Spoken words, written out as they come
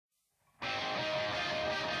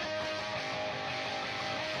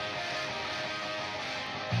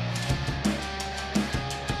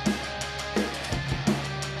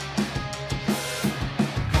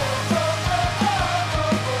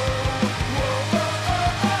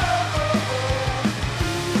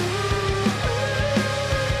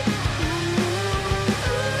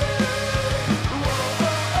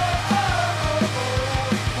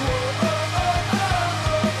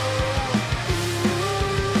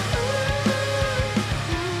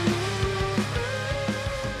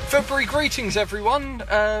February greetings, everyone.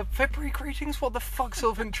 February greetings? What the fuck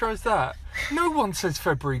sort of intro is that? No one says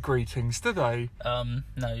February greetings, do they?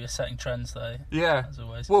 No, you're setting trends though. Yeah. As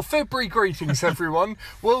always. Well, February greetings, everyone.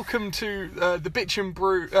 Welcome to the Bitch and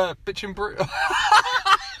Brew.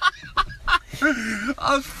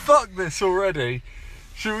 I've fucked this already.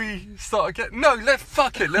 Should we start again? No,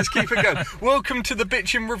 fuck it. Let's keep it going. Welcome to the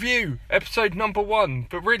Bitch and Review, episode number 1,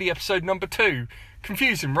 but really episode number 2.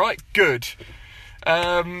 Confusing, right? Good.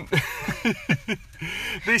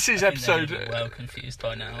 This is episode. They're well confused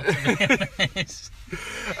by now, to be honest.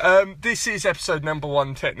 This is episode number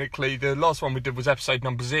 1. Technically, the last one we did was episode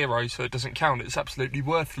number 0, so it doesn't count. It's absolutely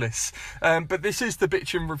worthless. But this is the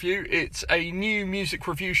Bitch and Review. It's a new music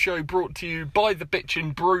review show brought to you by the Bitch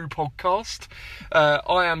and Brew podcast.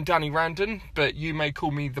 I am Danny Randon, but you may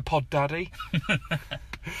call me the Pod Daddy.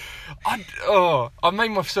 I made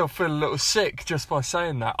myself feel a little sick just by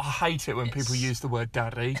saying that. I hate it when people use the word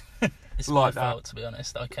daddy. It's like my that. fault, to be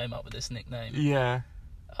honest. I came up with this nickname. Yeah.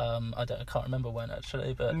 I can't remember when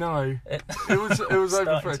actually, but No, it was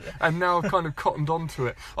over, and now I've kind of cottoned onto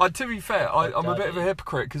it. To be fair, I'm a bit of a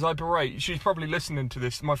hypocrite because I berate. She's probably listening to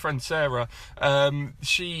this. My friend Sarah,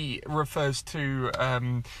 she refers to.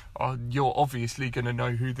 You're obviously going to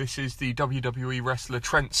know who this is. The WWE wrestler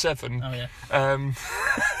Trent Seven. Oh yeah.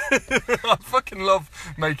 I fucking love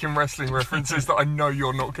making wrestling references that I know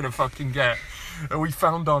you're not going to fucking get. We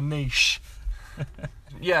found our niche.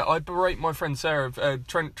 Yeah, I berate my friend Sarah,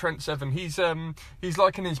 Trent Seven. He's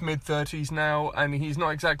like in his mid-30s now, and he's not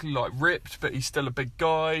exactly like ripped, but he's still a big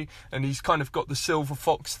guy, and he's kind of got the silver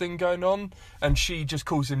fox thing going on, and she just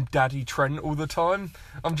calls him Daddy Trent all the time.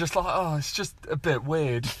 I'm just like, it's just a bit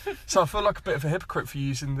weird. So I feel like a bit of a hypocrite for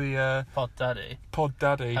using the Pod Daddy. Pod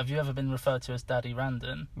Daddy. Have you ever been referred to as Daddy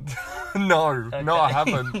Randon? No, Okay. no, I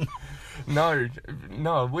haven't. No,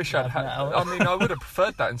 I wish I'd had. No. I mean, I would have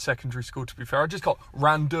preferred that in secondary school, to be fair. I just got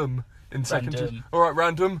random in secondary. Random. Alright,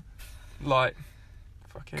 random. Like,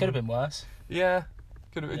 fucking. Could have been worse. Yeah.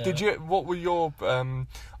 Could have. Yeah. Did you, what were your,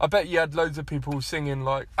 I bet you had loads of people singing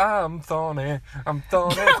like, I'm Thorny,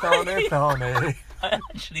 Thorny. I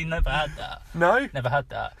actually never had that. No? Never had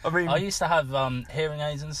that. I mean. I used to have hearing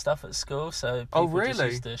aids and stuff at school, so people just really?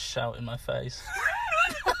 used to shout in my face.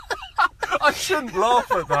 I shouldn't laugh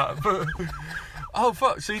at that, but. Oh,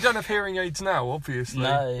 fuck. So you don't have hearing aids now, obviously.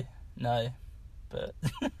 No. But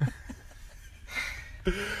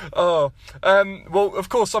Well, of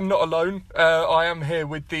course I'm not alone. I am here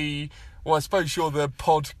with I suppose you're the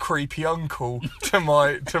pod creepy uncle to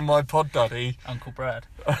my pod daddy. Uncle Brad.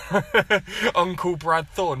 Uncle Brad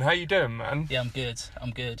Thorne. How you doing, man? Yeah, I'm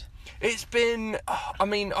good. It's been, I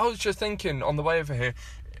was just thinking on the way over here,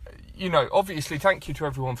 obviously thank you to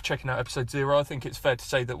everyone for checking out episode 0. I think it's fair to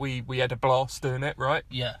say that we had a blast doing it, right?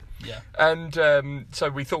 Yeah. And so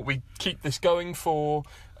we thought we'd keep this going for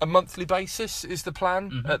a monthly basis is the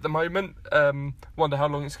plan at the moment. Wonder how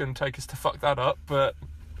long it's going to take us to fuck that up, but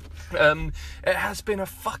it has been a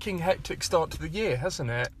fucking hectic start to the year, hasn't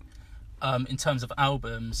it? In terms of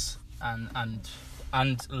albums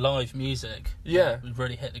and live music, Yeah. we've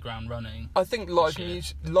really hit the ground running. I think live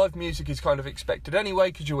music is kind of expected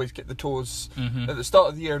anyway, because you always get the tours at the start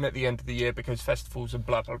of the year and at the end of the year because festivals and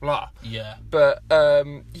blah blah blah. Yeah. But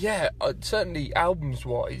certainly albums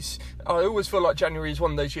wise, I always feel like January is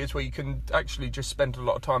one of those years where you can actually just spend a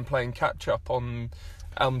lot of time playing catch up on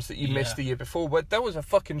albums that you missed the year before. Where there was a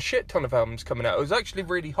fucking shit ton of albums coming out. It was actually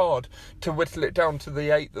really hard to whittle it down to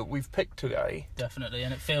the 8 that we've picked today. Definitely,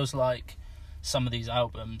 and it feels like some of these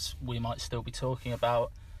albums we might still be talking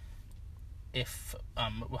about if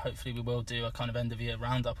hopefully we will do a kind of end of year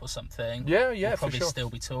roundup or something. Yeah, we'll probably for sure. still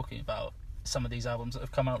be talking about some of these albums that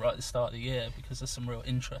have come out right at the start of the year because there's some real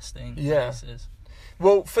interesting releases.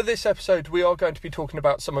 Well, for this episode, we are going to be talking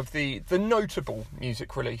about some of the notable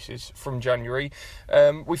music releases from January.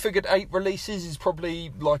 We figured 8 releases is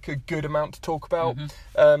probably like a good amount to talk about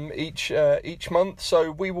each month.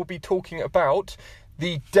 So we will be talking about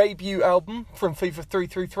the debut album from Fever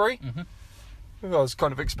 333. I was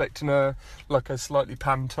kind of expecting a slightly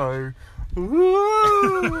panto.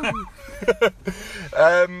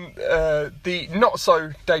 The not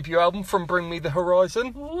so debut album from Bring Me the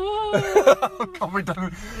Horizon. God,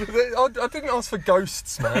 I didn't ask for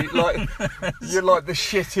ghosts, mate. Like you're like the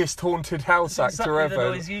shittest haunted house actor exactly ever. The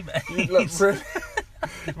noise you made.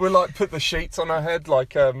 We'll like put the sheets on our head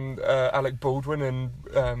like Alec Baldwin and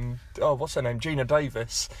what's her name, Gina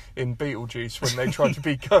Davis in Beetlejuice when they try to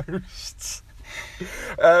be ghosts.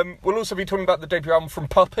 We'll also be talking about the debut album from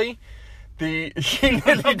Puppy, You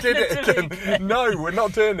nearly did it again. No, we're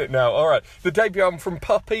not doing it now. All right. The debut album from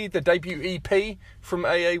Puppy, the debut EP from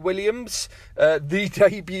A.A. Williams, the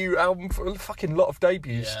debut album, for a fucking lot of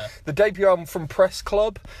debuts. Yeah. The debut album from Press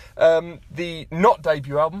Club, the not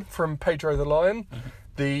debut album from Pedro the Lion,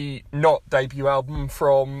 the not debut album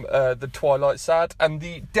from The Twilight Sad, and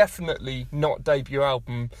the definitely not debut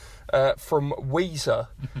album from Weezer.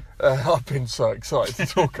 I've been so excited to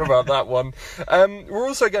talk about that one. We're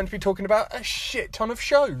also going to be talking about a shit ton of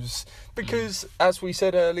shows because, as we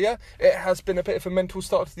said earlier, it has been a bit of a mental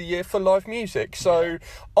start to the year for live music. So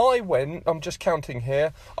I'm just counting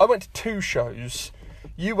here, I went to 2 shows.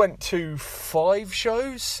 You went to 5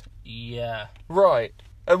 shows? Yeah. Right.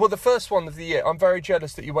 Well, the first one of the year, I'm very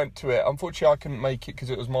jealous that you went to it. Unfortunately, I couldn't make it because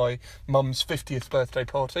it was my mum's 50th birthday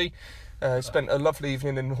party. Spent a lovely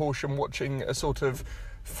evening in Horsham watching a sort of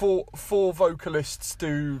four vocalists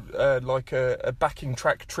do like a backing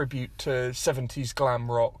track tribute to 70s glam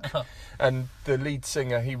rock. And the lead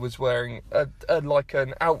singer, he was wearing like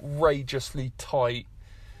an outrageously tight...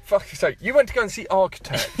 Fuck's sake, you went to go and see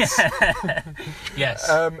Architects. Yes.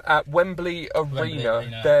 At Wembley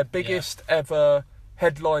Arena, their biggest ever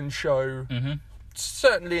headline show,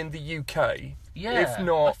 certainly in the UK. Yeah, if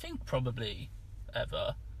not, I think probably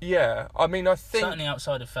ever. Yeah, I mean, I think certainly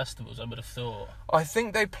outside of festivals, I would have thought. I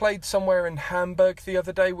think they played somewhere in Hamburg the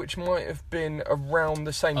other day, which might have been around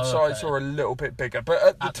the same size or a little bit bigger. But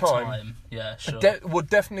at the time, yeah, sure.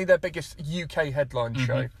 Definitely their biggest UK headline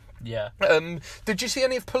show. Yeah. Did you see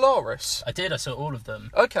any of Polaris? I did. I saw all of them.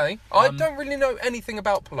 Okay. I don't really know anything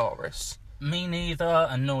about Polaris. Me neither,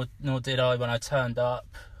 and nor did I when I turned up.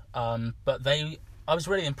 But I was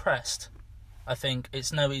really impressed. I think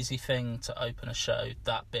it's no easy thing to open a show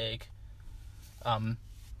that big,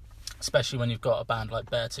 especially when you've got a band like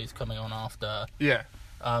Beartooth coming on after. Yeah.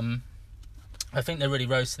 I think they really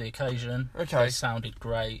rose to the occasion. Okay. They sounded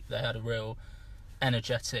great. They had a real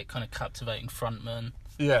energetic, kind of captivating frontman.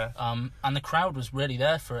 Yeah. And the crowd was really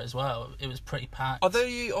there for it as well. It was pretty packed. Are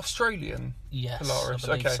they Australian? Yes, Polaris? I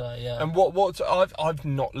believe Okay. so, yeah. And what I've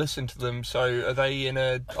not listened to them, so are they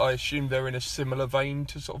I assume they're in a similar vein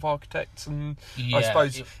to sort of Architects, and Yeah, I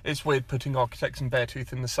suppose it's weird putting Architects and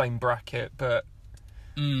Beartooth in the same bracket, but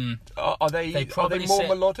are they probably more sit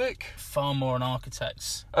melodic? far more on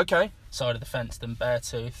Architects' Okay. side of the fence than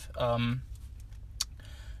Beartooth.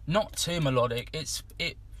 Not too melodic.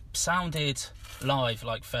 It sounded live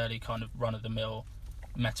like fairly kind of run-of-the-mill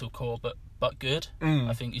metalcore, but good.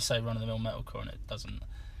 I think you say run-of-the-mill metalcore and it doesn't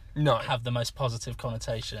have the most positive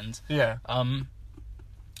connotations. Yeah.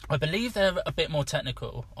 I believe they're a bit more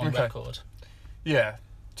technical on record. Yeah.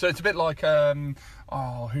 So it's a bit like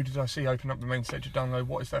who did I see open up the main stage of Download?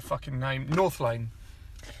 What is their fucking name? North Lane.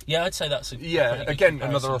 Yeah, I'd say that's a pretty good again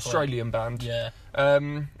another comparison Australian band. Yeah.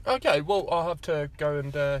 Okay, well I'll have to go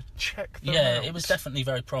and check them out. It was definitely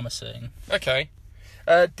very promising. Okay.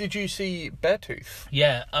 Did you see Beartooth?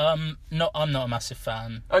 Yeah, I'm not a massive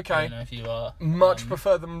fan. Okay. I don't know if you are. Much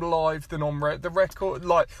prefer them live than on the record.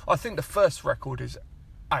 Like, I think the first record is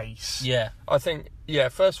ace. Yeah. I think,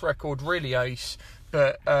 first record really ace,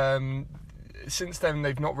 but since then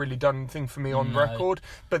they've not really done anything for me on record,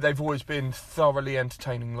 but they've always been thoroughly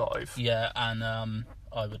entertaining live. Yeah, and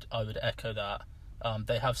I would echo that.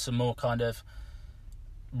 They have some more kind of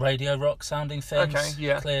radio rock sounding things,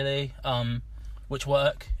 clearly, which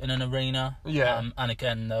work in an arena. Yeah. And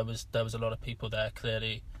again, there was a lot of people there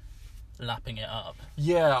clearly lapping it up.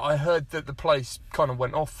 Yeah, I heard that the place kind of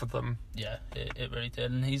went off for them. Yeah, it really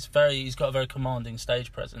did, and he's got a very commanding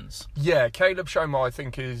stage presence. Yeah, Caleb Shoma, I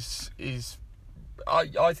think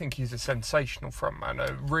I think he's a sensational frontman.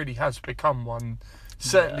 It really has become one,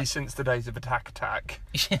 certainly since the days of Attack Attack.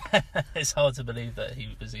 Yeah, it's hard to believe that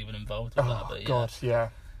he was even involved with that. But God, yeah.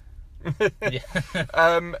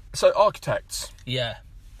 Yeah. So Architects. Yeah.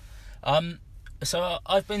 So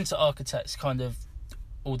I've been to Architects, kind of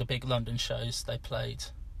all the big London shows they played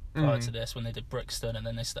prior to this, when they did Brixton and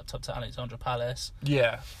then they stepped up to Alexandra Palace.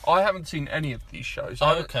 Yeah, I haven't seen any of these shows.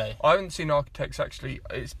 Okay. I haven't seen Architects, actually.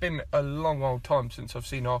 It's been a long old time since I've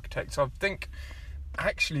seen Architects. I think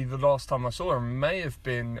actually the last time I saw them may have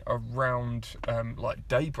been around like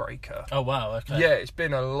Daybreaker. Oh wow, okay. Yeah, it's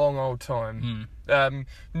been a long old time.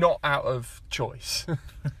 Not out of choice.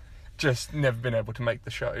 Just never been able to make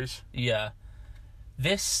the shows. Yeah.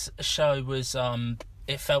 This show was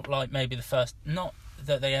it felt like maybe the first, not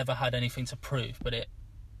that they ever had anything to prove, but it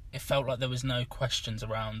felt like there was no questions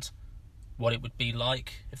around what it would be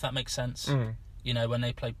like, if that makes sense. You know, when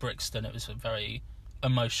they played Brixton, it was a very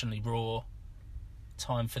emotionally raw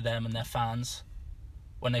time for them and their fans.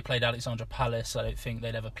 When they played Alexandra Palace, I don't think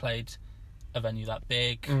they'd ever played a venue that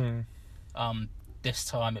big. This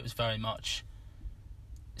time it was very much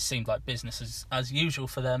seemed like business as usual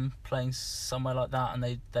for them, playing somewhere like that,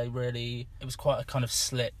 and they really, it was quite a kind of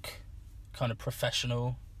slick, kind of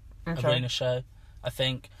professional arena show. I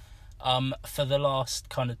think for the last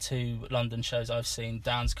kind of 2 London shows I've seen,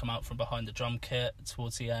 Dan's come out from behind the drum kit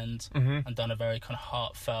towards the end and done a very kind of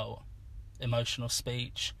heartfelt, emotional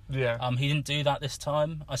speech. Yeah. He didn't do that this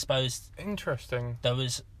time. I suppose Interesting.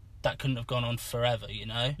 that couldn't have gone on forever, you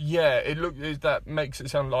know? Yeah, that makes it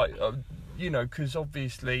sound like, because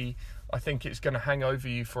obviously I think it's going to hang over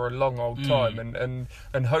you for a long old time,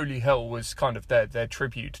 and Holy Hell was kind of their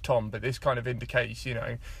tribute to Tom, but this kind of indicates,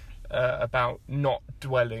 about not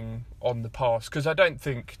dwelling on the past, because I don't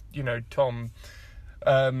think, Tom,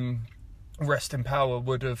 rest in power,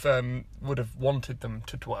 would have wanted them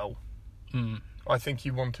to dwell. I think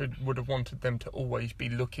he would have wanted them to always be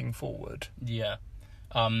looking forward. Yeah.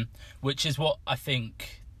 Which is what I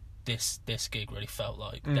think this gig really felt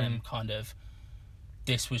like. Them kind of,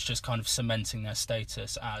 this was just kind of cementing their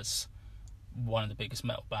status as one of the biggest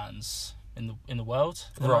metal bands in the world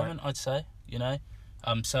at the moment, I'd say,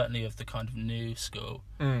 certainly of the kind of new school.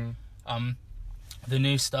 The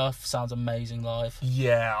new stuff sounds amazing live.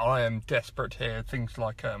 Yeah, I am desperate to hear things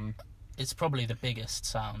like it's probably the biggest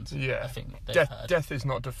sound. Yeah, I think they've heard. Death Is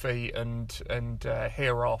Not Defeat and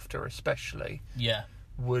Hereafter especially. Yeah.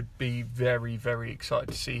 Would be very, very excited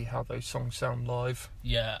to see how those songs sound live.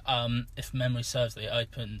 Yeah, if memory serves, they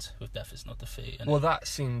opened with Death Is Not Defeat. And that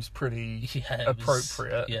seems pretty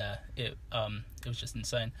appropriate. It was just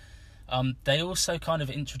insane. They also kind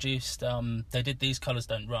of introduced, they did These Colours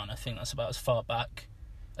Don't Run. I think that's about as far back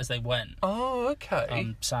as they went. Oh,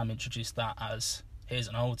 okay. Sam introduced that as, here's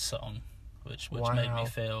an old song, which Wow. made me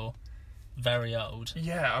feel very old.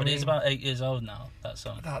 Yeah, but it is about 8 years old now, that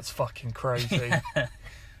song. That's fucking crazy.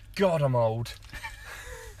 God, I'm old.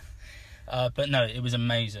 But no, it was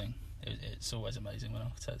amazing. It's always amazing when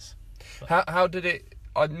Architects. How did it?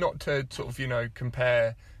 Not to sort of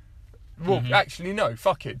compare. Well, actually, no.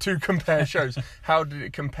 Fuck it. To compare shows, how did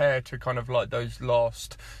it compare to kind of like those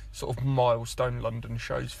last sort of milestone London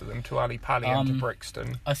shows for them, to Ali Pali and to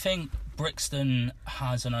Brixton? I think Brixton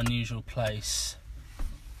has an unusual place.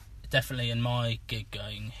 Definitely in my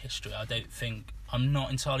gig-going history. I'm not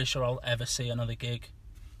entirely sure I'll ever see another gig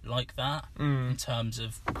like that in terms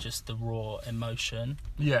of just the raw emotion.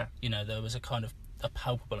 Yeah. There was a kind of a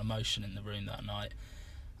palpable emotion in the room that night.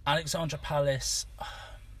 Alexandra Palace,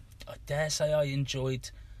 I dare say I enjoyed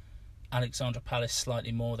Alexandra Palace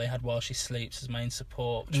slightly more. They had While She Sleeps as main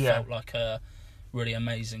support, which felt like a really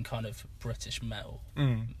amazing kind of British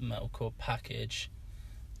metalcore package.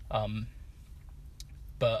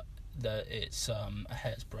 But it's a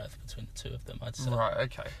hair's breadth between the two of them, I'd say. Right,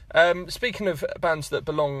 okay. Speaking of bands that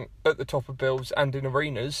belong at the top of bills and in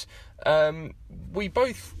arenas, we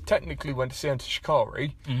both technically went to see Enter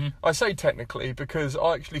Shikari. I say technically because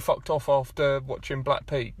I actually fucked off after watching Black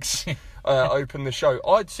Peaks open the show.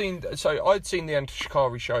 I'd seen the Enter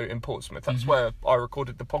Shikari show in Portsmouth. That's where I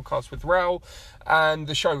recorded the podcast with Raoul, and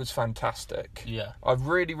the show was fantastic. Yeah. I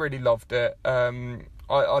really, really loved it.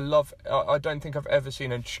 I don't think I've ever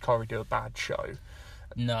seen Enter Shikari do a bad show.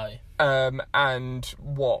 No. And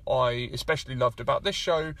what I especially loved about this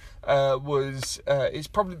show was it's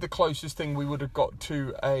probably the closest thing we would have got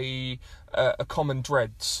to a Common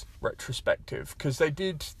Dreads retrospective, because they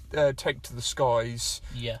did Take to the Skies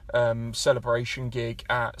celebration gig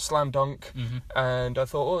at Slam Dunk, and I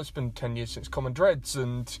thought, it's been 10 years since Common Dreads,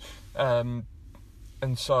 and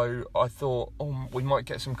so I thought, we might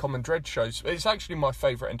get some Common Dread shows. It's actually my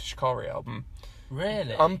favourite Enter Shikari album.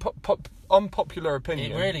 Really? Unpopular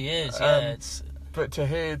opinion. It really is, yeah. But to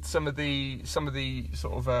hear some of the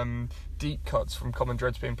sort of deep cuts from Common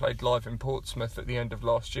Dreads being played live in Portsmouth at the end of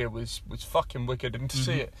last year was fucking wicked, and to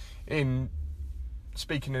see it in,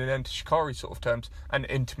 speaking in Enter Shikari sort of terms, an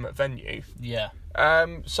intimate venue. Yeah.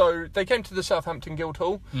 So they came to the Southampton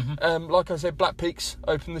Guildhall. Like I said, Black Peaks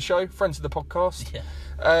opened the show, friends of the podcast. Yeah.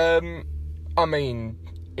 I mean,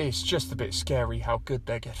 it's just a bit scary how good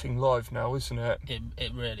they're getting live now, isn't it?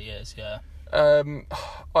 It really is, yeah.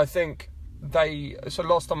 I think so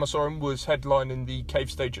last time I saw him was headlining the Cave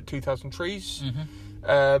Stage at 2000 Trees.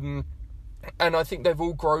 And I think they've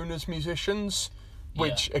all grown as musicians,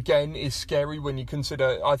 which again is scary when you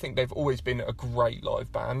consider, I think they've always been a great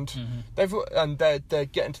live band. They're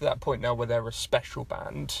getting to that point now where they're a special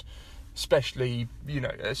band, especially,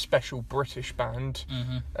 a special British band.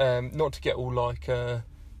 Not to get all like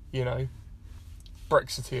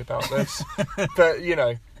Brexity about this, but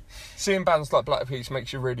seeing bands like Black Peaks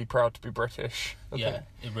makes you really proud to be British. I Yeah, think.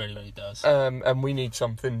 it really, really does. And we need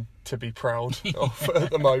something to be proud of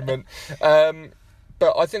at the moment.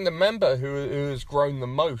 But I think the member who has grown the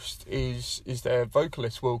most is their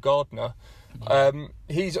vocalist, Will Gardner.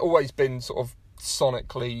 He's always been sort of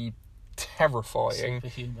sonically terrifying.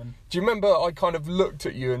 Superhuman. Do you remember I kind of looked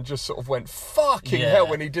at you and just sort of went, fucking Yeah. hell,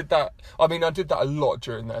 when he did that? I mean, I did that a lot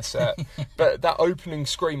during their set, but that opening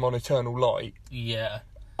scream on Eternal Light, Yeah.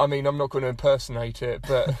 I mean, I'm not going to impersonate it,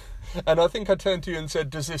 but... And I think I turned to you and said,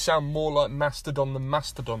 does this sound more like Mastodon than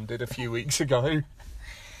Mastodon did a few weeks ago?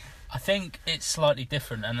 I think it's slightly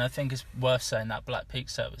different, and I think it's worth saying that Black Peak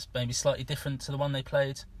set was maybe slightly different to the one they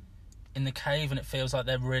played in the Cave, and it feels like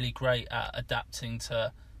they're really great at adapting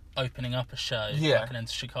to opening up a show, Yeah. like an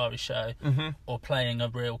Enter Shikari show, Mm-hmm. or playing a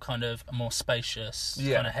real kind of a more spacious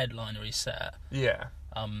Yeah. kind of headlinery set. Yeah.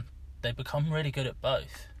 They become really good at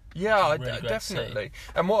both. Yeah, Which is really great to see. definitely.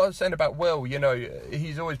 And what I was saying about Will, you know,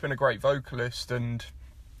 he's always been a great vocalist and,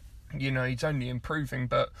 you know, he's only improving.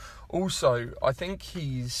 But also, I think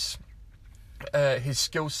his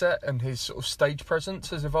skill set and his sort of stage presence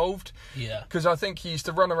has evolved. Yeah. Because I think he used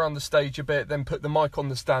to run around the stage a bit, then put the mic on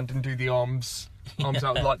the stand and do the arms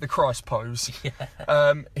out like the Christ pose.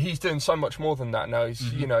 Yeah. He's doing so much more than that now. He's,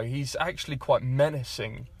 you know, he's actually quite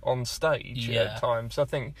menacing on stage Yeah. at times. I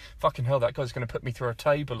think, fucking hell, that guy's going to put me through a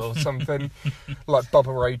table or something, like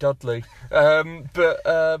Bubba Ray Dudley.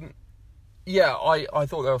 Yeah, I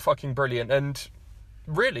thought they were fucking brilliant, and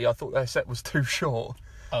really, I thought their set was too short.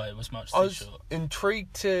 Oh, it was much I too was short.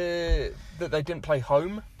 intrigued that they didn't play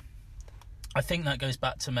Home. I think that goes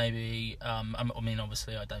back to maybe, I mean,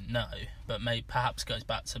 obviously I don't know, but perhaps goes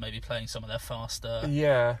back to maybe playing some of their faster,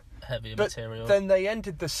 Yeah. heavier But material. then they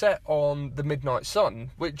ended the set on The Midnight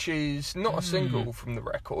Sun, which is not a single from the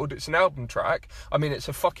record. It's an album track. I mean, it's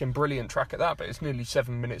a fucking brilliant track at that, but it's nearly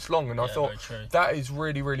 7 minutes long. And I Yeah, thought, very true. that is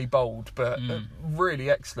really, really bold, but really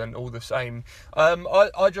excellent all the same.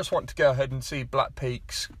 I just want to go ahead and see Black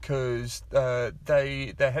Peaks because their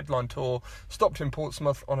headline tour stopped in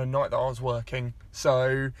Portsmouth on a night that I was working.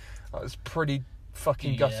 So I was pretty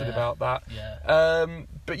fucking gutted Yeah. about that. Yeah.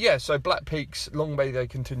 But yeah, so Black Peaks, long may they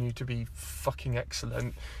continue to be fucking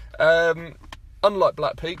excellent. Unlike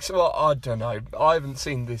Black Peaks, well, I don't know. I haven't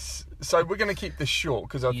seen this, so we're going to keep this short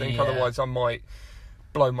because I think Yeah. otherwise I might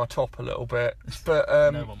blow my top a little bit. But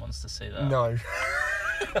No one wants to see that. no.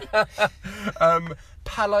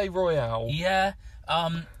 Palais Royale. Yeah.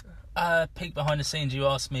 Peek behind the scenes, you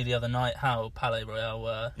asked me the other night how Palais Royale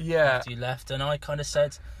were Yeah. after you left, and I kind of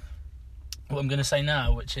said what I'm going to say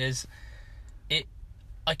now, which is,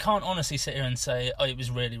 I can't honestly sit here and say, it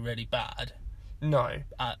was really, really bad, No.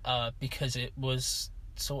 because it was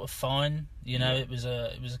sort of fine, you know. Yeah. It was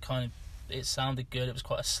a kind of, it sounded good. It was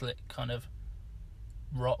quite a slick kind of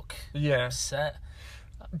rock Yeah. set.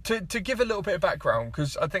 To give a little bit of background,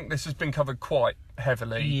 because I think this has been covered quite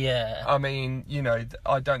heavily. Yeah. I mean, you know,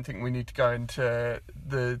 I don't think we need to go into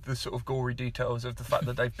the sort of gory details of the fact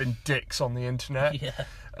that they've been dicks on the internet. Yeah.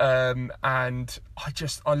 And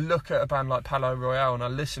I look at a band like Palais Royale and I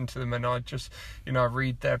listen to them and I just, you know, I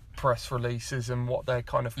read their press releases and what they're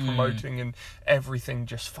kind of promoting and everything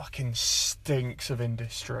just fucking stinks of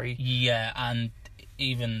industry. Yeah, and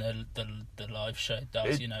even the live show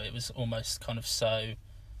does, you know, it was almost kind of so,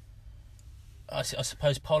 I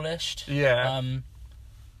suppose, polished. Yeah.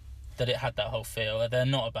 That it had that whole feel. They're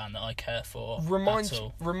not a band that I care for at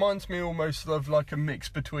all. Reminds me almost of like a mix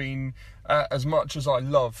between, as much as I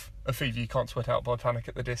love A Fever You Can't Sweat Out by Panic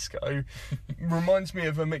at the Disco, reminds me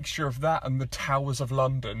of a mixture of that and the Towers of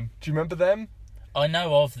London. Do you remember them? I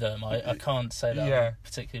know of them. I can't say that Yeah. I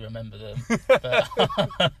particularly remember them. But,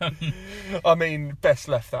 I mean, best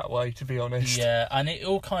left that way, to be honest. yeah, and it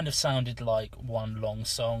all kind of sounded like one long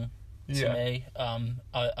song to Yeah. me.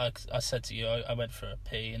 I said to you, I went for a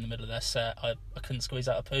pee in the middle of their set. I couldn't squeeze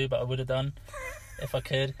out a poo, but I would have done if I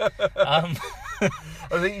could. I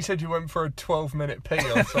think you said you went for a 12-minute pee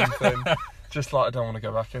or something. Just like, I don't want to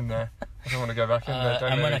go back in there. I don't want to go back in there.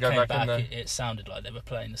 Don't and when really I go came back in there. back, it sounded like they were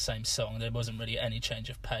playing the same song. There wasn't really any change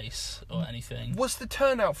of pace or anything. Was the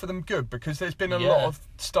turnout for them good? Because there's been a Yeah. lot of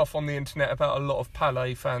stuff on the internet about a lot of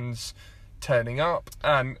Palais fans turning up,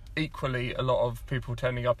 and equally a lot of people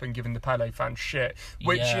turning up and giving the Palais fans shit.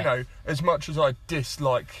 Which, Yeah. you know, as much as I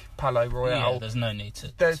dislike Palais Royale, Yeah, there's no need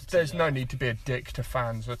to. there's no need to be a dick to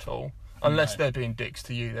fans at all. Unless No. they're being dicks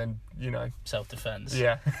to you, then, you know. Self-defense.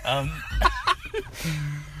 Yeah.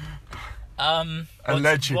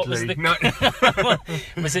 Allegedly. What was the, No.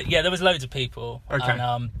 was it? Yeah, there was loads of people, Okay.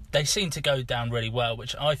 and they seemed to go down really well,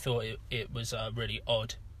 which I thought it was a really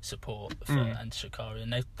odd support for and Shikari,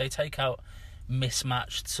 and they take out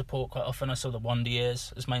mismatched support quite often. I saw the Wonder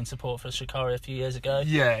Years as main support for Shikari a few years ago.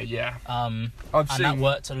 Yeah. And that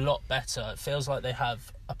worked a lot better. It feels like they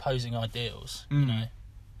have opposing ideals, you know.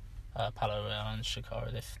 Palo Real and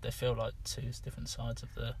Shikari, they feel like two different sides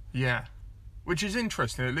of the... Yeah, which is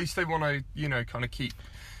interesting. At least they want to, you know, kind of keep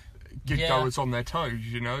gig goers on their toes,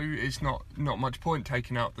 you know. It's not much point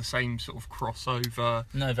taking out the same sort of crossover...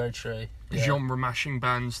 No, very true. Genre mashing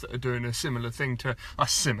bands that are doing a similar thing to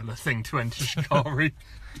Enter Shikari.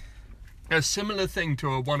 A similar thing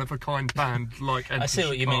to a one-of-a-kind band like Enter Shikari. I see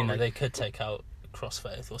what you mean, though. They could take out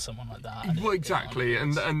Crossfaith or someone like that. Well, exactly,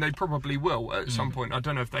 and they probably will at some point. I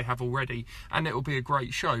don't know if they have already, and it'll be a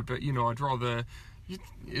great show, but, you know, I'd rather...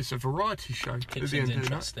 It's a variety show. Keeps things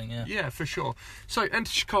interesting, yeah. Yeah, for sure. So, Enter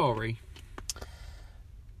Shikari.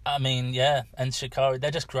 I mean, yeah, Enter Shikari,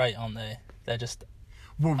 they're just great, aren't they? They're just...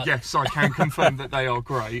 Well, yes, I can confirm that they are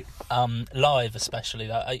great. Live, especially,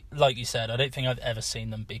 like you said, I don't think I've ever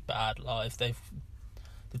seen them be bad live. They've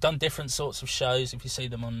done different sorts of shows. If you see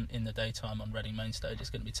them in the daytime on Reading Main Stage,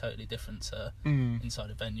 it's going to be totally different to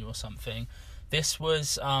inside a venue or something. This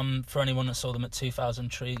was, for anyone that saw them at 2000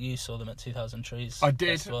 Trees, you saw them at 2000 Trees. I did.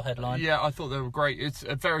 Festival headline. Yeah, I thought they were great. It's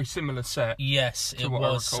a very similar set. Yes, it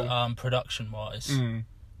was, production-wise,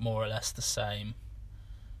 more or less the same.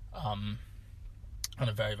 On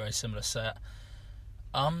a very, very similar set.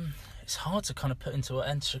 It's hard to kind of put into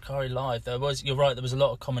Enter Shikari live. You're right, there was a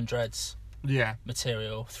lot of Common Dreads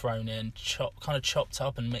material thrown in, kind of chopped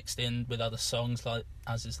up and mixed in with other songs, like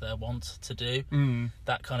as is their wont to do,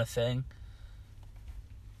 that kind of thing.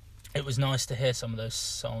 It was nice to hear some of those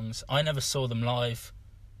songs. I never saw them live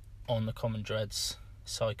on the Common Dreads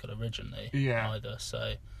cycle originally either,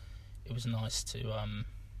 so it was nice to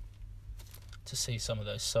see some of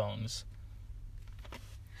those songs.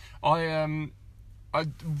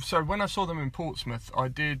 So when I saw them in Portsmouth, I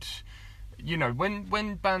did, you know,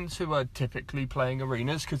 when bands who are typically playing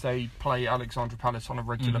arenas, because they play Alexandra Palace on a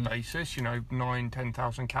regular basis, you know,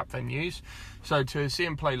 9,000-10,000 cap venues. So to see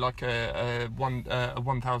them play like a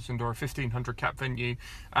 1,000 or a 1,500 cap venue,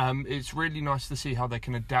 it's really nice to see how they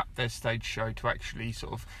can adapt their stage show to actually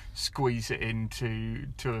sort of squeeze it into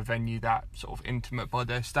a venue that sort of intimate by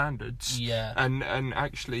their standards. Yeah. And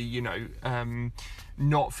actually, you know,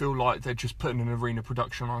 not feel like they're just putting an arena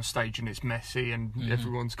production on stage and it's messy and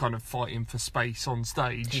everyone's kind of fighting for space on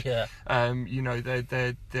stage. Yeah. You know,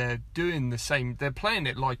 they're doing the same. They're playing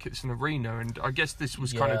it like it's an arena, and I guess this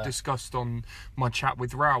was kind of discussed on my chat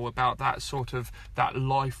with Rao about that sort of that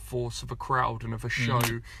life force of a crowd and of a show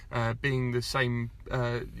being the same.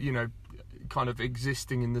 You know, kind of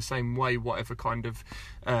existing in the same way, whatever kind of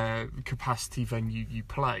capacity venue you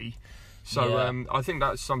play. So I think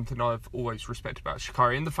that's something I've always respected about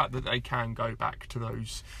Shikari, and the fact that they can go back to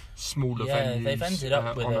those smaller venues they've ended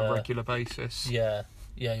up with on a regular basis. Yeah,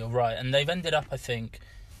 you're right. And they've ended up, I think,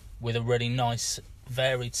 with a really nice,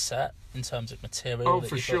 varied set in terms of material. Oh,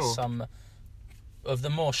 for sure. Got some of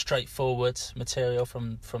the more straightforward material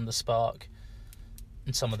from the Spark,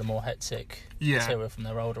 and some of the more hectic material from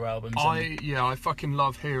their older albums. I fucking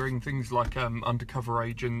love hearing things like Undercover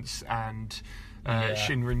Agents and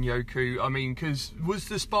Shinrin Yoku. I mean, because was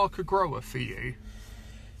the Spark a grower for you?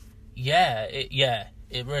 Yeah,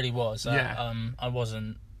 it really was. I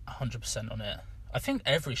wasn't 100% on it. I think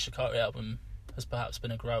every Shikari album has perhaps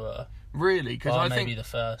been a grower. Really? Because I think maybe the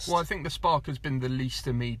first. Well, I think the Spark has been the least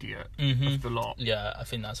immediate of the lot. Yeah, I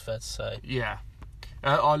think that's fair to say. Yeah.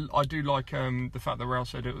 I do like the fact that Rao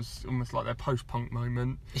said it was almost like their post-punk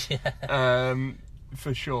moment. Yeah.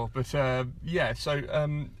 For sure. But so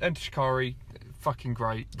Enter Shikari, fucking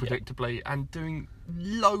great, predictably, and doing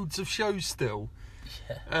loads of shows still.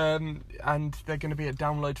 Yeah. And they're going to be at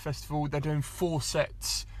Download Festival. They're doing 4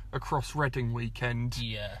 sets across Reading weekend.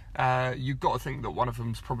 Yeah. You've got to think that one of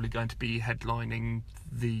them's probably going to be headlining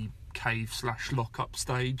the Cave/Lockup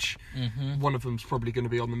stage. One of them's probably going to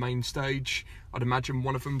be on the main stage. I'd imagine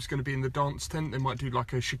one of them's going to be in the dance tent. They might do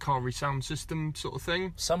like a Shikari sound system sort of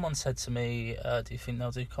thing. Someone said to me, do you think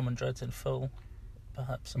they'll do Common Dreads in full,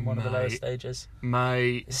 perhaps on one of the lower stages?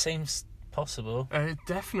 Mate, it seems possible. It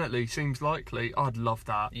definitely seems likely. I'd love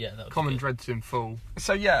that. Yeah, that would Common Dreads in full.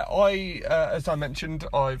 So yeah, I as I mentioned,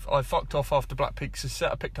 I fucked off after Black Peaks'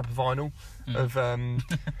 set. I picked up a vinyl of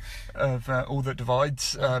All That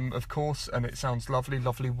Divides, of course, and it sounds lovely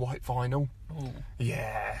white vinyl. Ooh.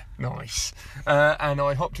 Yeah, nice. And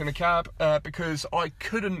I hopped in a cab because I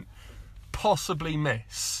couldn't possibly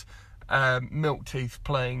miss Milk Teeth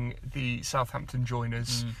playing the Southampton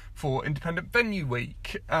Joiners for Independent Venue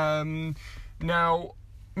Week. Now,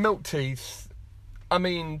 Milk Teeth, I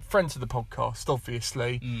mean, friends of the podcast,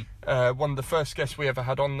 obviously. One of the first guests we ever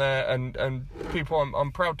had on there, and people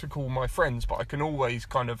I'm proud to call my friends, but I can always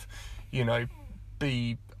kind of, you know,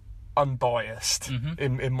 be unbiased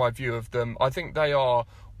in my view of them. I think they are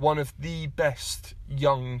one of the best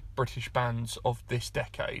young British bands of this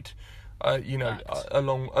decade. You know,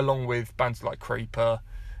 along with bands like Creeper,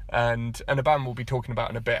 and a band we'll be talking about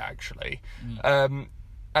in a bit, actually. And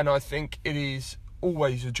I think it is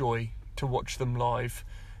always a joy to watch them live,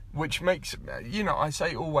 which makes, you know, I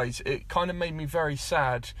say always, it kind of made me very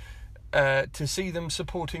sad to see them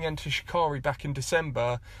supporting Enter Shikari back in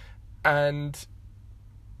December and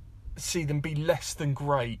see them be less than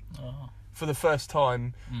great for the first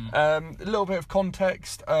time. A little bit of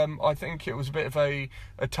context, I think it was a bit of a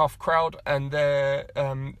tough crowd, and their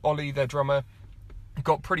Ollie, their drummer,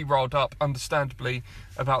 got pretty riled up, understandably,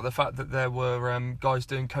 about the fact that there were guys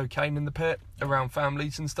doing cocaine in the pit around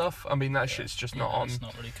families and stuff. I mean, that shit's just not on. It's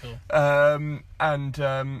not really cool.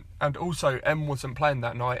 And also, Em wasn't playing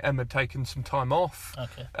that night. Em had taken some time off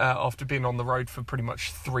after being on the road for pretty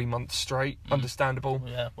much 3 months straight. Understandable.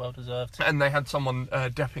 Yeah, well deserved. And they had someone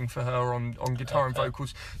depping for her on guitar and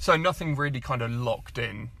vocals, so nothing really kind of locked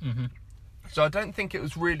in. So I don't think it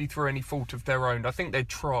was really through any fault of their own. I think they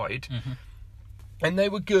tried. And they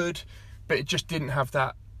were good, but it just didn't have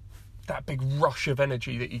that big rush of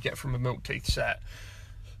energy that you get from a Milk Teeth set.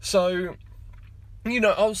 So, you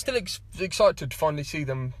know, I was still excited to finally see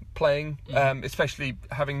them playing, especially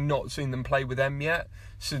having not seen them play with Em yet,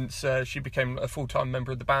 since she became a full-time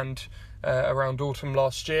member of the band around autumn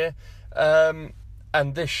last year.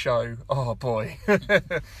 And this show, oh boy,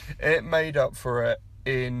 it made up for it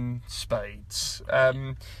in spades.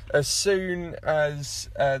 As soon as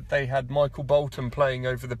they had Michael Bolton playing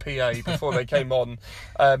over the PA before they came on,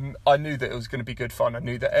 I knew that it was going to be good fun. I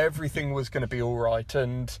knew that everything was going to be all right,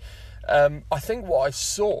 and I think what I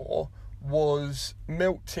saw was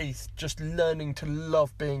Milk Teeth just learning to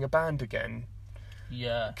love being a band again.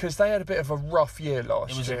 Yeah. Because they had a bit of a rough year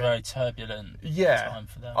last year. It was a very turbulent time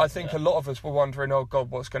for them. I think a lot of us were wondering, oh God,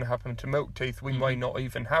 what's going to happen to Milk Teeth? We may not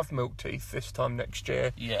even have Milk Teeth this time next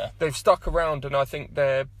year. Yeah. They've stuck around, and I think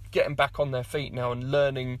they're getting back on their feet now and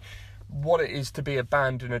learning what it is to be a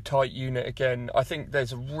band in a tight unit again. I think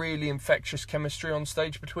there's a really infectious chemistry on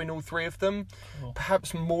stage between all three of them. Cool.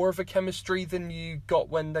 Perhaps more of a chemistry than you got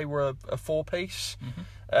when they were a four-piece.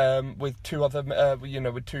 With two other,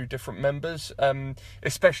 with two different members,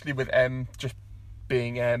 especially with Em just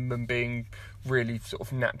being Em and being really sort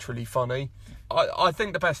of naturally funny. I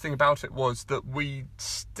think the best thing about it was that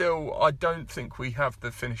I don't think we have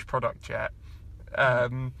the finished product yet.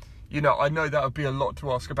 You know, I know that would be a lot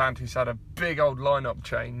to ask a band who's had a big old lineup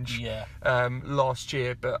change last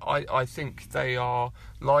year, but I think they are,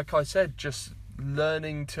 like I said, just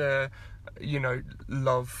learning to, you know,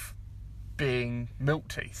 love being Milk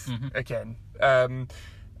Teeth again.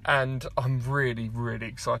 And I'm really, really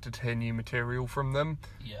excited to hear new material from them.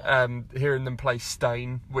 Hearing them play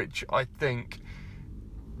Stain, which I think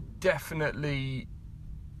definitely,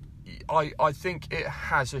 I think it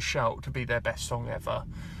has a shout to be their best song ever.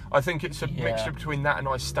 I think it's a mixture between that and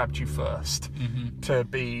I Stabbed You First to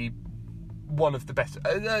be one of the best.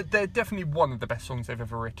 They're definitely one of the best songs they've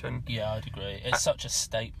ever written. Yeah, I'd agree. It's such a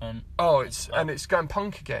statement. Oh, it's going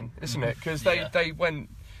punk again, isn't it? Because they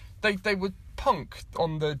were punk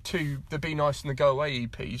on the Be Nice and the Go Away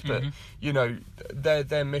EPs, but you know,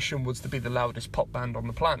 their mission was to be the loudest pop band on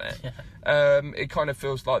the planet. It kind of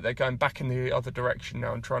feels like they're going back in the other direction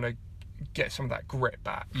now and trying to get some of that grit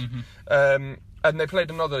back. And they played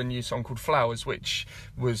another new song called Flowers, which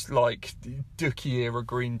was like Dookie era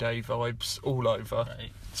Green Day vibes all over. Right.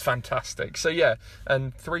 It's fantastic. So yeah,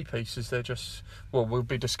 and three pieces, they're just, well, we'll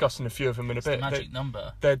be discussing a few of them in a bit. The magic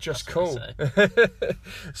number. They're just cool.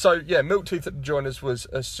 So yeah, Milk Teeth at the Joiners was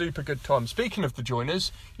a super good time. Speaking of the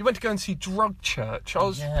Joiners, you went to go and see Drug Church. I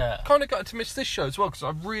was kind of gutted to miss this show as well, because I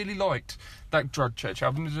really liked that Drug Church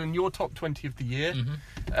album. It was in your top 20 of the year.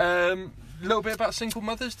 A little bit about Single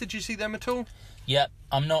Mothers. Did you see them at all? Yeah,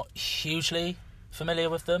 I'm not hugely familiar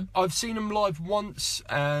with them. I've seen them live once,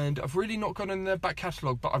 and I've really not gone in their back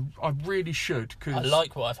catalogue, but I really should. Cause I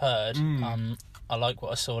like what I've heard. I like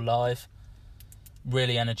what I saw live.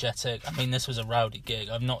 Really energetic. I mean, this was a rowdy gig.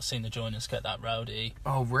 I've not seen the Joiners get that rowdy.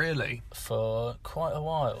 Oh, really? For quite a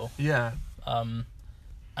while. Yeah. And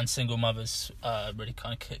Single Mothers really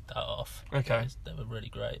kind of kicked that off. Okay. They were really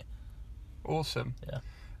great. Awesome. Yeah.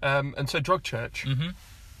 And so Drug Church.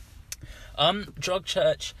 Drug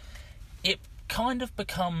Church, it kind of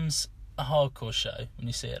becomes a hardcore show when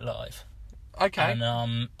you see it live. Okay.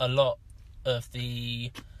 And a lot of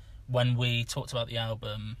when we talked about the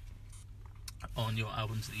album on your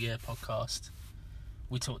Albums of the Year podcast.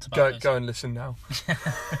 We talked about Go and listen now.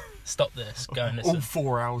 Stop this. Go and listen. All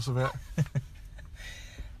 4 hours of it.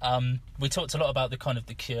 We talked a lot about the kind of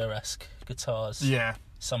the Cure-esque guitars. Yeah.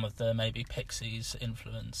 Some of the maybe Pixies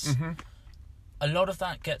influence. Mm-hmm. A lot of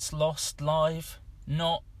that gets lost live,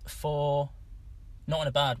 not in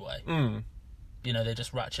a bad way. Mm. You know, they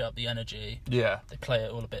just ratchet up the energy. Yeah. They play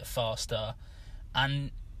it all a bit faster,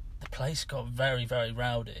 and the place got very, very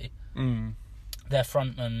rowdy. Mm. Their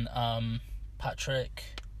frontman, Patrick.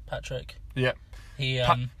 Yeah. He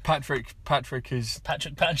Patrick is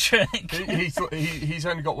Patrick. he's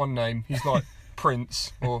only got one name. He's like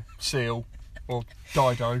Prince or Seal or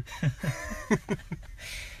Dido.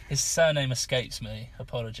 His surname escapes me.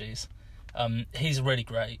 Apologies. He's really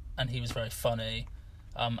great, and he was very funny.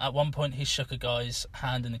 At one point, he shook a guy's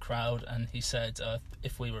hand in the crowd, and he said,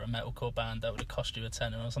 "If we were a metalcore band, that would have cost you a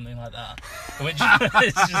tenner," or something like that, which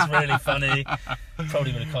is just really funny.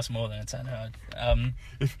 Probably would have cost more than a tenner.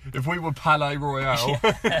 If we were Palais Royale.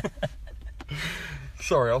 Yeah.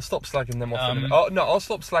 Sorry, I'll stop slagging them off. I'll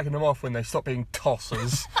stop slagging them off when they stop being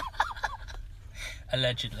tossers.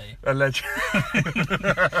 Allegedly. And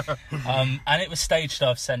it was Stage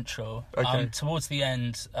Dive Central. Okay. Towards the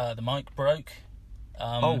end, the mic broke.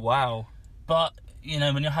 Oh, wow. But, you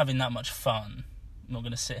know, when you're having that much fun, I'm not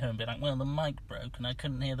going to sit here and be like, well, the mic broke and I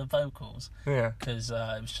couldn't hear the vocals. Yeah. Because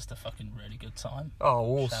it was just a fucking really good time.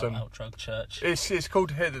 Oh, awesome. Shout out Drug Church. It's cool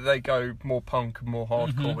to hear that they go more punk and more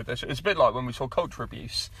hardcore with this. It's a bit like when we saw Culture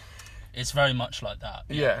Abuse. It's very much like that.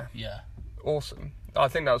 Yeah. Yeah. Awesome. I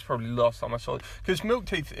think that was probably the last time I saw it. Because Milk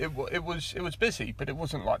Teeth, it was busy, but it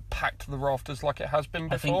wasn't like packed to the rafters like it has been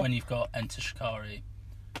before. I think when you've got Enter Shikari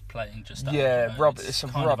playing just out it's a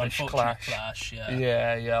rubbish clash.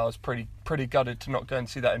 Yeah. I was pretty gutted to not go and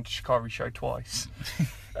see that Enter Shikari show twice.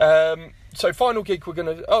 So final gig we're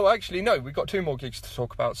gonna. Oh, actually no, we've got 2 more gigs to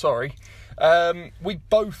talk about. Sorry. We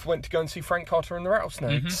both went to go and see Frank Carter and the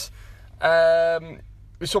Rattlesnakes.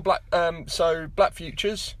 We saw Black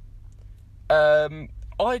Futures.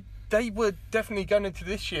 They were definitely going into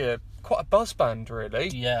this year quite a buzz band, really.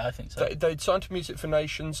 Yeah, I think so. They'd signed to Music for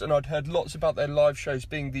Nations, and I'd heard lots about their live shows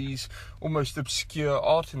being these almost obscure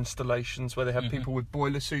art installations where they have people with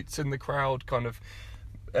boiler suits in the crowd, kind of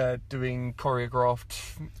doing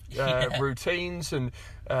choreographed routines and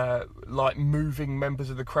like moving members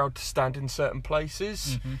of the crowd to stand in certain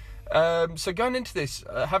places. So going into this,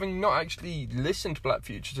 having not actually listened to Black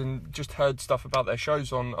Futures and just heard stuff about their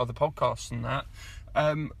shows on other podcasts and that,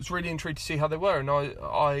 I was really intrigued to see how they were, and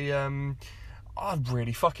I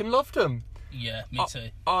really fucking loved them. Yeah, me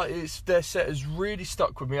too. Their set has really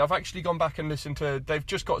stuck with me. I've actually gone back and listened to. They've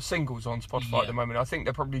just got singles on Spotify at the moment. I think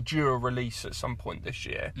they're probably due a release at some point this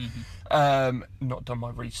year. Not done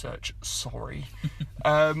my research, sorry.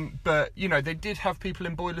 But you know, they did have people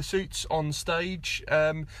in boiler suits on stage.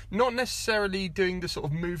 Not necessarily doing the sort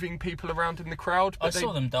of moving people around in the crowd. But I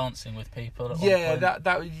saw them dancing with people. At yeah, one point.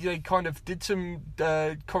 that they kind of did some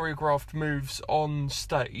choreographed moves on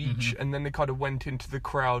stage, and then they kind of went into the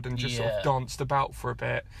crowd and just sort of danced about for a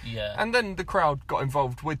bit. Yeah. And then the crowd got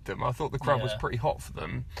involved with them. I thought the crowd was pretty hot for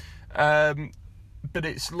them. But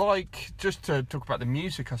it's like, just to talk about the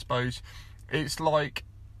music, I suppose, it's like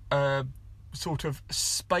a sort of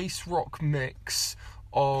space rock mix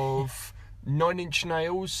of 9 Inch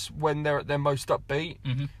Nails when they're at their most upbeat,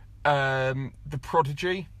 The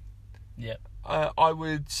Prodigy. Yeah. I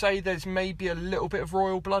would say there's maybe a little bit of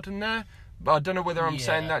Royal Blood in there. But I don't know whether I'm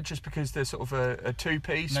saying that just because they're sort of a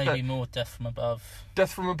two-piece. Maybe more Death From Above.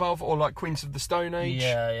 Death From Above, or like Queens of the Stone Age.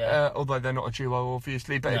 Yeah. Although they're not a duo,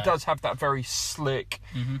 obviously. But it does have that very slick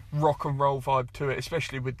rock and roll vibe to it,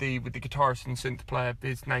 especially with the guitarist and synth player.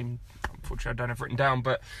 His name, unfortunately, I don't have written down.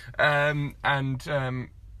 But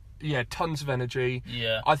yeah, tons of energy.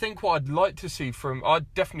 Yeah. I think what I'd like to see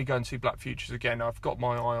I'd definitely go and see Black Futures again. I've got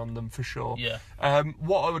my eye on them for sure. Yeah.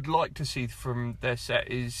 What I would like to see from their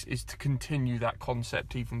set is to continue that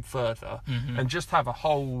concept even further and just have a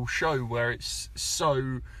whole show where it's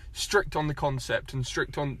so strict on the concept and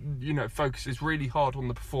strict on, focuses really hard on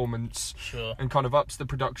the performance. Sure. And kind of ups the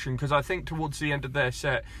production, because I think towards the end of their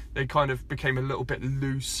set they kind of became a little bit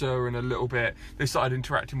looser and they started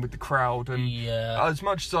interacting with the crowd, and as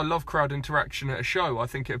much as I love crowd interaction at a show, I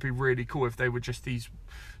think it'd be really cool if they were just these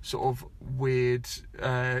sort of weird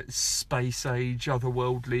space age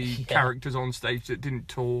otherworldly characters on stage that didn't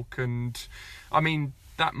talk. And I mean,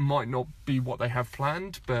 that might not be what they have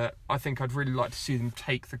planned, but I think I'd really like to see them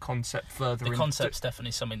take the concept further. The concept's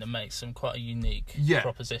definitely something that makes them quite a unique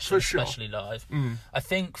proposition, for sure. especially live. I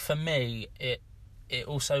think for me, it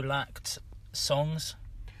also lacked songs.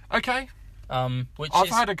 Okay. Which I've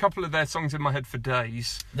had a couple of their songs in my head for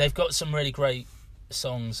days. They've got some really great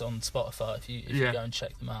songs on Spotify if you go and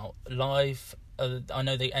check them out. Live, I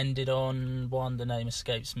know they ended on one, the name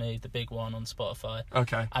escapes me, the big one on Spotify.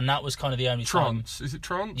 Okay. And that was kind of the only Trance. time. Is it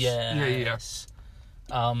Trance? Yeah. Yes.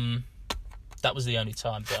 That was the only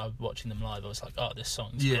time that I was watching them live. I was like, oh, this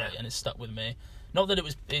song's Yeah. great, and it stuck with me. Not that it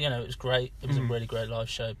was, it was great. It was a really great live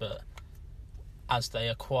show, but as they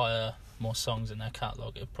acquire more songs in their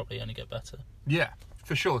catalogue, it'll probably only get better. Yeah,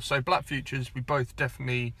 for sure. So Black Futures, we both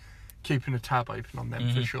definitely keeping a tab open on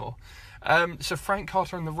them for sure. So Frank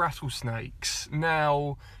Carter and the Rattlesnakes.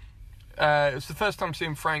 Now, it was the first time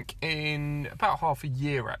seeing Frank in about half a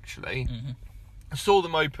year, actually. I saw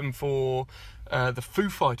them open for the Foo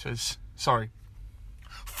Fighters. Sorry.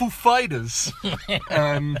 Foo Fighters.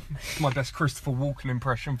 My best Christopher Walken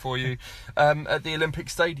impression for you. At the Olympic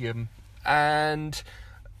Stadium. And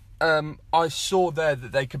I saw there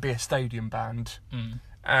that they could be a stadium band.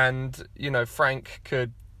 And, Frank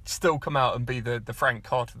could still come out and be the Frank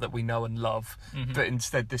Carter that we know and love. But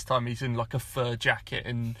instead this time he's in like a fur jacket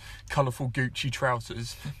and colourful Gucci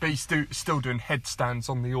trousers. But he's still doing headstands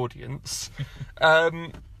on the audience.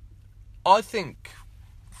 I think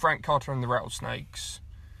Frank Carter and the Rattlesnakes,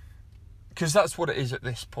 because that's what it is at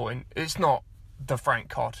this point. It's not the Frank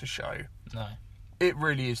Carter show. No. It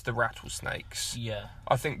really is the Rattlesnakes. Yeah.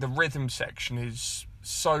 I think the rhythm section is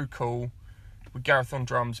so cool, with Gareth on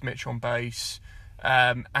drums, Mitch on bass,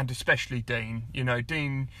 and especially Dean.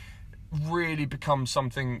 Dean really becomes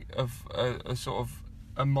something of a sort of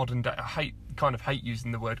a modern day. I hate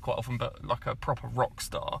using the word quite often, but like a proper rock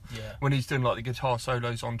star. Yeah. When he's doing like the guitar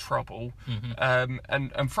solos on Trouble,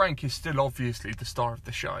 and Frank is still obviously the star of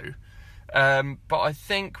the show. But I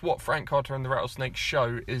think what Frank Carter and the Rattlesnakes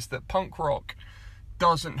show is that punk rock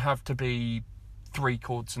doesn't have to be 3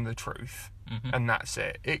 chords and the truth, and that's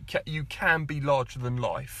it. You can be larger than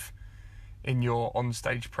life in your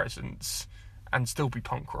on-stage presence and still be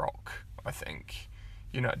punk rock, I think.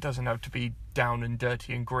 It doesn't have to be down and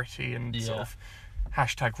dirty and gritty and sort of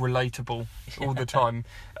hashtag relatable all the time.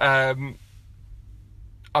 I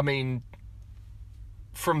mean,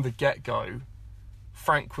 from the get-go,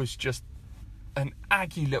 Frank was just an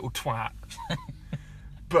aggy little twat.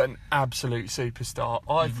 But an absolute superstar.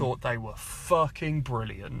 I thought they were fucking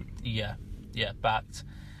brilliant. Yeah, backed.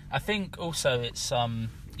 I think also it's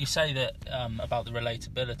you say that about the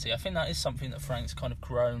relatability. I think that is something that Frank's kind of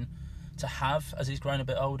grown to have as he's grown a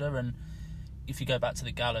bit older. And if you go back to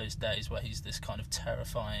the Gallows days, where he's this kind of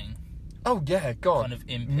terrifying, oh yeah, God, kind of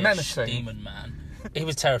impish menacing demon man, he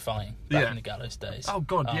was terrifying back in the Gallows days. Oh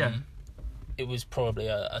God, yeah. It was probably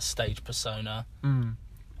a stage persona.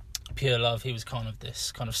 Pure Love, he was kind of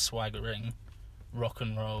this kind of swaggering rock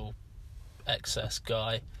and roll excess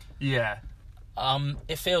guy. Yeah.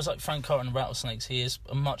 It feels like Frank Carter and Rattlesnakes, he is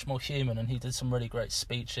much more human, and he did some really great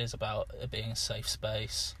speeches about it being a safe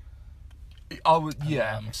space.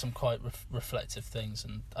 Some quite reflective things,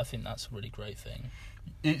 and I think that's a really great thing.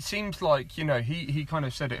 It seems like, he kind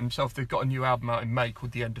of said it himself, they've got a new album out in May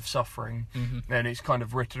called The End of Suffering, and it's kind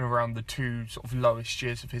of written around the 2 sort of lowest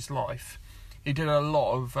years of his life. He did a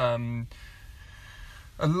lot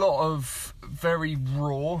of very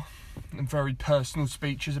raw and very personal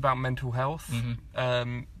speeches about mental health.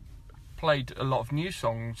 Played a lot of new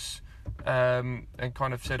songs, and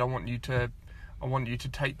kind of said, I want you to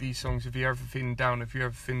take these songs. If you're ever feeling down, if you're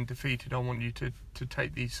ever feeling defeated, I want you to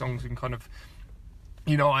take these songs and kind of,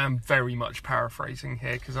 I am very much paraphrasing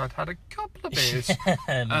here because I'd had a couple of beers.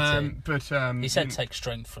 He said take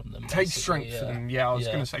strength from them. Take strength from them. Yeah, I was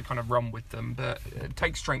going to say kind of run with them, but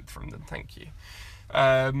take strength from them. Thank you.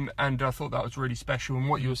 And I thought that was really special. And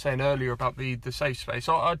what you were saying earlier about the safe space,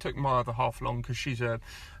 I took my other half along because she's a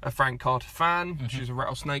Frank Carter fan. She's a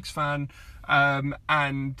Rattlesnakes fan.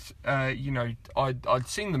 I'd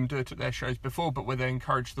seen them do it at their shows before, but where they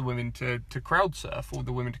encouraged the women to crowd surf, or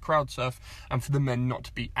the women to crowd surf, and for the men not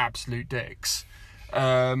to be absolute dicks.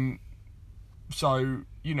 So,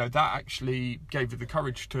 that actually gave her the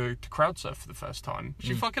courage to crowd surf for the first time.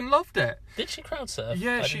 She fucking loved it. Did she crowd surf?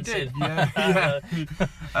 Yeah, she did. Yeah.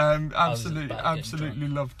 Absolutely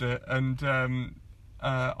loved it. And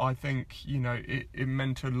I think, it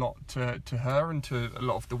meant a lot to her and to a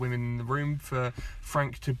lot of the women in the room for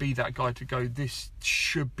Frank to be that guy to go, this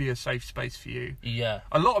should be a safe space for you. Yeah.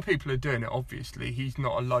 A lot of people are doing it, obviously. He's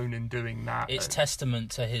not alone in doing that. It's testament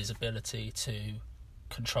to his ability to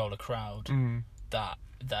control a crowd that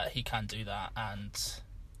he can do that and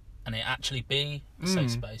it actually be a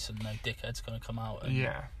safe space, and no dickhead's going to come out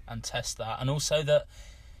and test that. And also that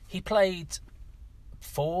he played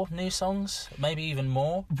 4 new songs, maybe even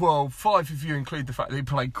more. Well, 5 if you include the fact that he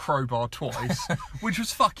played Crowbar twice, which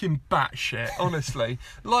was fucking batshit, honestly.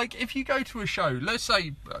 Like, if you go to a show, let's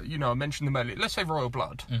say, I mentioned them earlier, let's say Royal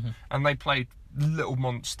Blood, and they played Little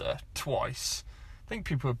Monster twice, I think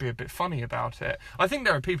people would be a bit funny about it. I think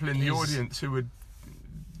there are people in the audience who would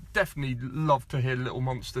definitely love to hear Little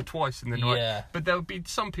Monster twice in the night. Yeah. But there would be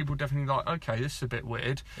some people definitely like, okay, this is a bit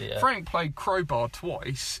weird. Yeah. Frank played Crowbar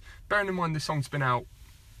twice. Bearing in mind this song's been out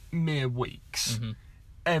mere weeks.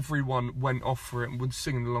 Everyone went off for it and was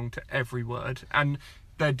singing along to every word. And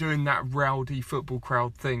they're doing that rowdy football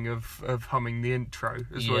crowd thing of humming the intro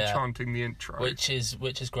as well, chanting the intro. Which is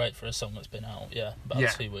great for a song that's been out,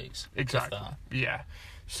 about 2 weeks. Exactly. Yeah.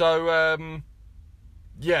 So,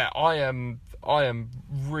 I am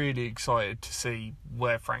really excited to see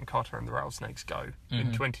where Frank Carter and the Rattlesnakes go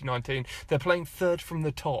in 2019. They're playing third from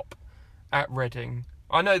the top at Reading.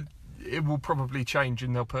 I know it will probably change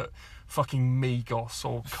and they'll put fucking Migos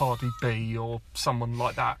or Cardi B or someone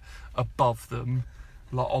like that above them,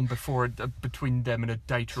 like on before between them and A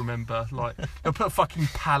Day to Remember. Like they'll put fucking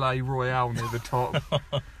Palais Royale near the top.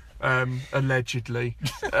 Allegedly.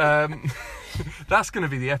 That's going to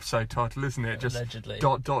be the episode title, isn't it? Just allegedly. ...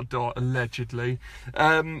 allegedly.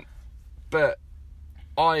 But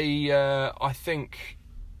I think,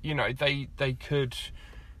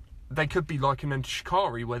 they could be like an Enter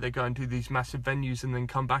Shikari, where they go and do these massive venues and then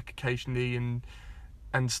come back occasionally and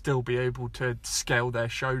still be able to scale their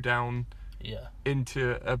show down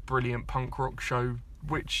into a brilliant punk rock show,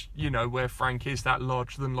 which, where Frank is that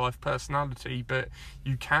larger-than-life personality, but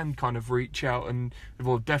you can kind of reach out and,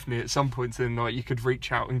 well, definitely at some points in the night you could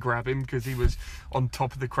reach out and grab him because he was on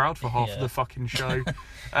top of the crowd for half of the fucking show.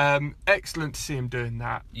 Excellent to see him doing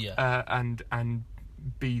that, and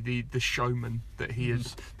be the showman that he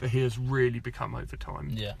has really become over time.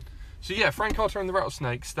 Yeah. So Frank Carter and the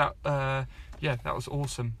Rattlesnakes. That was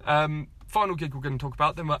awesome. Final gig we're going to talk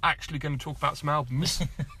about. Then we're actually going to talk about some albums.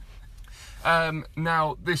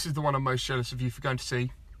 Now, this is the one I'm most jealous of you for going to see,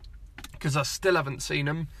 because I still haven't seen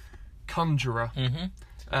them. Conjurer,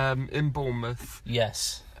 in Bournemouth.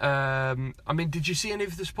 Yes. Did you see any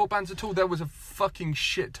of the support bands at all? There was a fucking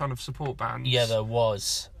shit ton of support bands. Yeah, there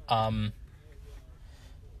was. I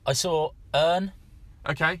saw Urn.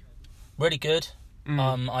 Okay. Really good.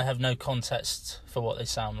 I have no context for what they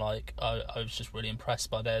sound like. I was just really impressed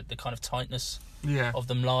by the kind of tightness of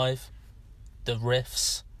them live, the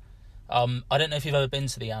riffs. I don't know if you've ever been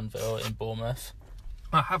to the Anvil in Bournemouth.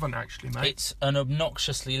 I haven't actually, mate. It's an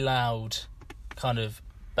obnoxiously loud kind of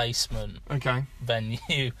basement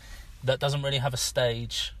venue that doesn't really have a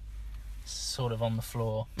stage sort of on the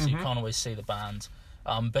floor, so you can't always see the band.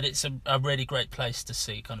 But it's a really great place to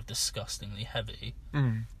see kind of disgustingly heavy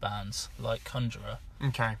bands like Conjurer.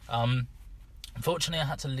 Okay. Unfortunately, I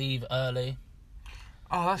had to leave early.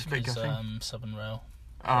 Oh, that's a big thing. Southern Rail.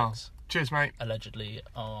 Cheers, mate. Allegedly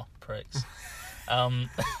are pricks. I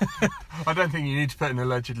don't think you need to put an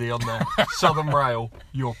allegedly on there. Southern Rail,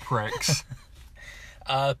 you're pricks.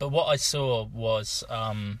 But what I saw was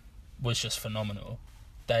just phenomenal.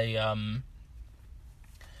 They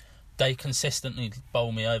consistently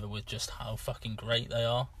bowl me over with just how fucking great they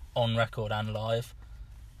are on record and live.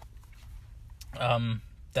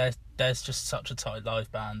 There's just such a tight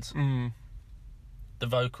live band. The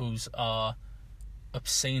vocals are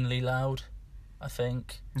obscenely loud, I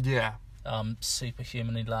think. Yeah.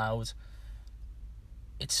 Superhumanly loud.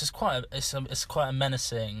 It's just quite a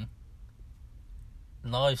menacing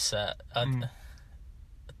live set. I'm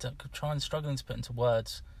struggling to put into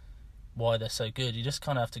words why they're so good. You just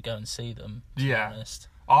kind of have to go and see them, to be honest.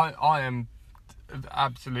 I am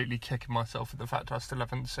absolutely kicking myself at the fact I still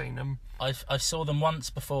haven't seen them. I saw them once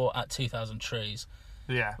before at 2000 Trees,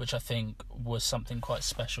 which I think was something quite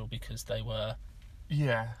special because they were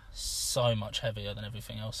so much heavier than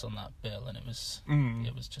everything else on that bill, and it was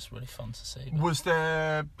just really fun to see. Was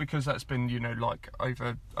there, because that's been like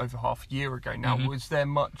over half a year ago now, was there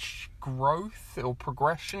much growth or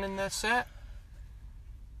progression in their set?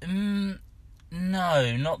 No,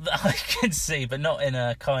 not that I can see, but not in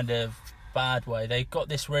a kind of bad way. They've got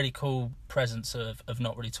this really cool presence of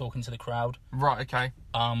not really talking to the crowd. Right, okay.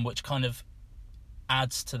 Which kind of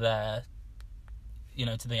adds to their,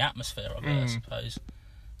 to the atmosphere of it, I suppose.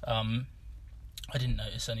 I didn't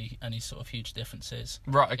notice any sort of huge differences.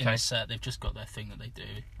 Right, okay. In the set. They've just got their thing that they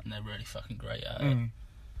do, and they're really fucking great at it.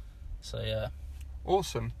 So, yeah.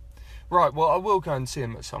 Awesome. Right, well, I will go and see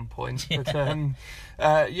him at some point. But,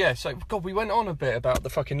 so, God, we went on a bit about the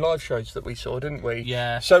fucking live shows that we saw, didn't we?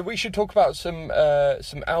 Yeah. So we should talk about some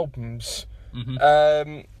albums.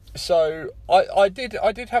 So I did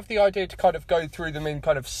have the idea to kind of go through them in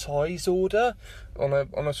kind of size order on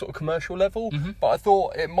a sort of commercial level, but I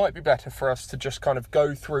thought it might be better for us to just kind of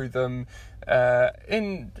go through them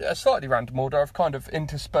in a slightly random order. I've kind of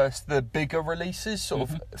interspersed the bigger releases sort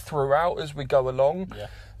of throughout as we go along,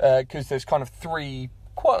 because there's kind of 3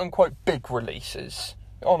 quote unquote big releases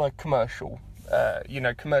on a commercial.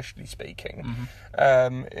 Commercially speaking,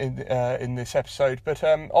 in this episode. But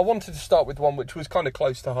I wanted to start with one which was kind of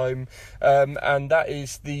close to home, and that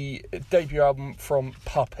is the debut album from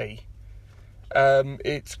Puppy.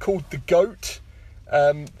 It's called The Goat.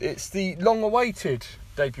 It's the long-awaited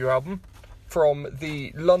debut album from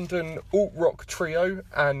the London alt-rock trio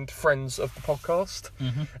and friends of the podcast.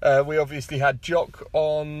 We obviously had Jock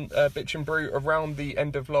on Bitch and Brew around the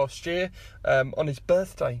end of last year, on his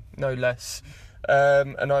birthday, no less.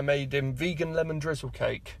 And I made him vegan lemon drizzle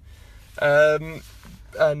cake. And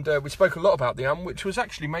we spoke a lot about the album, which was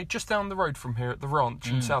actually made just down the road from here at the Ranch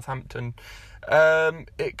in Southampton.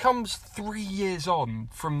 It comes 3 years on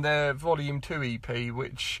from their Volume 2 EP,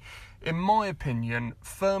 which, in my opinion,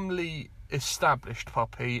 firmly established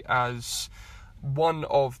Puppy as one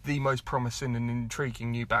of the most promising and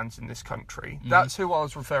intriguing new bands in this country. That's who I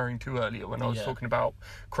was referring to earlier when I was talking about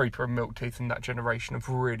Creeper and Milkteeth and that generation of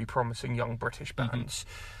really promising young British bands.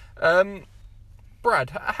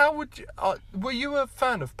 Brad, how would you, were you a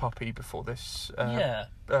fan of Puppy before this?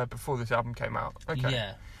 Before this album came out. Okay.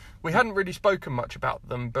 Yeah. We hadn't really spoken much about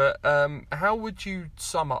them, but how would you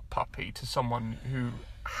sum up Puppy to someone who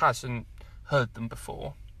hasn't heard them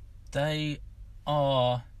before? They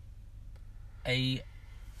are a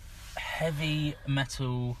heavy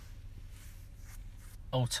metal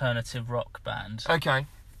alternative rock band. Okay.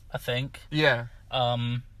 I think. Yeah.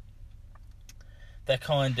 They're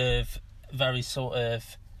kind of very sort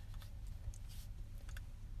of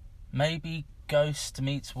maybe Ghost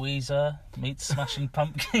meets Weezer meets Smashing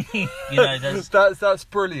Pumpkins. That's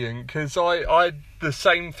brilliant, because I had the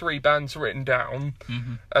same 3 bands written down,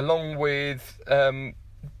 along with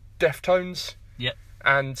Deftones. Yep.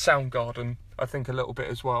 And Soundgarden, I think, a little bit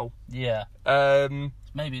as well. Yeah.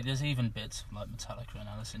 Maybe there's even bits of like Metallica and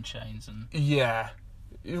Alice in Chains and. Yeah.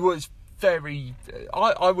 It was very.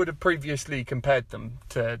 I would have previously compared them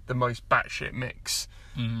to the most batshit mix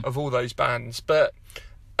of all those bands, but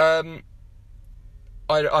I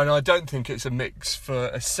don't think it's a mix for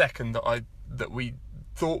a second that we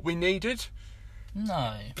thought we needed.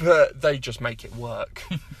 No. But they just make it work.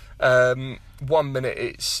 1 minute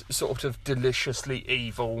it's sort of deliciously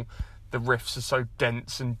evil. The riffs are so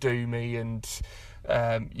dense and doomy, and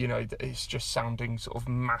it's just sounding sort of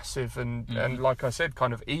massive and like I said,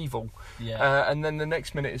 kind of evil. Yeah. And then the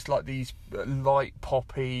next minute it's like these light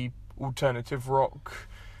poppy alternative rock.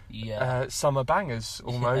 Yeah. Summer bangers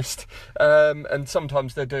almost. And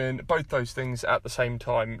sometimes they're doing both those things at the same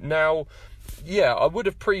time. Now, yeah, I would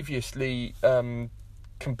have previously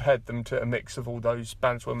compared them to a mix of all those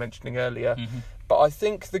bands we were mentioning earlier, but I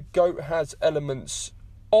think The Goat has elements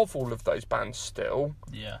of all of those bands still.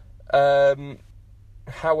 Yeah.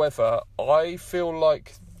 However, I feel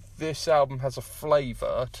like this album has a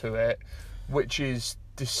flavour to it which is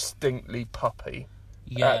distinctly Puppy.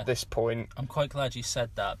 At this point. I'm quite glad you said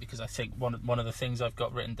that, because I think one of the things I've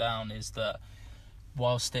got written down is that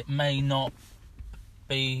whilst it may not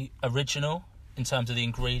be original in terms of the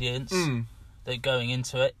ingredients that are going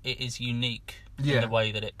into it, it is unique in the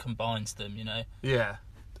way that it combines them, Yeah.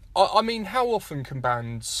 I mean, how often can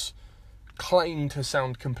bands claim to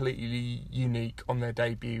sound completely unique on their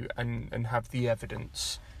debut and have the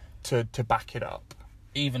evidence to back it up?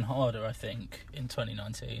 Even harder, I think, in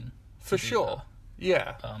 2019. For sure.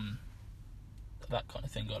 Yeah. That kind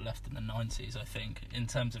of thing got left in the 90s, I think, in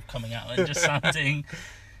terms of coming out and just sounding,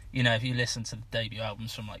 if you listen to the debut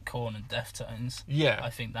albums from like Korn and Deftones, I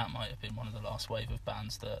think that might have been one of the last wave of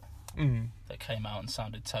bands that came out and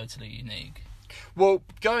sounded totally unique. Well,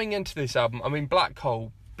 going into this album, I mean, Black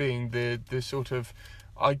Hole being the sort of,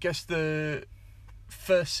 I guess, the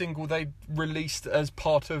first single they released as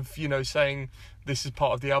part of, saying this is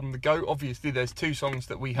part of the album The Goat. Obviously there's 2 songs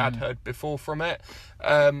that we had heard before from it,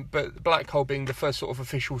 but Black Hole being the first sort of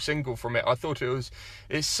official single from it, I thought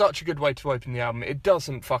it's such a good way to open the album. It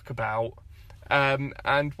doesn't fuck about,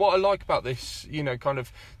 and what I like about this, kind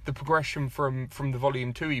of the progression from the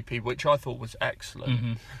Volume 2 EP, which I thought was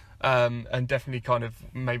excellent, and definitely kind of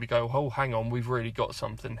maybe go, oh, hang on, we've really got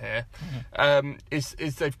something here, is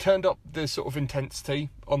they've turned up the sort of intensity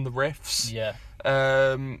on the riffs. Yeah.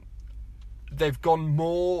 They've gone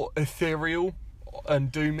more ethereal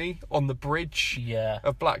and Do Me on the bridge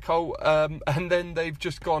of Black Hole, and then they've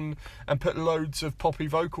just gone and put loads of poppy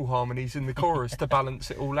vocal harmonies in the chorus to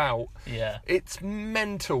balance it all out. It's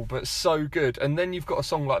mental, but so good. And then you've got a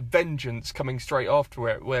song like Vengeance coming straight after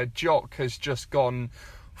it, where Jock has just gone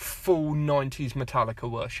full 90s Metallica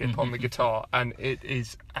worship on the guitar, and it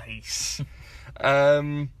is ace.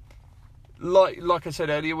 Like I said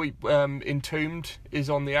earlier, we Entombed is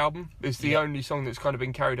on the album. It's the only song that's kind of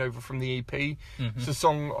been carried over from the EP. It's a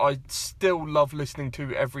song I still love listening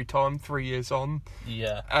to every time, 3 years on.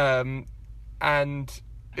 And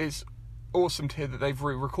it's awesome to hear that they've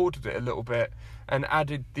re-recorded it a little bit and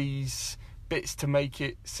added these bits to make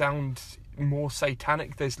it sound more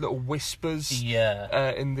satanic. There's little whispers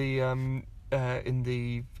in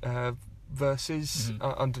the verses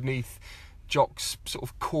underneath Jock's sort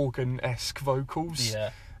of Corgan-esque vocals.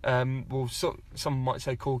 Well, some might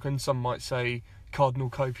say Corgan, some might say Cardinal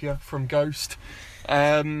Copia from Ghost.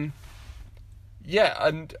 And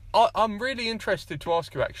I'm really interested to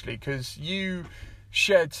ask you, actually, because you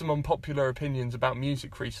shared some unpopular opinions about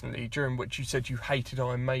music recently, during which you said you hated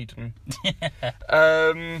Iron Maiden.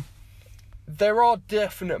 There are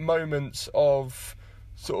definite moments of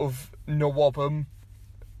sort of Nawabum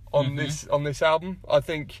on this album. I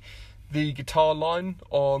think the guitar line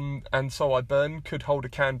on And So I Burn could hold a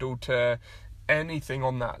candle to anything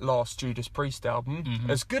on that last Judas Priest album.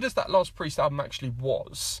 As good as that last Priest album actually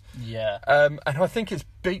was. And I think it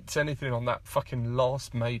beats anything on that fucking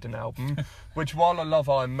last Maiden album. Which, while I love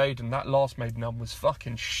Iron Maiden, that last Maiden album was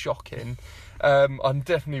fucking shocking. I'm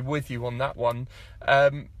definitely with you on that one. How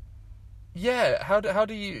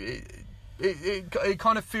do you... It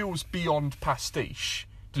kind of feels beyond pastiche,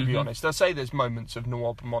 to be honest. I say there's moments of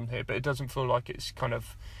Nawabum on here, but it doesn't feel like it's kind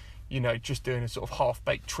of, just doing a sort of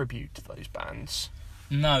half-baked tribute to those bands.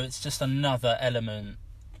 No, it's just another element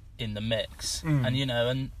in the mix. And,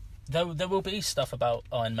 and there will be stuff about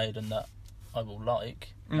Iron Maiden that I will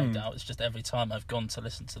like, no doubt. It's just every time I've gone to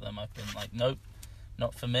listen to them, I've been like, nope,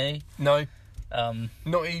 not for me. No.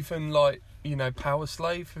 Not even like, Power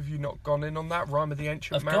Slave? Have you not gone in on that? Rime of the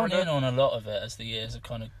Ancient Mariner? I've gone in on a lot of it as the years have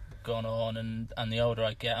kind of gone on, and the older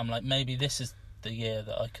I get, I'm like, maybe this is the year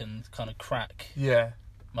that I can kind of crack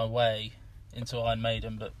my way into Iron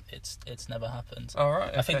Maiden, but it's never happened. All right.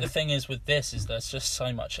 Okay. I think the thing is with this is there's just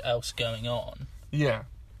so much else going on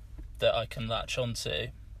that I can latch onto,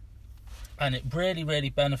 and it really, really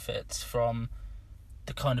benefits from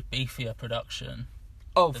the kind of beefier production.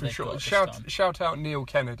 Oh, for sure. Shout out Neil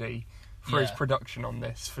Kennedy for his production on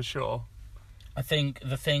this, for sure. I think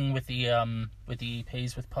the thing with the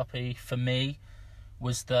EPs with Puppy for me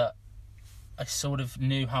was that I sort of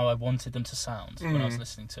knew how I wanted them to sound when I was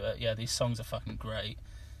listening to it. Yeah, these songs are fucking great.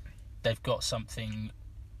 They've got something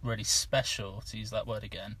really special, to use that word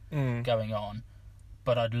again, going on.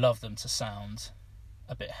 But I'd love them to sound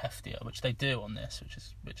a bit heftier, which they do on this,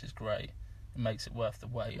 which is great. It makes it worth the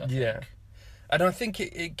wait, I think. And I think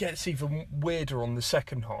it gets even weirder on the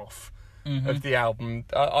second half of the album.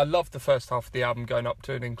 I love the first half of the album going up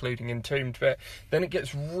to and including Entombed, but then it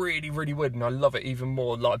gets really, really weird, and I love it even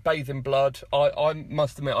more. Like Bathe in Blood, I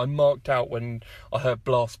must admit, I marked out when I heard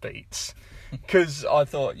blast beats, because I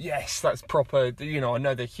thought, yes, that's proper. I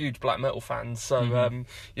know they're huge black metal fans, so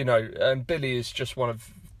and Billy is just one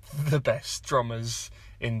of the best drummers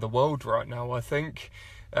in the world right now, I think.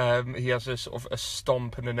 He has a sort of a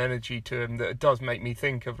stomp and an energy to him that does make me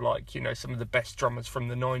think of, like, some of the best drummers from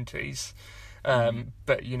the 90s.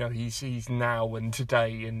 But he's now and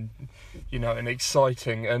today, and and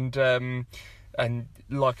exciting, and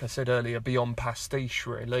like I said earlier, beyond pastiche,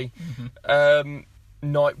 really.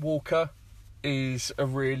 Nightwalker is a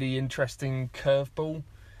really interesting curveball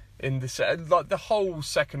in the like the whole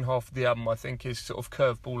second half of the album, I think, is sort of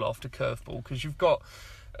curveball after curveball, because you've got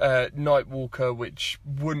Nightwalker, which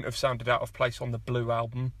wouldn't have sounded out of place on the Blue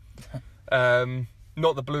album.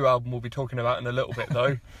 Not the Blue album we'll be talking about in a little bit,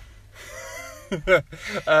 though.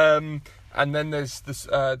 And then there's this,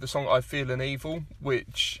 the song I Feel an Evil,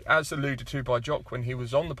 which, as alluded to by Jock when he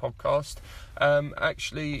was on the podcast,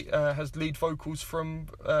 actually has lead vocals from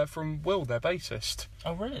Will, their bassist.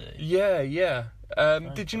 Oh, really? Yeah.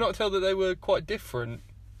 Did you not tell that they were quite different?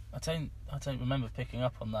 I don't remember picking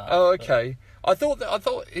up on that. Oh, okay. But I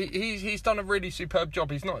thought he's done a really superb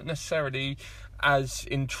job. He's not necessarily as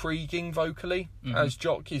intriguing vocally as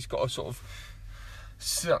Jock. He's got a sort of,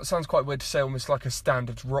 sounds quite weird to say, almost like a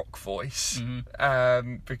standard rock voice,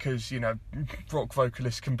 because rock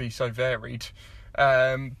vocalists can be so varied.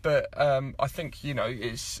 But I think, you know,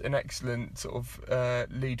 it's an excellent sort of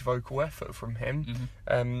lead vocal effort from him.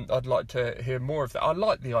 I'd like to hear more of that. I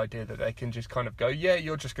like the idea that they can just kind of go, yeah,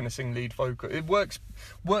 you're just going to sing lead vocal. It works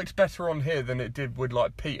better on here than it did with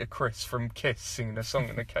like Peter Criss from Kiss singing a song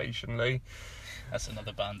occasionally. That's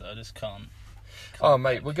another band that I just can't Oh,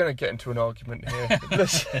 mate, we're going to get into an argument here.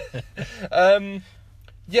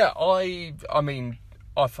 Yeah, I mean,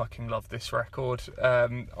 I fucking love this record.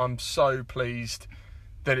 I'm so pleased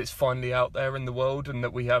that it's finally out there in the world and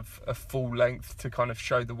that we have a full length to kind of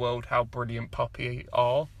show the world how brilliant Puppy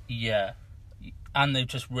are. Yeah, and they've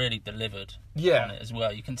just really delivered on it as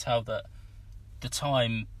well. You can tell that the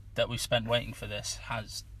time that we've spent waiting for this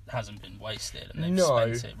hasn't been wasted, and they've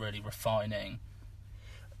spent it really refining.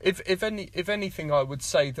 If anything, I would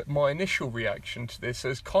say that my initial reaction to this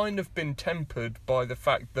has kind of been tempered by the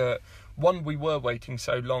fact that, one, we were waiting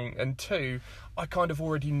so long, and two, I kind of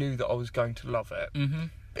already knew that I was going to love it.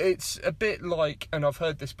 It's a bit like, and I've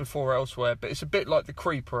heard this before elsewhere, but it's a bit like the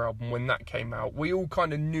Creeper album when that came out. We all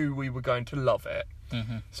kind of knew we were going to love it.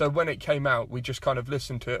 So when it came out, we just kind of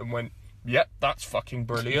listened to it and went, yep, that's fucking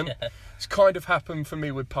brilliant. It's kind of happened for me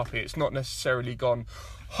with Puppy. It's not necessarily gone,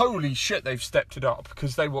 holy shit, they've stepped it up,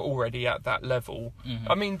 because they were already at that level.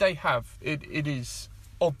 I mean, they have. It is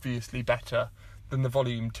obviously better than the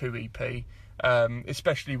Volume 2 EP,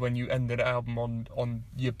 especially when you end the album on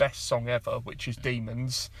your best song ever, which is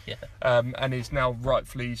Demons, and is now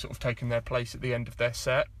rightfully sort of taken their place at the end of their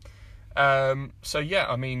set. So yeah,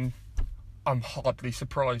 I mean, I'm hardly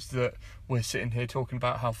surprised that we're sitting here talking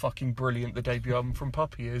about how fucking brilliant the debut album from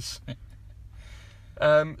Puppy is.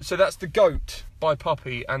 So that's The Goat by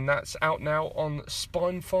Puppy, and that's out now on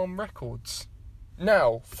Spine Farm Records.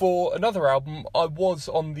 Now, for another album I was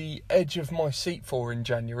on the edge of my seat for in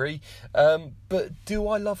January, but do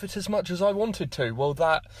I love it as much as I wanted to? Well,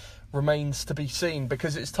 that remains to be seen,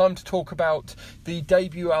 because it's time to talk about the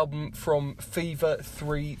debut album from Fever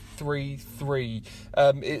 333.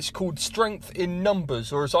 It's called Strength in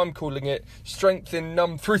Numbers, or as I'm calling it, Strength in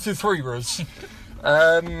 333ers.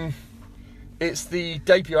 It's the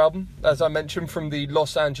debut album, as I mentioned, from the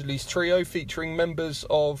Los Angeles trio, featuring members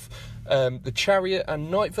of The Chariot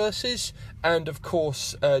and Night Verses, and of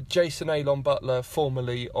course Jason Alon Butler,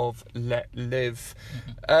 formerly of Let Live.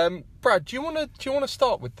 Brad, do you want to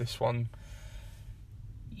start with this one?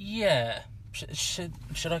 Yeah. Should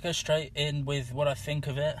I go straight in with what I think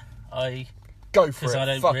of it? Go for it. Because I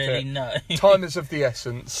don't Fuck really it. know. Time is of the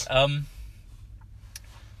essence.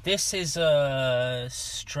 This is a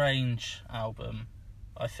strange album,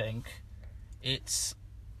 I think. It's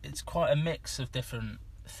quite a mix of different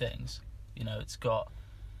things. You know, it's got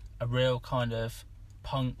a real kind of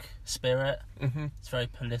punk spirit. It's very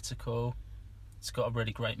political. It's got a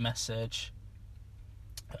really great message.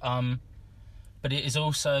 But it has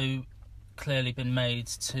also clearly been made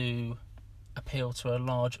to appeal to a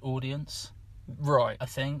large audience. Right. I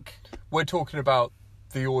think. We're talking about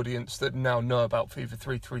the audience that now know about Fever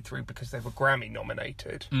 333 because they were Grammy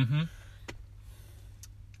nominated.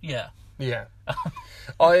 Yeah.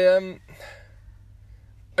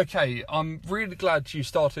 Okay, I'm really glad you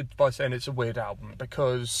started by saying it's a weird album,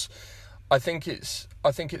 because I think it's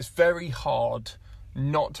very hard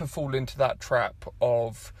not to fall into that trap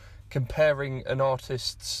of comparing an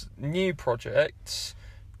artist's new projects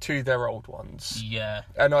to their old ones. Yeah.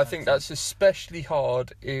 And I think that's especially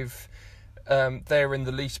hard if they're in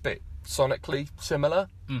the least bit sonically similar,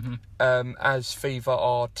 as Fever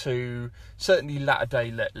are to certainly latter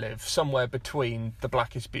day Let Live, somewhere between The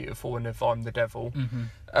Black is Beautiful and If I'm the Devil.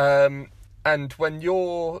 And when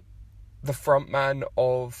you're the frontman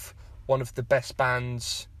of one of the best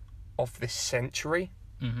bands of this century,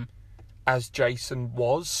 as Jason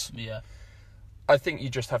was, I think you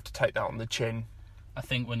just have to take that on the chin. I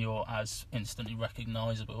think when you're as instantly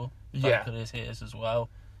recognisable, vocal as he is as well,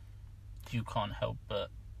 you can't help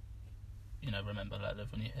but, you know, remember Let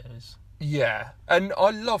Live when you hear his. Yeah, and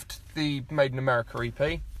I loved the Made in America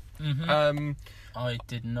EP. I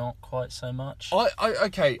did not quite so much.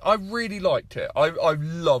 I really liked it. I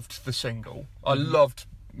loved the single. I loved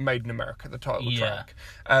Made in America, the title track.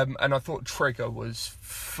 And I thought Trigger was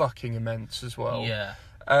fucking immense as well. Yeah.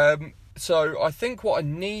 So I think what I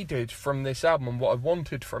needed from this album and what I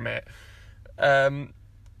wanted from it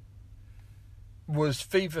was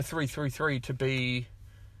Fever 333 to be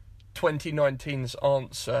 2019's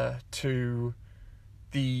answer to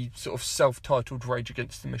the sort of self-titled Rage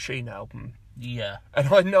Against the Machine album. Yeah. And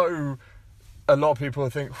I know a lot of people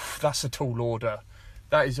think, that's a tall order.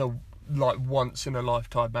 That is a once in a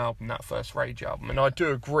lifetime album, that first Rage album. And I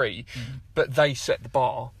do agree, but they set the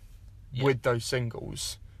bar with those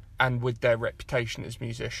singles. and with their reputation as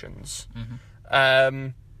musicians.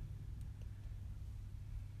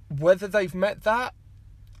 Whether they've met that,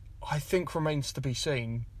 I think remains to be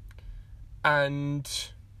seen. And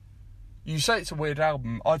you say it's a weird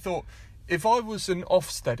album. I thought, if I was an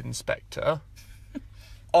Ofsted inspector,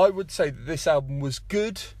 I would say that this album was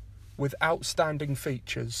good with outstanding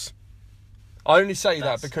features. I only say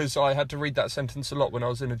that because I had to read that sentence a lot when I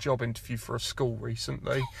was in a job interview for a school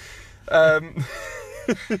recently.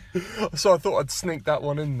 So I thought I'd sneak that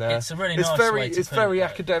one in there. It's a really nice way to put it.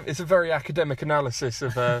 Academic. It's a very academic analysis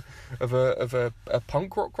of a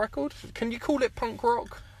punk rock record. Can you call it punk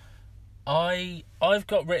rock? I've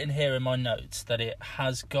got written here in my notes that it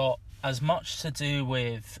has got as much to do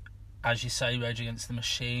with, as you say, Rage Against the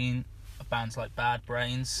Machine, bands like Bad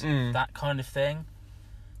Brains, that kind of thing.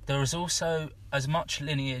 There is also as much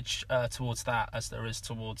lineage towards that as there is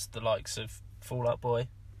towards the likes of Fall Out Boy,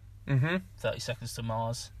 30 Seconds to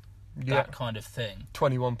Mars, that kind of thing.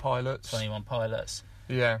 21 Pilots.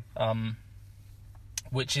 Yeah.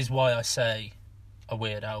 Which is why I say a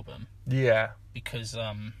weird album. Yeah. Because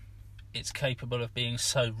it's capable of being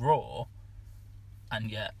so raw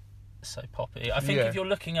and yet so poppy. I think if you're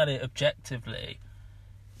looking at it objectively,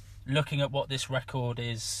 looking at what this record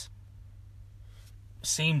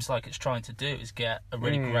seems like it's trying to do is get a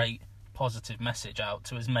really great positive message out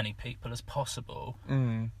to as many people as possible.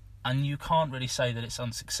 And you can't really say that it's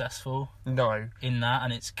unsuccessful. No. In that,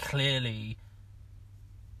 and it's clearly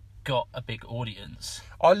got a big audience.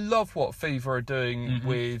 I love what Fever are doing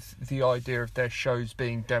with the idea of their shows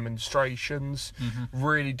being demonstrations.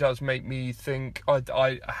 Really does make me think.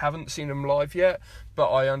 I haven't seen them live yet,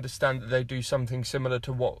 but I understand that they do something similar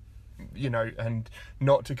to what, you know, and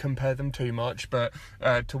not to compare them too much, but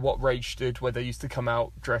to what Rage did, where they used to come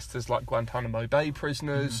out dressed as like Guantanamo Bay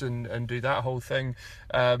prisoners and do that whole thing.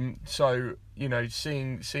 So, you know,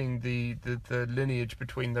 seeing the lineage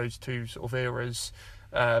between those two sort of eras,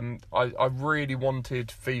 I really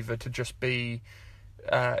wanted Fever to just be,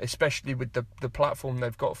 especially with the platform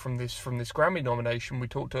they've got from this Grammy nomination. We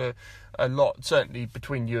talked a lot, certainly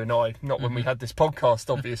between you and I, not when we had this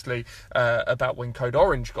podcast, obviously, about when Code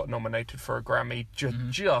Orange got nominated for a Grammy.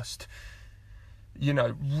 Just you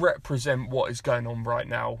know, represent what is going on right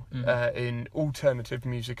now in alternative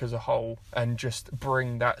music as a whole, and just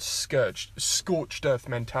bring that scorched earth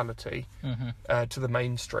mentality to the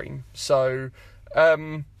mainstream. So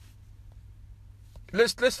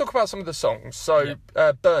let's talk about some of the songs. So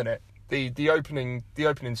Burn It, the opening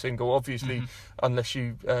single, obviously, unless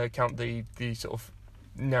you count the sort of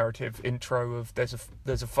narrative intro of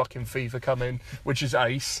there's a fucking fever coming, which is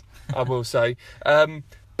ace, I will say.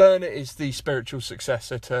 Burn It is the spiritual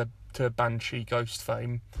successor to Banshee Ghost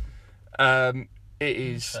fame. It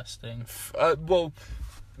is interesting. Well,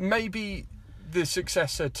 maybe the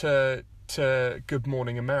successor to Good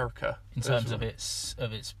Morning America in terms of its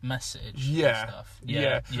message. And stuff.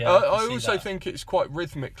 I also think it's quite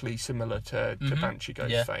rhythmically similar to Banshee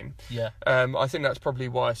Ghost fame. I think that's probably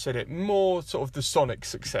why I said it. More sort of the sonic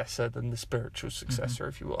successor than the spiritual successor,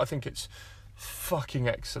 if you will. I think it's fucking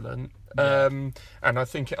excellent. And I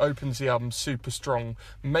think it opens the album super strong.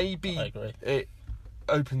 Maybe I agree. It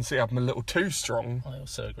opens the album a little too strong. I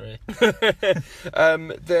also agree.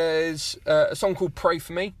 There's a song called Pray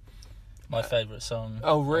For Me. My favourite song.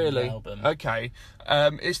 Oh, really? On the album. Okay.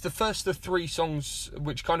 It's the first of three songs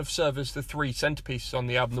which kind of serve as the three centerpieces on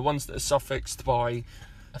the album. The ones that are suffixed by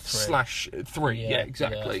 /3. Yeah,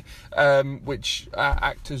 exactly. Which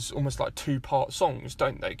act as almost like 2-part songs,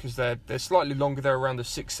 don't they? Because they're slightly longer. They're around the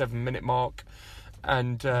 6-7 minute mark,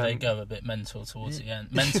 and they go a bit mental towards the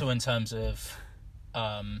end. Mental in terms of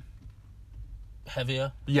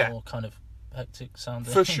heavier, more kind of hectic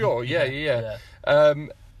sounding. For sure. Yeah.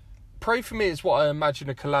 Pray For Me is what I imagine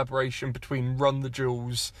a collaboration between Run the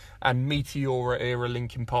Jewels and Meteora era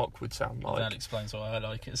Linkin Park would sound like. That explains why I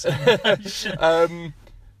like it so much.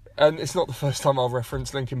 And it's not the first time I'll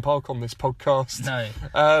reference Linkin Park on this podcast. No.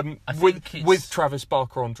 With Travis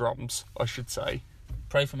Barker on drums, I should say.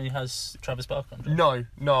 Pray For Me has Travis Barker on drums?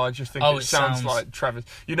 No, I just think it sounds like Travis.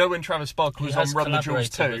 You know when Travis Barker was on Run the Jewels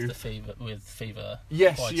too? With Fever.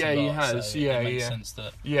 Yes, quite he a lot, has. So it makes sense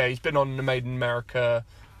that... Yeah, he's been on the Made in America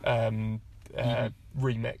remix.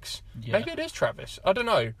 Maybe it is Travis. I don't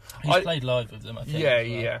know. He's played live with them, I think.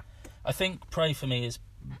 Yeah. I think Pray For Me is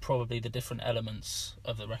probably the different elements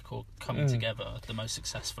of the record coming together the most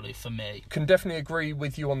successfully for me. Can definitely agree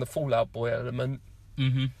with you on the Fall Out Boy element.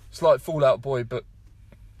 It's like Fall Out Boy, but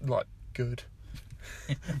like good.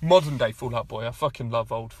 Modern day Fall Out Boy. I fucking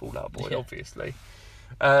love old Fall Out Boy, obviously.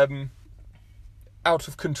 Out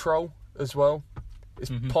of Control as well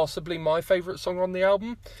It's possibly my favourite song on the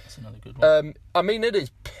album. That's another good one. I mean, it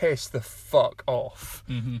is pissed the fuck off.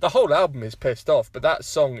 The whole album is pissed off, but that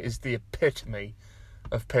song is the epitome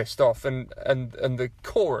of pissed off. And the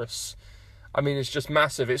chorus, I mean, it's just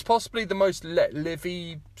massive. It's possibly the most Let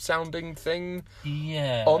Livey sounding thing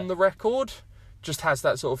on the record. Just has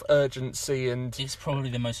that sort of urgency, and it's probably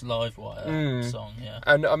the most live wire song, yeah.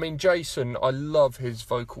 And I mean, Jason, I love his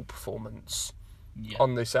vocal performance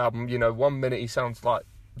on this album. You know, 1 minute he sounds like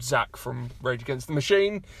Zach from Rage Against the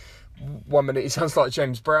Machine, 1 minute he sounds like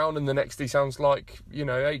James Brown, and the next he sounds like, you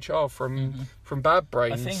know, HR from Bad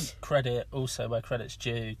Brains. I think credit also where credit's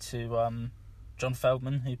due to John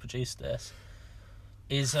Feldman, who produced this.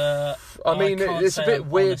 I mean, it's a bit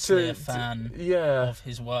weird to... a fan yeah. of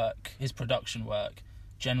his work, his production work.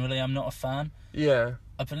 Generally, I'm not a fan. Yeah.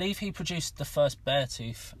 I believe he produced the first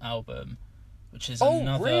Beartooth album, which is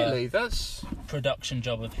really? That's production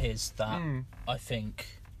job of his that I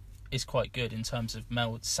think is quite good in terms of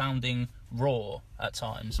sounding raw at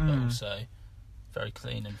times, but also very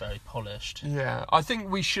clean and very polished. Yeah, I think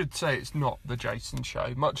we should say it's not the Jason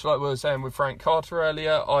Show. Much like we were saying with Frank Carter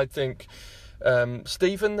earlier, I think...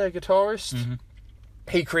 Stephen, their guitarist,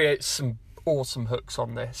 he creates some awesome hooks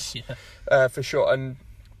on this, for sure. And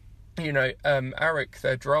you know, Eric,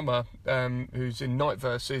 their drummer, who's in Night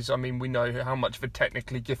Verses. I mean, we know how much of a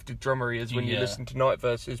technically gifted drummer he is when you listen to Night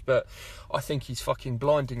Verses, but I think he's fucking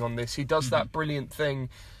blinding on this. He does that brilliant thing.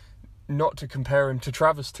 Not to compare him to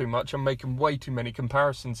Travis too much, I'm making way too many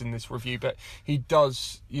comparisons in this review, but he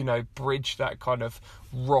does, you know, bridge that kind of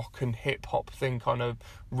rock and hip hop thing kind of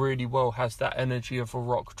really well, has that energy of a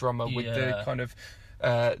rock drummer with the kind of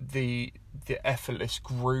the effortless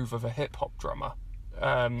groove of a hip hop drummer.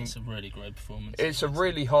 It's a really great performance. It's a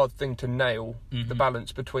really hard thing to nail the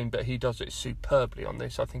balance between, but he does it superbly on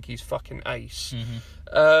this. I think he's fucking ace.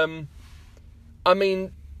 I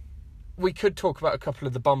mean, we could talk about a couple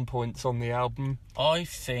of the bum points on the album. I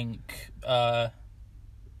think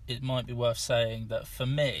it might be worth saying that for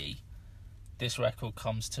me, this record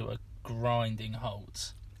comes to a grinding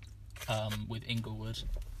halt with Inglewood.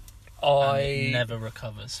 And it never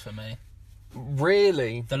recovers for me.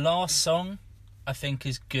 Really? The last song, I think,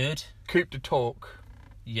 is good. Coupe de Talk.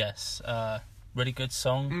 Yes, really good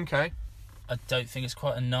song. Okay. I don't think it's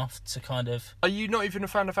quite enough to kind of... Are you not even a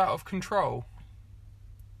fan of Out of Control?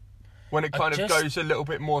 When it kind of goes a little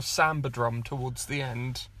bit more samba drum towards the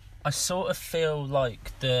end. I sort of feel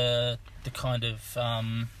like the kind of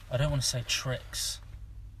I don't want to say tricks,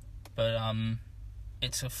 but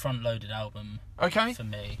it's a front-loaded album for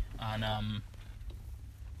me, and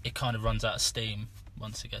it kind of runs out of steam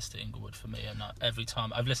once it gets to Inglewood for me. And every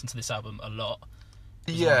time I've listened to this album a lot,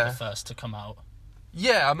 it was one of the first to come out.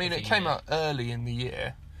 Yeah, I mean, it came out early in the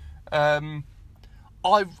year.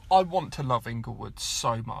 I want to love Inglewood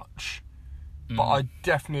so much, but I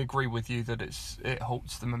definitely agree with you that it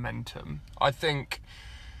halts the momentum. I think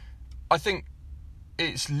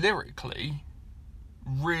it's lyrically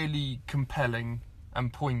really compelling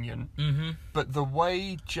and poignant, but the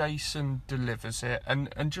way Jason delivers it,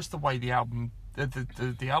 and just the way the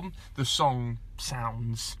song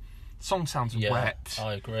sounds wet.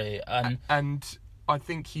 I agree, and I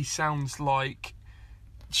think he sounds like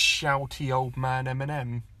shouty old man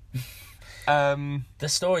Eminem. The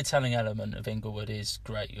storytelling element of Inglewood is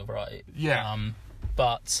great, you're right. Yeah.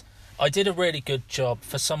 But I did a really good job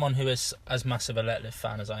for someone who is as massive a Let Live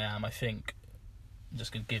fan as I am. I think I'm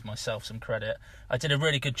just going to give myself some credit. I did a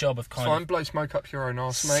really good job of kind of... blow smoke up your own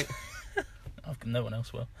arse, mate. No one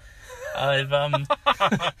else will. I've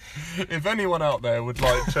If anyone out there would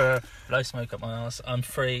like to blow smoke up my arse, I'm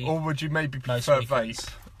free. Or would you maybe prefer vape?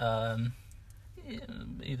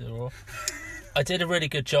 Either or. I did a really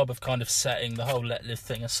good job of kind of setting the whole Let Live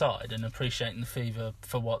thing aside and appreciating the Fever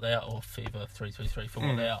for what they are, or Fever 333 for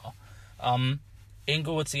what they are.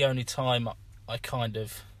 Inglewood's the only time I kind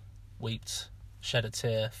of shed a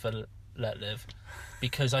tear for Let Live,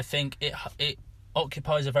 because I think it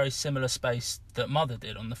occupies a very similar space that Mother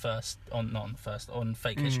did on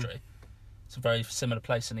Fake History. It's a very similar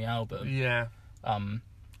place in the album. Yeah.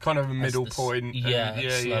 Kind of a middle point.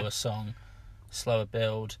 Slower song, slower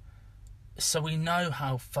build. So we know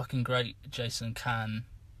how fucking great Jason can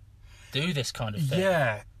do this kind of thing.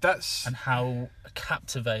 Yeah, and how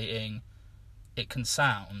captivating it can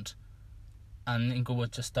sound, and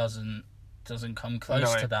Inglewood just doesn't come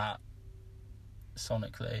close to that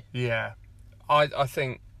sonically. Yeah, I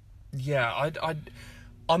think,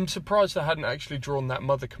 I'm surprised I hadn't actually drawn that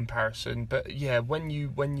Mother comparison. But yeah, when you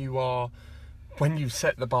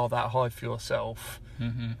set the bar that high for yourself,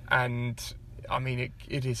 and I mean,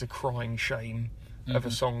 it is a crying shame of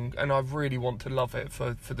a song, and I really want to love it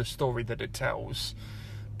for the story that it tells.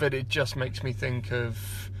 But it just makes me think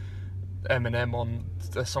of Eminem on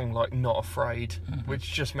a song like Not Afraid,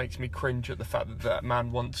 which just makes me cringe at the fact that that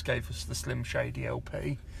man once gave us the Slim Shady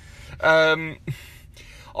LP.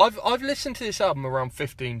 I've listened to this album around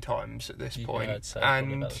 15 times at this point, I'd say and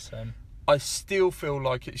probably about the same. I still feel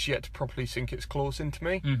like it's yet to properly sink its claws into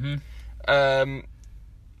me.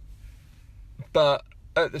 But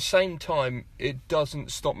at the same time, it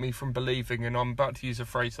doesn't stop me from believing, and I'm about to use a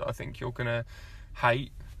phrase that I think you're going to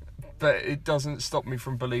hate, but it doesn't stop me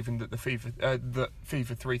from believing that Fever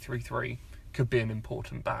 333 could be an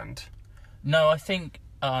important band. No, I think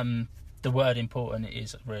the word important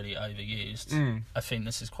is really overused. I think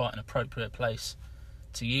this is quite an appropriate place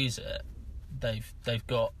to use it. They've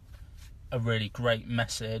got a really great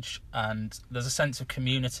message, and there's a sense of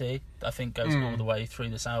community that I think goes all the way through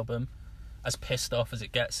this album. As pissed off as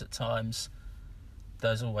it gets at times,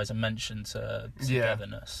 there's always a mention to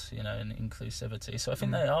togetherness, and inclusivity. So I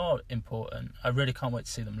think they are important. I really can't wait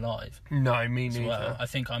to see them live. No, me neither. Well, I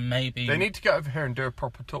think they need to get over here and do a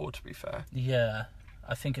proper tour, to be fair. Yeah,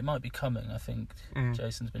 I think it might be coming. I think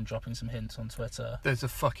Jason's been dropping some hints on Twitter. There's a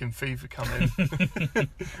fucking fever coming.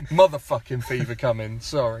 Motherfucking fever coming,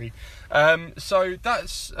 sorry. So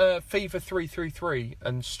that's Fever 333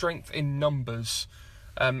 and Strength in Numbers.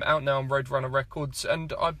 Out now on Roadrunner Records,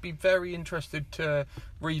 and I'd be very interested to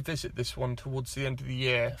revisit this one towards the end of the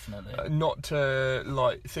year. Definitely. Not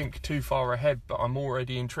to think too far ahead, but I'm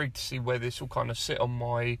already intrigued to see where this will kind of sit on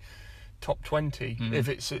my top 20, if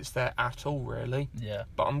it sits there at all, really. Yeah.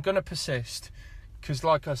 But I'm going to persist, because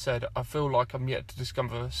like I said, I feel like I'm yet to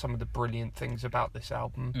discover some of the brilliant things about this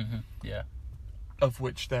album. Yeah. Of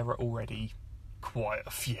which there are already quite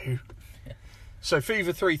a few. So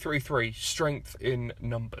Fever 333, Strength in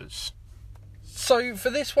Numbers. So for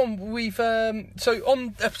this one, we've so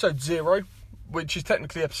on episode 0, which is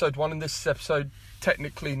technically episode 1, and this is episode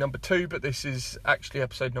technically number 2, but this is actually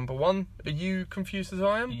episode number 1. Are you confused as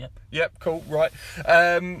I am? Yep, cool, right.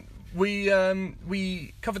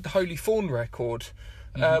 We covered the Holy Fawn record,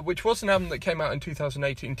 which was an album that came out in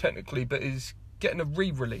 2018 technically, but is getting a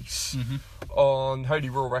re-release on Holy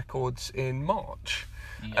Raw Records in March.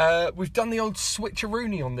 We've done the old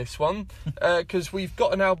switcheroony on this one, because we've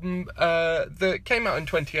got an album that came out in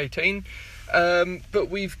 2018, but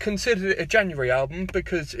we've considered it a January album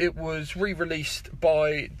because it was re-released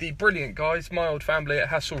by the brilliant guys, my old family at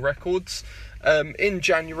Hassel Records, in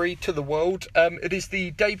January to the world. It is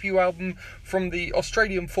the debut album from the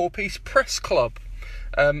Australian four-piece Press Club,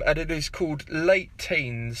 and it is called Late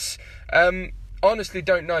Teens. Honestly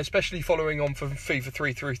don't know, especially following on from Fever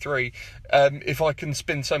 333, if I can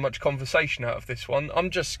spin so much conversation out of this one. I'm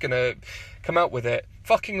just going to come out with it.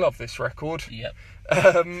 Fucking love this record. Yep.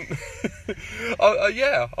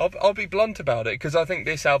 I'll be blunt about it, because I think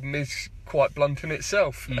this album is quite blunt in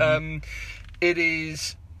itself. It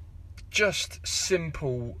is just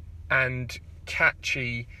simple and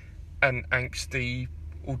catchy and angsty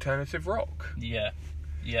alternative rock. Yeah.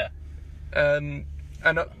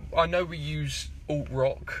 And I know we use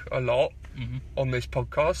alt-rock a lot on this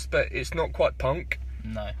podcast, but it's not quite punk.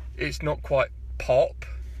 No. It's not quite pop.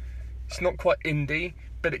 It's not quite indie,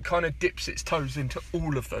 but it kind of dips its toes into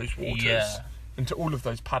all of those waters. Yeah. Into all of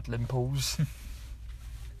those paddling pools.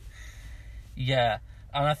 Yeah.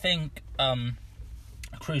 And I think a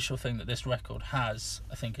crucial thing that this record has,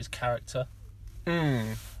 I think, is character.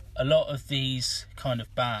 A lot of these kind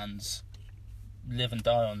of bands live and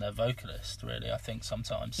die on their vocalist, really, I think,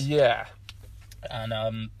 sometimes. Yeah.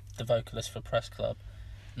 And the vocalist for Press Club,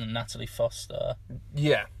 Natalie Foster,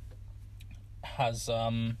 has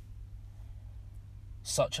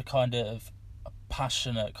such a kind of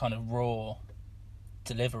passionate, kind of raw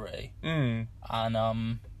delivery. And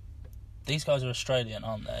these guys are Australian,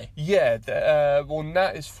 aren't they? Yeah, well,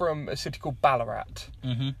 Nat is from a city called Ballarat.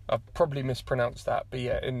 I've probably mispronounced that, but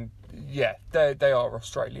they are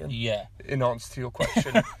Australian. Yeah. In answer to your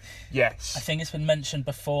question, yes. I think it's been mentioned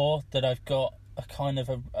before that I've got a kind of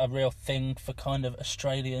a real thing for kind of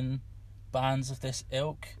Australian bands of this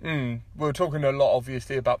ilk. We're talking a lot,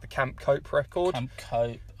 obviously, about the Camp Cope record. Camp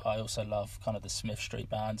Cope. I also love kind of the Smith Street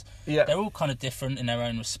bands. Yeah. They're all kind of different in their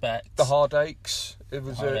own respects. The Heartaches. It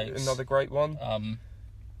was another great one.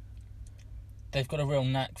 They've got a real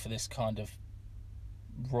knack for this kind of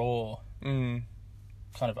raw, kind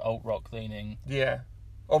of alt-rock leaning. Yeah.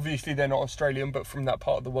 Obviously, they're not Australian, but from that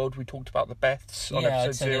part of the world, we talked about the Beths on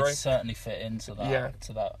episode 0. They certainly fit into that,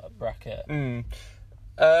 to that bracket.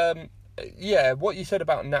 What you said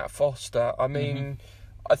about Nat Foster, I mean,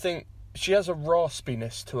 I think she has a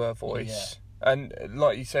raspiness to her voice. And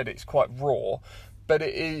like you said, it's quite raw, but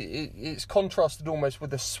it's contrasted almost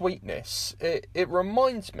with a sweetness. It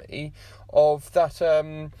reminds me of that.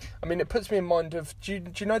 I mean, it puts me in mind of. Do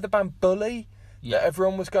you know the band Bully? Yeah. That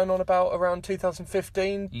everyone was going on about around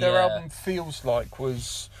 2015. Their Yeah. album Feels Like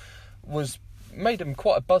was made them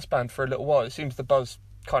quite a buzz band for a little while. It seems the buzz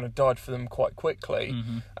kind of died for them quite quickly.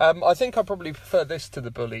 Mm-hmm. I think I probably prefer this to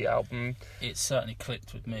the Bully album. It certainly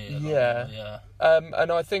clicked with me. Yeah. Yeah.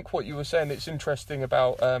 And I think what you were saying, it's interesting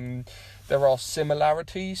about there are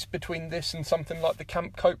similarities between this and something like the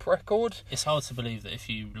Camp Cope record. It's hard to believe that if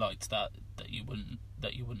you liked that you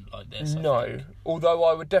wouldn't like this. I No, think. although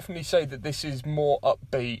I would definitely say that this is more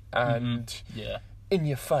upbeat and Yeah. in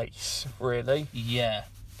your face, really. Yeah.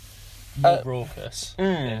 More raucous. I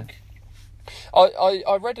mm. think.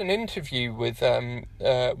 I read an interview with Nat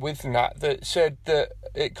that said that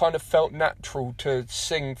it kind of felt natural to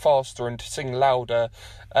sing faster and to sing louder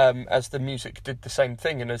as the music did the same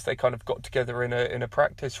thing, and as they kind of got together in a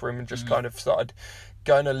practice room and just kind of started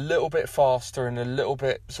going a little bit faster and a little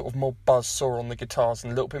bit sort of more buzzsaw on the guitars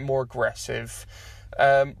and a little bit more aggressive,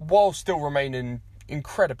 while still remaining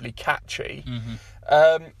incredibly catchy.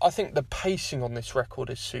 I think the pacing on this record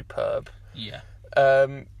is superb. Yeah.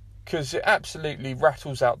 Because it absolutely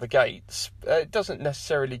rattles out the gates. It doesn't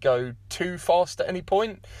necessarily go too fast at any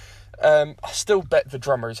point. I still bet the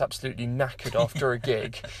drummer is absolutely knackered after a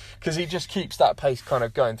gig, because he just keeps that pace kind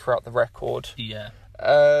of going throughout the record. Yeah.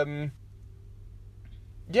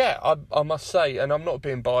 Yeah, I must say, and I'm not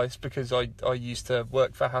being biased because I used to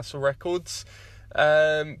work for Hassel Records,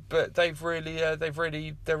 but they're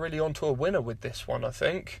really onto a winner with this one, I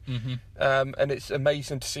think. And it's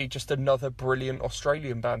amazing to see just another brilliant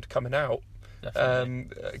Australian band coming out.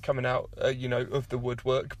 Definitely. Coming out, of the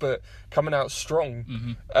woodwork, but coming out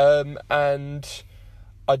strong. And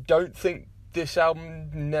I don't think this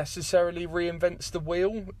album necessarily reinvents the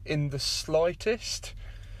wheel in the slightest.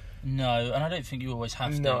 No, and I don't think you always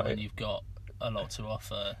have to No. when you've got a lot to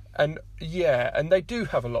offer. And they do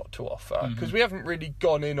have a lot to offer, because we haven't really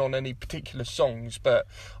gone in on any particular songs, but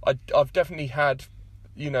I've definitely had,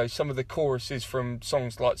 some of the choruses from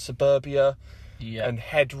songs like Suburbia and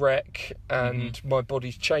Head Wreck and My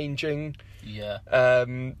Body's Changing. Yeah. I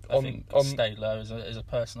think Stay Low is a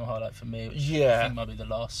personal highlight for me, which I think might be the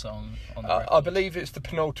last song on the record. I believe it's the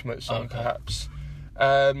penultimate song, Okay. perhaps.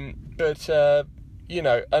 But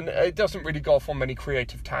and it doesn't really go off on many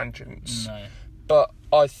creative tangents. No. But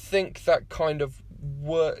I think that kind of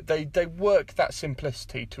they work that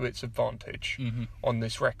simplicity to its advantage on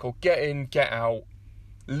this record. Get in, get out,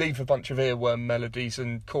 leave a bunch of earworm melodies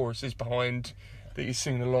and choruses behind that you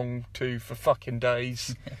sing along to for fucking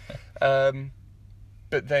days. But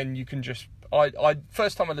then you can just... I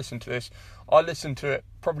first time I listened to this, I listened to it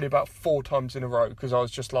probably about 4 times in a row, because I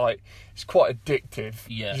was just like, it's quite addictive.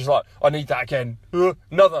 Yeah. Just like, I need that again.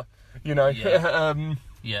 Another, Yeah.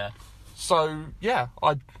 Yeah. So, yeah,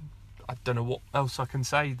 I don't know what else I can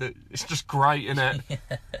say. That it's just great, isn't it?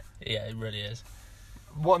 Yeah, it really is.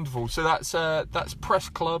 Wonderful. So that's Press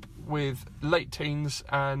Club with Late Teens,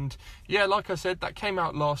 and yeah, like I said, that came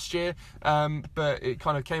out last year, but it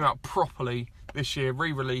kind of came out properly this year,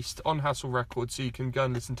 re-released on Hassel Records, so you can go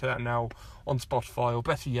and listen to that now on Spotify, or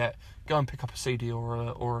better yet, go and pick up a CD or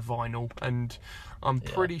a vinyl. And I'm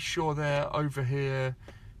pretty sure they're over here.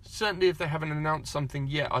 Certainly, if they haven't announced something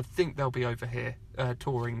yet, I think they'll be over here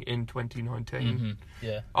touring in 2019.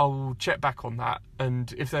 Yeah. I'll check back on that,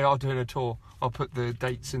 and if they are doing a tour, I'll put the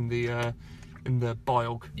dates in the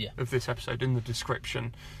biog of this episode in the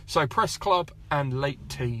description. So Press Club and Late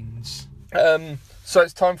Teens. So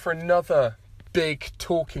it's time for another big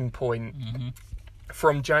talking point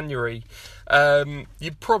from January.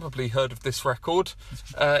 You've probably heard of this record.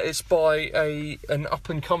 It's by an up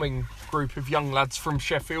and coming group of young lads from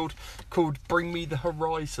Sheffield called Bring Me the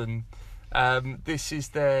Horizon. This is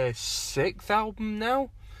their 6th album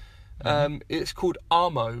now. It's called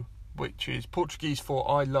Amo, which is Portuguese for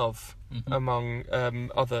I love, among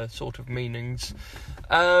other sort of meanings.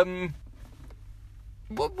 Were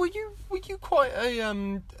you quite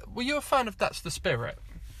a were you a fan of That's the Spirit?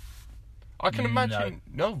 I can imagine.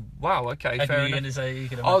 No, wow, okay, fair enough.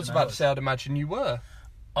 I was about to say I'd imagine you were.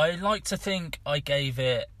 I like to think I gave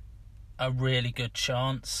it a really good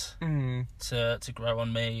chance to grow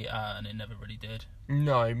on me, and it never really did.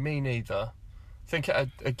 No, me neither. I think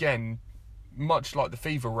again, much like the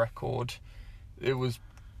Fever record, it was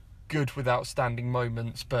good with outstanding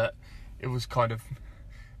moments, but it was kind of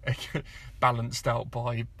balanced out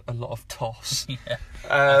by a lot of toss. Yeah.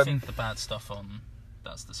 I think the bad stuff on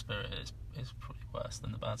That's the Spirit is probably worse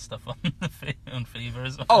than the bad stuff on Fever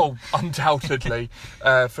as well. Oh, undoubtedly,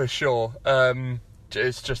 for sure.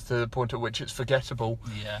 it's just to the point at which it's forgettable.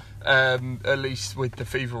 Yeah. At least with the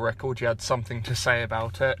Fever record, you had something to say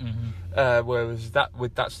about it. Mm-hmm. Whereas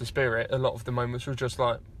with That's the Spirit, a lot of the moments were just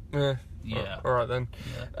like, yeah. All right then.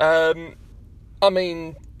 Yeah. I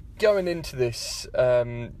mean, going into this,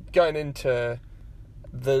 going into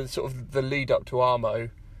the sort of the lead up to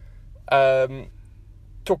Armo,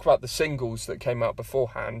 talk about the singles that came out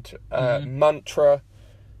beforehand. Mantra,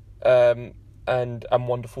 and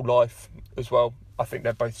Wonderful Life as well. I think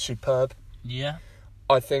they're both superb. Yeah.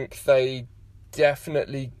 I think they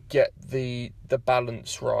definitely get the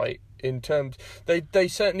balance right in terms. They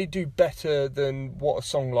certainly do better than what a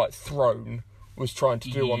song like Throne was trying to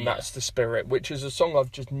do on That's the Spirit, which is a song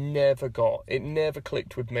I've just never got. It never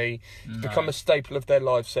clicked with me. It's become a staple of their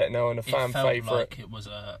live set now and a fan favourite. It felt like it was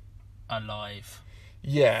a live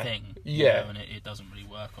thing. Yeah. And it doesn't really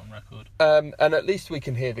work on record. And at least we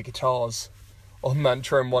can hear the guitars on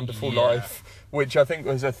Mantra and Wonderful Life, which I think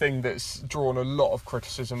was a thing that's drawn a lot of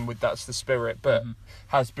criticism with That's the Spirit, but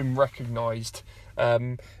has been recognised,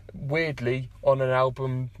 weirdly, on an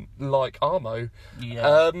album like Armo.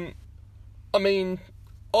 Yeah. I mean,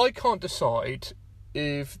 I can't decide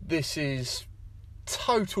if this is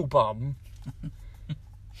total bum,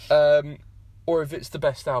 or if it's the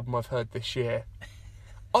best album I've heard this year.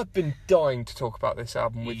 I've been dying to talk about this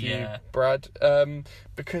album with you, Brad,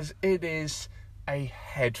 because it is a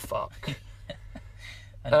head fuck.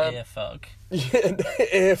 An ear fuck. Yeah, an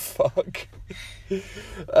ear fuck.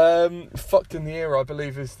 Fucked in the Ear, I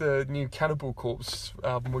believe, is the new Cannibal Corpse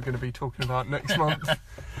album we're going to be talking about next month.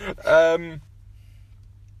 I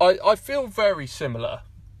feel very similar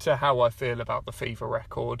to how I feel about the Fever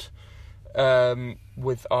record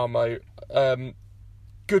with Armo.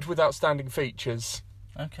 Good with outstanding features.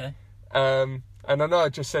 Okay. And I know I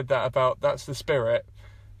just said that about That's the Spirit,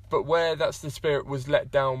 but where That's the Spirit was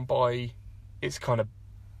let down by its kind of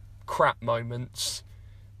crap moments,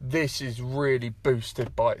 this is really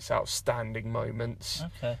boosted by its outstanding moments.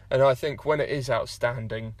 Okay. And I think when it is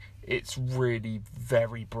outstanding, it's really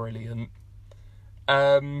very brilliant.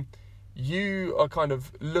 You are kind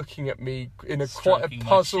of looking at me in quite a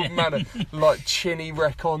puzzled manner, like Chinny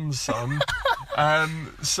Recon, son.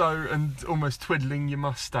 And almost twiddling your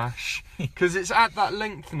moustache, because it's at that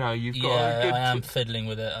length now. You've got a good. I am fiddling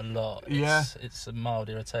with it a lot. It's a mild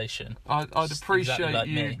irritation. I'd appreciate exactly like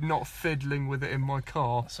you not fiddling with it in my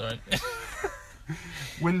car. Sorry.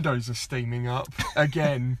 Windows are steaming up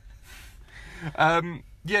again.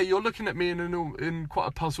 Yeah, you're looking at me in quite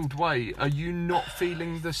a puzzled way. Are you not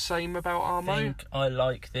feeling the same about Armo? I think I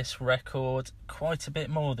like this record quite a bit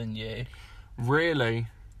more than you. Really?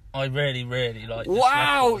 I really, really like this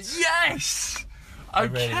Wow, record. Yes! I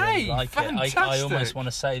Okay, really, really like fantastic. it. I almost want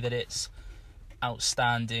to say that it's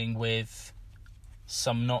outstanding with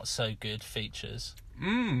some not so good features.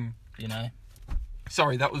 You know?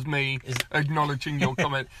 Sorry, that was me acknowledging your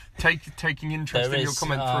comment, taking interest in your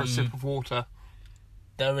comment for a sip of water.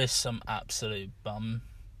 There is some absolute bum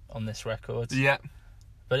on this record. Yeah.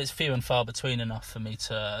 But it's few and far between enough for me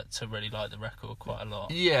to really like the record quite a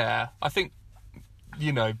lot. Yeah, I think,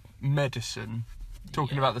 Medicine,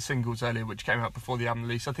 talking about the singles earlier, which came out before the album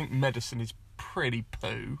release, I think Medicine is pretty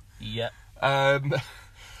poo. Yeah. I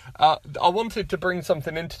wanted to bring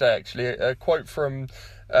something in today, actually, a quote from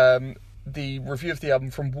the review of the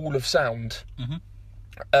album from Wall of Sound.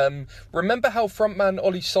 Remember how frontman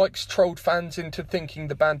Ollie Sykes trolled fans into thinking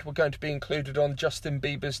the band were going to be included on Justin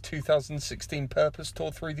Bieber's 2016 Purpose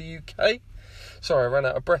tour through the UK? Sorry, I ran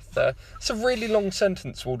out of breath there. It's a really long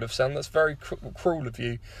sentence, Wall of Sound. That's very cruel of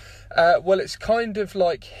you. Well, it's kind of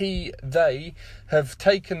like they have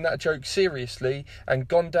taken that joke seriously and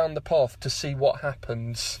gone down the path to see what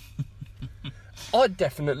happens. I'd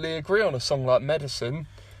definitely agree on a song like Medicine.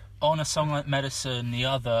 On a song like Medicine, the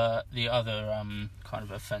other kind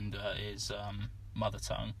of offender is Mother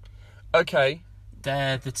Tongue. Okay.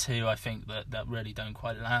 They're the two I think that really don't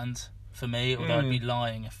quite land for me, although I'd be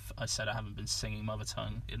lying if I said I haven't been singing Mother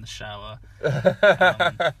Tongue in the shower.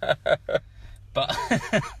 But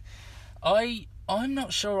I'm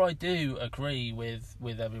not sure I do agree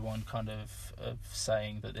with everyone kind of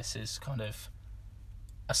saying that this is kind of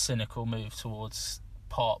a cynical move towards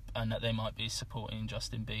pop and that they might be supporting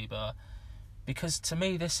Justin Bieber, because to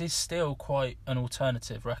me this is still quite an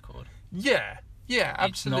alternative record. Yeah,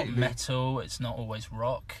 absolutely. It's not metal, it's not always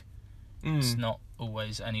rock, it's not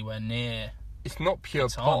always anywhere near, it's not pure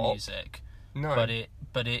guitar pop music. No,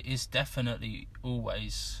 but it is definitely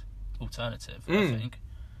always alternative, I think.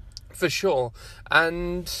 For sure.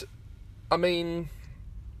 And I mean,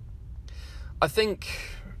 I think,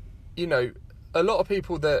 a lot of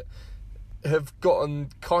people that have gotten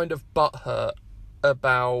kind of butthurt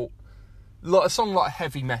about like a song like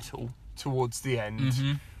Heavy Metal towards the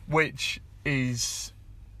end, which is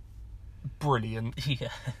brilliant. Yeah.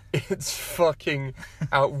 It's fucking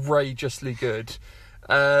outrageously good.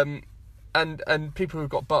 And people who've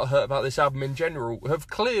got butthurt about this album in general have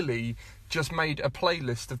clearly just made a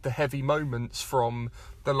playlist of the heavy moments from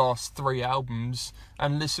the last 3 albums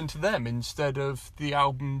and listened to them instead of the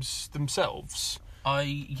albums themselves.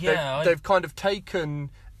 They've kind of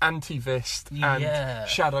taken Antivist and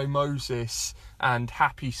Shadow Moses and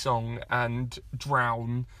Happy Song and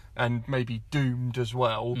Drown and maybe Doomed as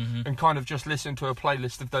well, and kind of just listened to a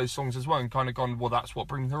playlist of those songs as well and kind of gone, well, that's what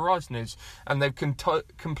Bring the Horizon is. And they've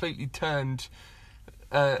completely turned...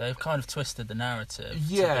 they've kind of twisted the narrative to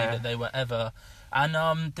be that they were ever...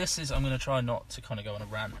 And this is... I'm going to try not to kind of go on a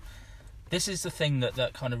rant. This is the thing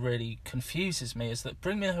that kind of really confuses me, is that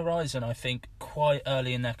Bring Me the Horizon, I think, quite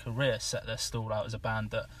early in their career set their stall out as a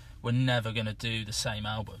band that were never going to do the same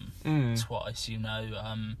album twice, you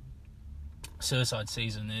know. Suicide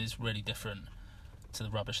Season is really different to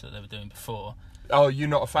the rubbish that they were doing before. Oh, you're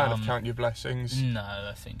not a fan of Count Your Blessings? No,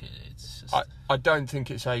 I think it's just... I don't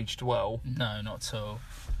think it's aged well. No, not at all.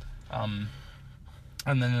 And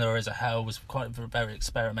then There Is a Hell was quite very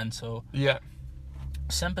experimental. Yeah.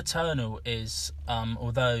 Sempiternal is,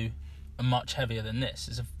 although much heavier than this,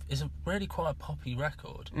 is a really quite poppy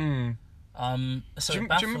record. So do you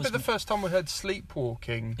remember the first time we heard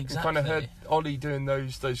Sleepwalking? Exactly. We kind of heard Ollie doing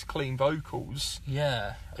those clean vocals.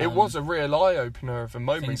 Yeah. It was a real eye-opener of a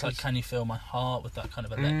moment. Things like Can You Feel My Heart with that kind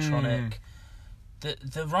of electronic...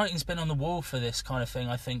 The writing's been on the wall for this kind of thing,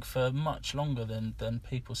 I think, for much longer than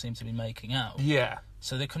people seem to be making out. Yeah.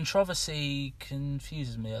 So the controversy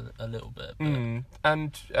confuses me a little bit. But...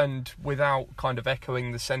 And without kind of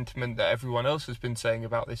echoing the sentiment that everyone else has been saying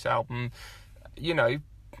about this album, you know,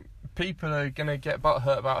 people are going to get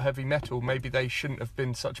butthurt about heavy metal. Maybe they shouldn't have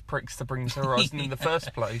been such pricks to Bring the Horizon in the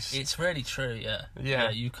first place. It's really true, yeah.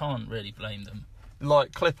 Yeah, you can't really blame them.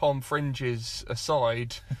 Like, clip-on fringes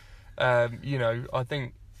aside... you know, I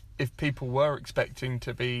think if people were expecting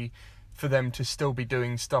for them to still be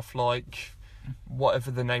doing stuff like whatever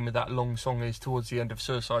the name of that long song is towards the end of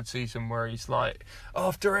Suicide Season, where he's like,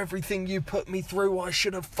 after everything you put me through, I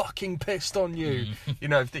should have fucking pissed on you. You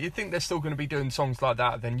know, if you think they're still going to be doing songs like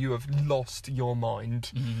that, then you have lost your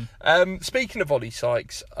mind. Speaking of Ollie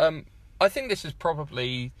Sykes, I think this is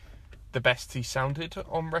probably the best he sounded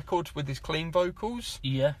on record with his clean vocals.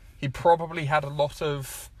 Yeah. He probably had a lot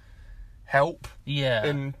of help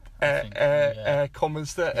in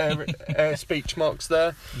commas there, speech marks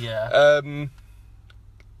there. Yeah.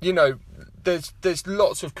 You know, there's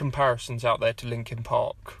lots of comparisons out there to Linkin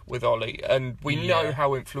Park with Ollie, and we know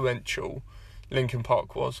how influential Linkin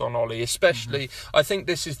Park was on Ollie. Especially, I think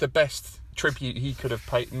this is the best tribute he could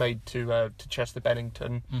have made to Chester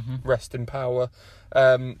Bennington. Rest in power.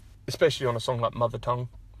 Especially on a song like Mother Tongue.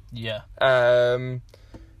 Yeah.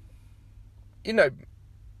 You know,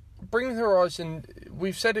 Bring the Horizon,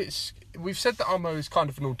 we've said that Armo is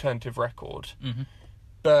kind of an alternative record,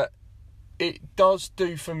 but it does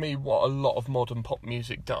do for me what a lot of modern pop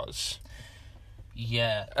music does.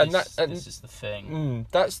 Yeah, this is the thing.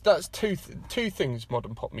 That's two things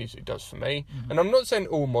modern pop music does for me, and I'm not saying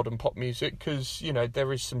all modern pop music, because you know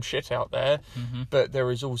there is some shit out there, but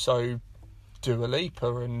there is also Dua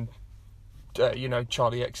Lipa and you know,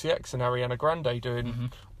 Charlie XCX and Ariana Grande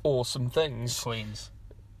doing awesome things. Queens.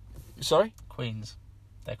 Sorry? Queens.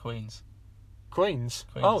 They're Queens. Queens?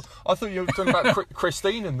 Oh, I thought you were talking about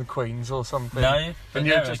Christine and the Queens or something. No, and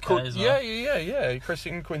you're just called. Well. Yeah.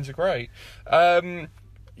 Christine and the Queens are great.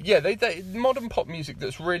 They modern pop music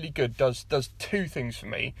that's really good does two things for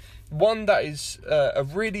me. One, that is a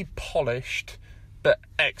really polished but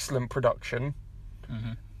excellent production,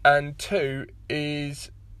 and two is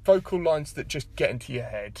vocal lines that just get into your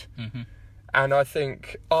head. And I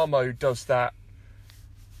think Armo does that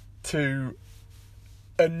to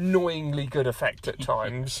annoyingly good effect at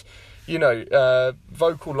times. You know,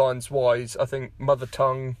 vocal lines wise, I think Mother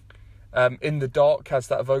Tongue, In the Dark has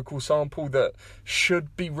that vocal sample that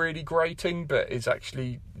should be really grating, but is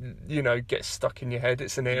actually, you know, gets stuck in your head.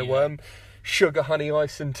 It's an earworm. Sugar, Honey,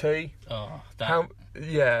 Ice and Tea. Oh,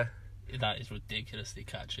 that is ridiculously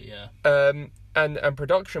catchy, yeah. And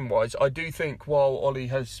production wise, I do think while Ollie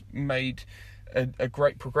has made a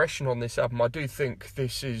great progression on this album, I do think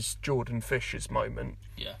this is Jordan Fisher's moment.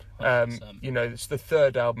 Yeah. You know, it's the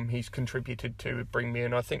third album he's contributed to with Bring Me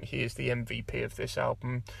In. I think he is the MVP of this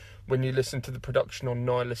album. When you listen to the production on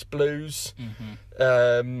Nihilist Blues,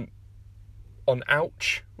 on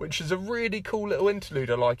Ouch, which is a really cool little interlude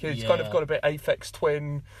I like. It's kind of got a bit Aphex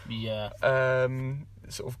Twin,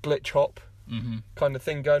 sort of glitch hop kind of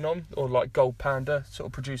thing going on, or like Gold Panda, sort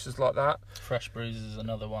of producers like that. Fresh Bruises is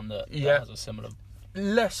another one that has a similar...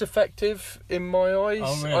 Less effective in my eyes.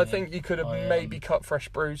 Oh, really? I think you could have maybe cut Fresh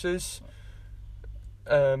Bruises.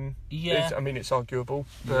 It's arguable,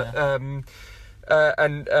 but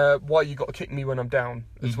and Why You Gotta Kick Me When I'm Down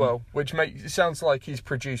as well, which it sounds like he's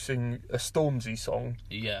producing a Stormzy song.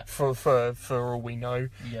 Yeah. For all we know.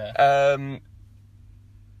 Yeah.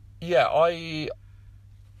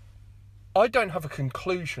 I don't have a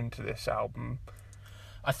conclusion to this album.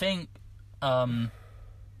 I think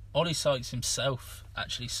Ollie Sykes himself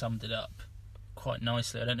actually summed it up quite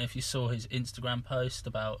nicely. I don't know if you saw his Instagram post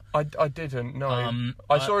about... I didn't, no.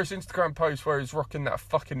 I saw his Instagram post where he's rocking that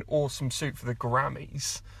fucking awesome suit for the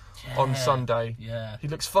Grammys on Sunday. Yeah. He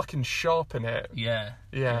looks fucking sharp in it. Yeah.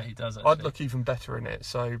 Yeah. He does, actually. I'd look even better in it,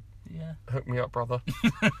 so hook me up, brother.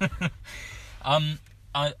 I'm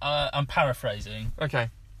paraphrasing. Okay.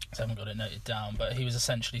 I haven't got it noted down, but he was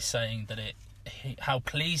essentially saying that how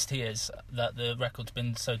pleased he is that the record's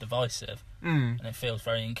been so divisive, and it feels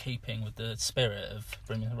very in keeping with the spirit of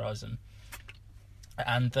Bring Me the Horizon,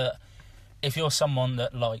 and that if you're someone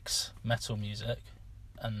that likes metal music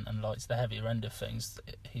and likes the heavier end of things,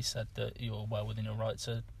 he said that you're well within your right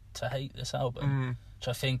to hate this album, which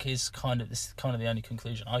I think is kind of the only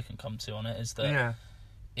conclusion I can come to on it, is that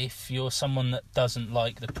if you're someone that doesn't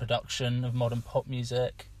like the production of modern pop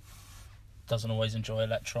music, doesn't always enjoy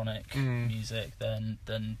electronic music, then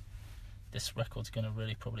this record's going to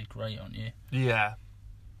really probably grate on you. Yeah.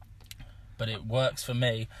 But it works for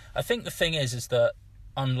me. I think the thing is that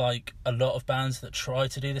unlike a lot of bands that try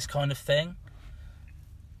to do this kind of thing,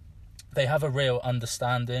 they have a real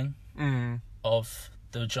understanding of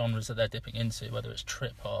the genres that they're dipping into, whether it's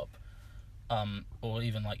trip hop or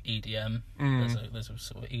even like EDM. There's a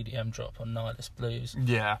sort of EDM drop on Nihilist Blues.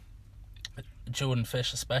 Yeah. Jordan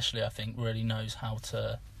Fish especially, I think, really knows how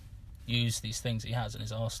to use these things he has in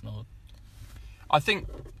his arsenal. I think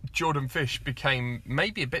Jordan Fish became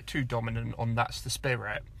maybe a bit too dominant on That's the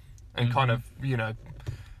Spirit, and kind of,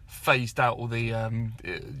 phased out all the,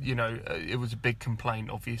 it was a big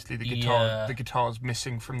complaint, obviously, the guitar's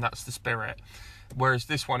missing from That's the Spirit. Whereas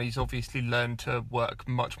this one, he's obviously learned to work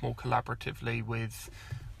much more collaboratively with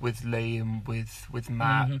Lee and with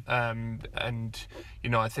Matt, and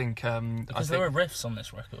I think because there are riffs on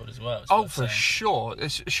this record as well. Oh, for sure!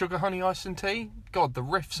 It's Sugar Honey Ice and Tea. God, the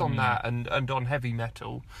riffs on that and on Heavy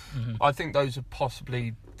Metal, I think those are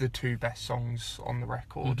possibly the two best songs on the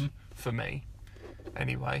record for me.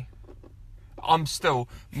 Anyway,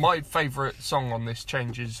 my favourite song on this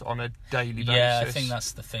changes on a daily basis. Yeah, I think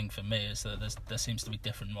that's the thing for me, is that there seems to be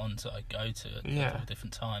different ones that I go to at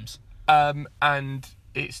different times. And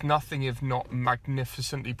it's nothing if not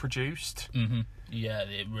magnificently produced. Yeah,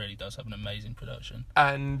 it really does have an amazing production.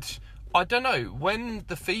 And I don't know, when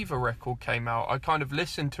the Fever record came out, I kind of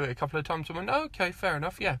listened to it a couple of times and went, oh, okay, fair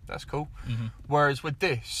enough, yeah, that's cool. Whereas with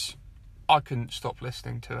this, I couldn't stop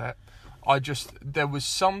listening to it. There was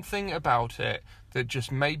something about it that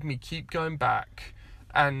just made me keep going back.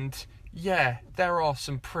 And yeah, there are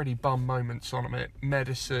some pretty bum moments on it.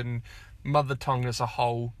 Medicine, Mother Tongue as a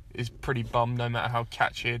whole is pretty bum, no matter how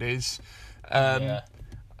catchy it is. But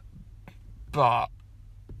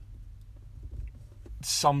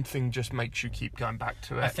something just makes you keep going back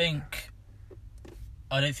to it.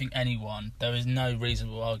 I don't think there is no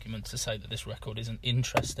reasonable argument to say that this record isn't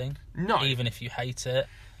interesting. No. Even if you hate it.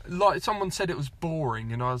 Like, someone said it was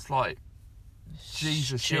boring, and I was like,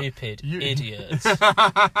 Jesus. Stupid idiots.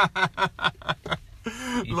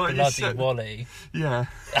 You like bloody Wally. Yeah.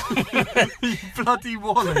 You bloody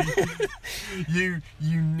Wally. you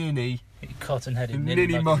ninny. You cotton-headed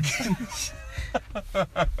ninny mug.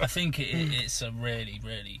 I think it's a really,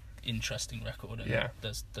 really interesting record, and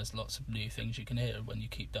there's lots of new things you can hear when you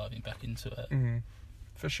keep diving back into it.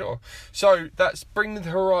 For sure. So that's Bring the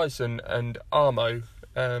Horizon and Armo,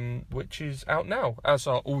 which is out now, as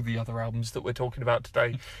are all the other albums that we're talking about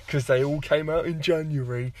today, because they all came out in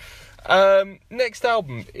January. Next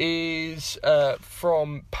album is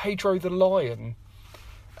from Pedro the Lion,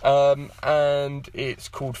 and it's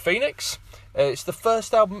called Phoenix. It's the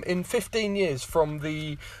first album in 15 years from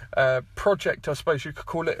the project, I suppose you could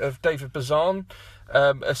call it, of David Bazan,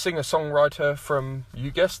 a singer-songwriter from,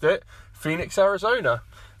 you guessed it, Phoenix, Arizona.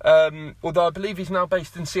 Although I believe he's now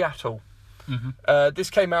based in Seattle. This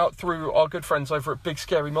came out through our good friends over at Big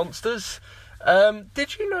Scary Monsters.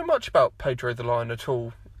 Did you know much about Pedro the Lion at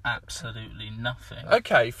all? Absolutely nothing.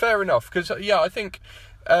 Okay, fair enough. Because, I think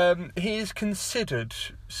he is considered,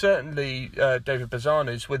 certainly David Bazan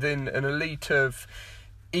is, within an elite of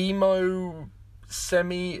emo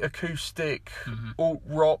semi-acoustic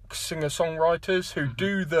alt-rock singer-songwriters who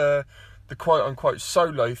do the quote-unquote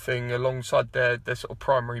solo thing alongside their sort of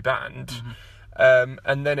primary band.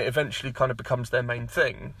 And then it eventually kind of becomes their main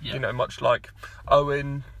thing. Yeah. You know, much like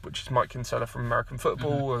Owen, which is Mike Kinsella from American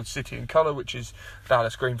Football, or City in Colour, which is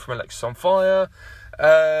Dallas Green from Alexis on Fire.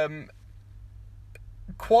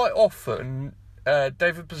 Quite often,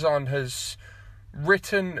 David Bazan has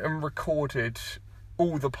written and recorded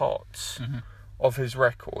all the parts of his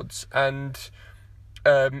records, and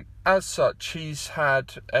as such, he's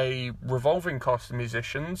had a revolving cast of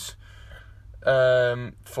musicians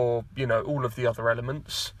for, you know, all of the other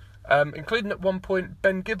elements, including at one point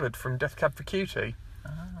Ben Gibbard from Death Cab for Cutie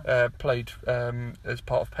played as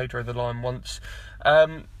part of Pedro the Lion once,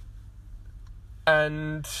 and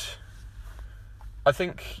I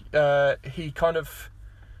think he kind of,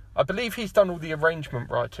 I believe he's done all the arrangement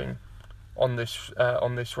writing on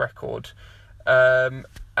this record,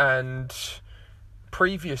 and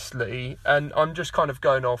previously, and I'm just kind of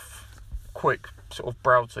going off quick sort of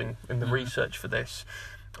browsing in the research for this,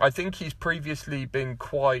 I think he's previously been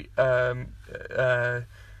quite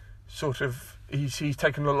sort of, he's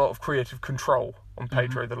taken a lot of creative control on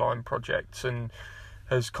Pedro the Lion projects, and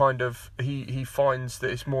has kind of, he finds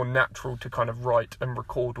that it's more natural to kind of write and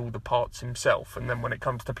record all the parts himself, and then when it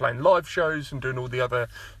comes to playing live shows and doing all the other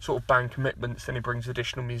sort of band commitments, then he brings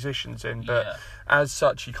additional musicians in. But as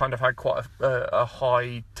such, he kind of had quite a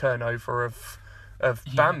high turnover of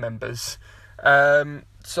band members.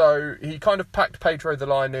 So he kind of packed Pedro the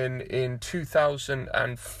Lion in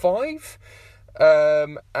 2005,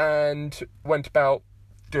 and went about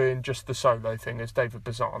doing just the solo thing as David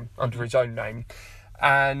Bazan under his own name.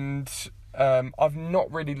 And I've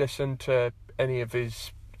not really listened to any of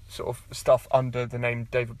his sort of stuff under the name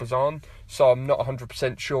David Bazan, so I'm not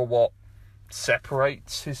 100% sure what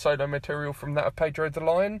separates his solo material from that of Pedro the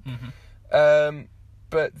Lion.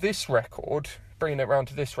 But this record, bringing it round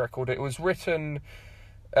to this record, it was written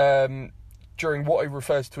during what he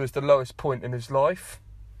refers to as the lowest point in his life.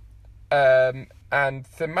 And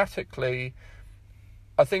thematically,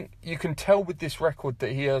 I think you can tell with this record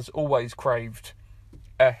that he has always craved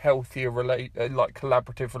a healthier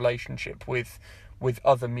collaborative relationship with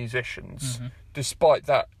other musicians, despite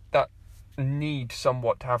that need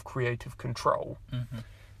somewhat to have creative control.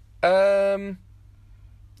 So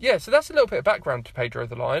that's a little bit of background to Pedro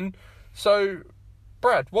the Lion. So,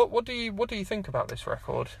 Brad, what do you think about this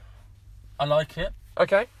record? I like it.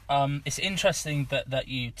 Okay. It's interesting that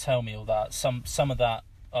you tell me all that. Some of that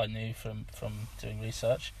I knew from doing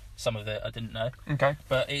research. Some of it I didn't know. Okay.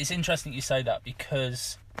 But it's interesting you say that,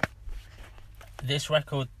 because this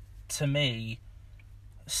record, to me,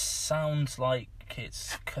 sounds like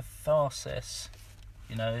it's catharsis,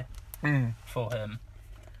 you know, for him.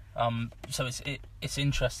 So it's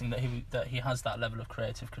interesting that he has that level of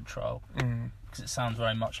creative control, because it sounds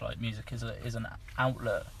very much like music is an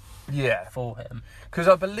outlet. Yeah. For him. Because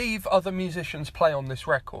I believe other musicians play on this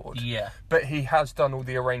record. Yeah. But he has done all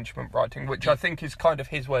the arrangement writing, which I think is kind of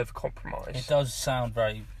his way of compromise. It does sound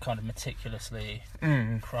very kind of meticulously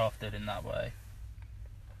crafted in that way.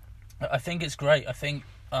 I think it's great. I think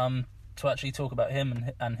to actually talk about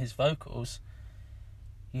him and his vocals,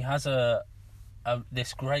 he has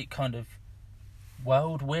this great kind of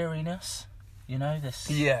world weariness, you know, this...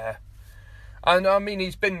 Yeah. And I mean,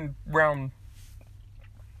 he's been round...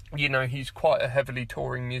 You know, he's quite a heavily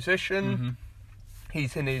touring musician.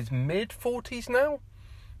 He's in his mid-40s now.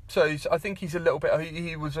 So I think he's a little bit...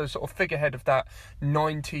 He was a sort of figurehead of that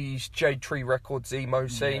 90s Jade Tree Records emo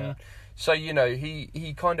scene. Yeah. So, you know,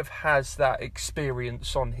 he kind of has that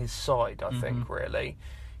experience on his side, I think, really.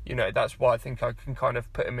 You know, that's why I think I can kind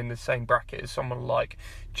of put him in the same bracket as someone like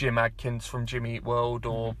Jim Adkins from Jimmy Eat World,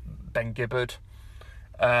 or Ben Gibbard,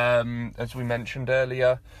 as we mentioned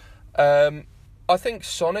earlier. I think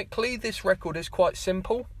sonically this record is quite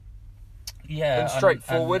simple. Yeah. And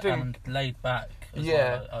straightforward. And laid back as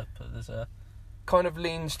well. I put there's a... Kind of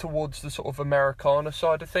leans towards the sort of Americana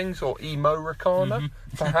side of things, or emo-ricana,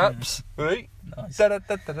 perhaps. Right? Nice. But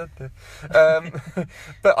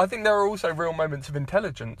I think there are also real moments of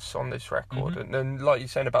intelligence on this record. And like you're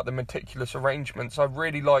saying about the meticulous arrangements, I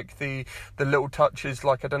really like the little touches,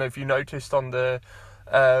 like, I don't know if you noticed on the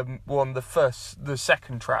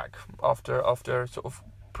second track after a sort of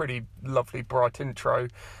pretty lovely bright intro,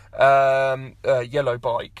 Yellow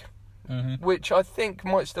Bike, which I think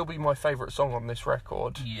might still be my favourite song on this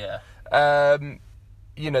record. Yeah.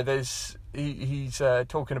 You know, there's he's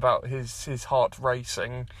talking about his heart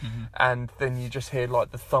racing, and then you just hear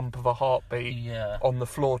like the thump of a heartbeat on the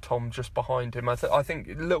floor tom just behind him. I think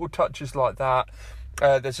little touches like that.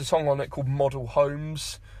 There's a song on it called Model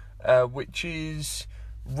Homes, which is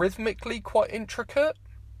rhythmically quite intricate,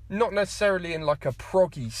 not necessarily in like a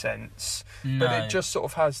proggy sense, but it just sort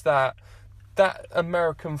of has that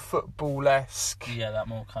American football-esque, that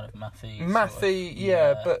more kind of mathy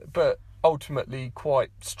sort of, but ultimately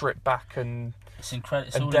quite stripped back and it's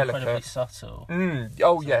all delicate. Incredibly subtle.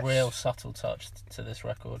 Oh, yes, a real subtle touch to this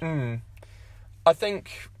record. I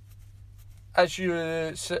think, as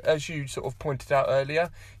you sort of pointed out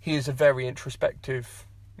earlier, he is a very introspective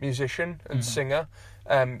musician and singer.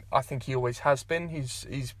 I think he always has been.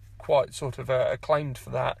 He's quite sort of acclaimed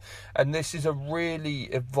for that, and this is a really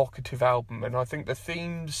evocative album, and I think the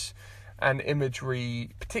themes and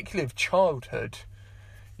imagery, particularly of childhood,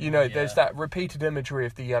 there's that repeated imagery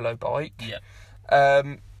of the yellow bike.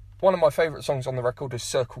 One of my favourite songs on the record is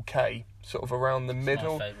Circle K, sort of around the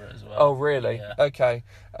middle. My favourite as well. Oh, really? Yeah. Okay.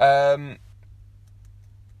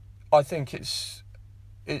 I think it's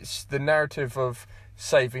the narrative of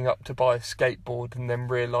saving up to buy a skateboard and then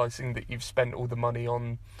realising that you've spent all the money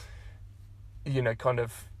on, kind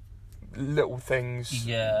of little things,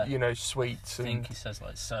 sweets. I think he says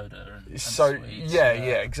like soda and sweets. Yeah,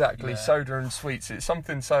 exactly. Yeah. Soda and sweets. It's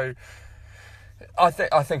something so... I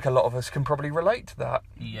think a lot of us can probably relate to that.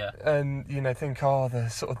 Yeah. And, think, the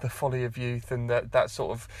sort of the folly of youth and that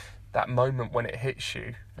sort of, that moment when it hits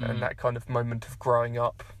you and that kind of moment of growing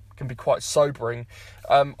up can be quite sobering.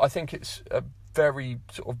 I think it's a very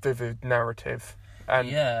sort of vivid narrative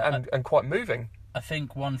and quite moving. I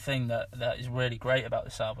think one thing that is really great about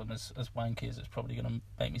this album, as wanky as it's probably going to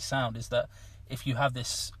make me sound, is that if you have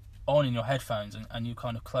this on in your headphones and you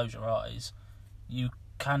kind of close your eyes, you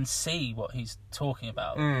can see what he's talking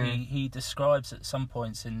about. He describes at some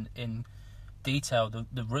points in detail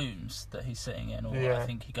the rooms that he's sitting in, or I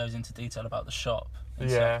think he goes into detail about the shop in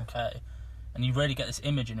Circle K, and you really get this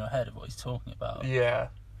image in your head of what he's talking about. Yeah.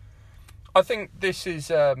 I think this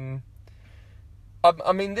is...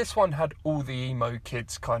 I mean, this one had all the emo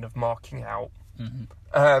kids kind of marking out,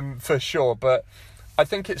 for sure. But I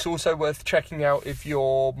think it's also worth checking out if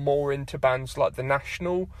you're more into bands like The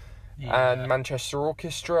National and Manchester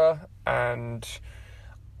Orchestra. And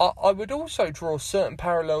I would also draw certain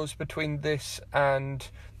parallels between this and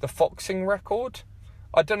the Foxing record.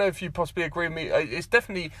 I don't know if you possibly agree with me. It's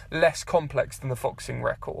definitely less complex than the Foxing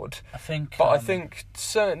record. I think... But I think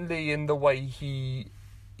certainly in the way he...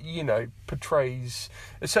 portrays,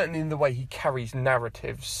 certainly in the way he carries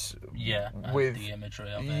narratives. With the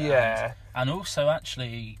imagery of it. And also,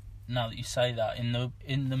 actually, now that you say that,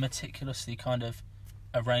 in the meticulously kind of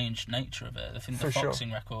arranged nature of it, I think the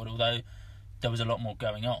Foxing record, although there was a lot more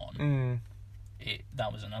going on,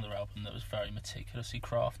 that was another album that was very meticulously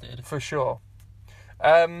crafted. For sure.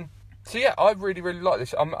 So yeah, I really, really like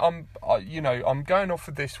this. I'm going off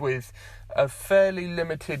of this with a fairly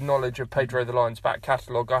limited knowledge of Pedro the Lion's back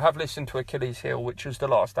catalogue. I have listened to Achilles Heel, which was the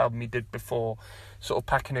last album he did before sort of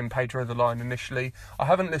packing in Pedro the Lion initially. I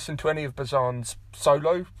haven't listened to any of Bazan's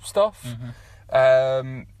solo stuff,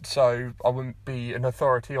 so I wouldn't be an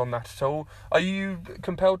authority on that at all. Are you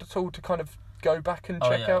compelled at all to kind of go back and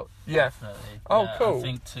check out? Yeah. Definitely. Oh, cool. I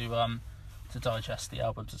think to digest the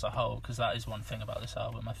albums as a whole, because that is one thing about this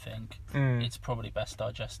album. I think it's probably best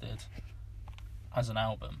digested as an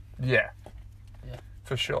album. Yeah,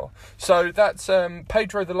 for sure. So that's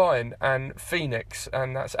Pedro the Lion and Phoenix,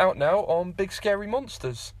 and that's out now on Big Scary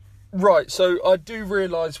Monsters. Right, so I do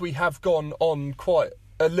realise we have gone on quite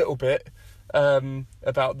a little bit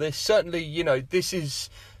about this. Certainly, this is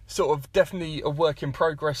sort of definitely a work in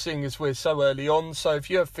progress, seeing as we're so early on. So if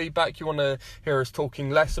you have feedback, you want to hear us talking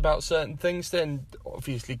less about certain things, then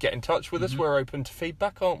obviously get in touch with us. We're open to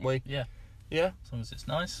feedback, aren't we? Yeah. As long as it's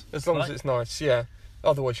nice. As long as it's nice, yeah.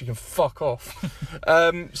 Otherwise you can fuck off.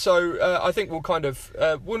 So I think we'll kind of...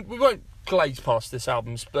 we won't glaze past this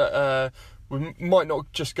albums, but we might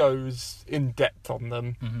not just go as in depth on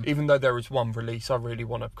them, even though there is one release I really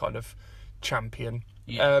want to kind of champion.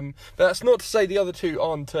 But that's not to say the other two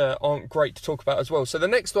aren't great to talk about as well. So the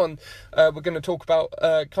next one we're going to talk about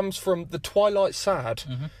comes from the Twilight Sad,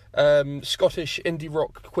 Scottish indie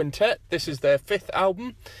rock quintet. This is their 5th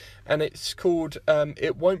album, and it's called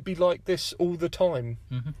It Won't Be Like This All the Time.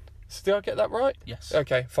 So did I get that right? Yes.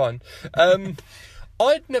 Okay, fine.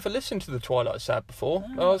 I'd never listened to the Twilight Sad before.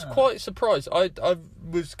 I was quite surprised. I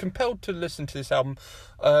was compelled to listen to this album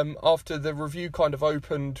after the review kind of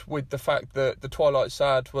opened with the fact that the Twilight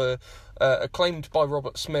Sad were acclaimed by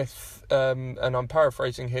Robert Smith, and I'm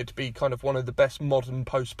paraphrasing here, to be kind of one of the best modern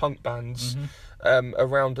post-punk bands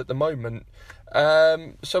around at the moment.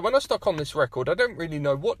 So when I stuck on this record, I don't really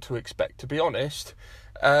know what to expect, to be honest.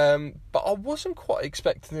 But I wasn't quite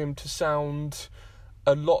expecting them to sound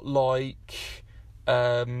a lot like...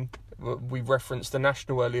 we referenced The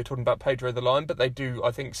National earlier, talking about Pedro the Lion, but they do,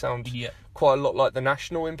 I think, sound quite a lot like The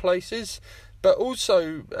National in places. But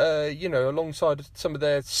also, alongside some of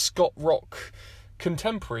their Scott rock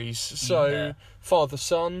contemporaries. So, Father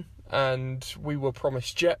Son and We Were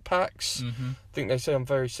Promised Jetpacks. I think they sound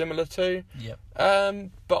very similar to.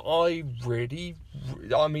 But I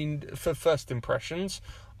mean, for first impressions,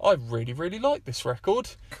 I really, really like this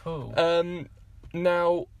record. Cool.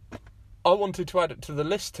 Now, I wanted to add it to the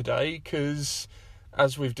list today because,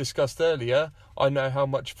 as we've discussed earlier, I know how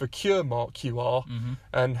much of a Cure mark you are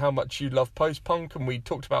and how much you love post-punk, and we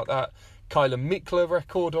talked about that Kyla Mikla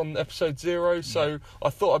record on episode 0, so I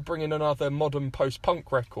thought I'd bring in another modern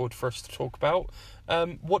post-punk record for us to talk about.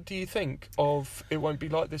 What do you think of It Won't Be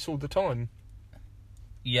Like This All the Time?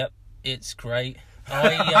 Yep, it's great.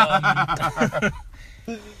 I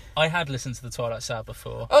had listened to the Twilight Sad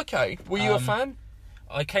before. Okay, were you a fan?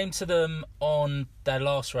 I came to them on their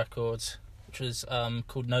last record, which was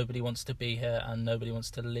called Nobody Wants to Be Here and Nobody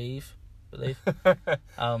Wants to Leave, I believe.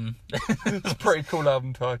 It's a pretty cool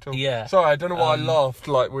album title. Yeah. Sorry, I don't know why I laughed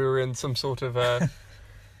like we were in some sort of,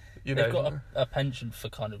 They've got a penchant for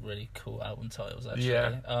kind of really cool album titles, actually.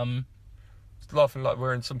 Yeah. Laughing like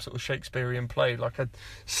we're in some sort of Shakespearean play, like a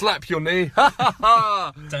slap your knee.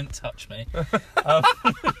 Don't touch me.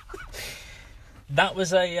 That was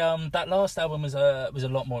that last album was a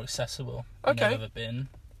lot more accessible than they've ever been.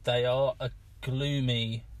 They are a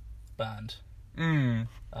gloomy band.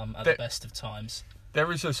 At the best of times. There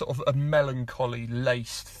is a sort of a melancholy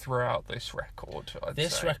laced throughout this record, I'd say.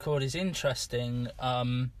 This record is interesting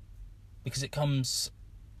because it comes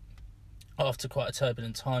after quite a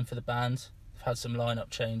turbulent time for the band. They've had some lineup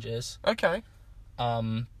changes. Okay.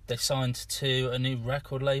 They signed to a new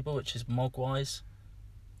record label, which is Mogwai's.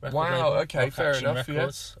 Okay, fair enough.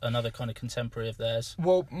 Records, another kind of contemporary of theirs.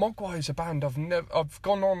 Well, Mogwai is a band I've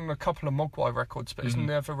gone on a couple of Mogwai records, but it's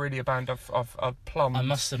never really a band I've plumbed. I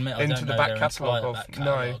must admit, I into don't the know back their catalogue entire of back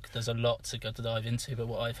catalogue. There's a lot to dive into, but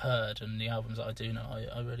what I've heard and the albums that I do know,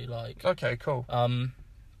 I really like. Okay, cool.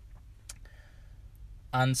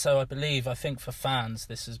 And so I think for fans,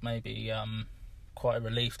 this is maybe quite a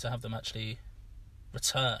relief to have them actually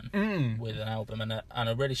return with an album and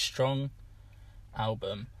a really strong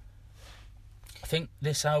album. I think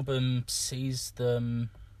this album sees them,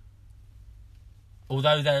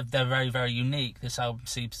 although they're very, very unique, this album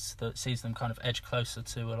sees them kind of edge closer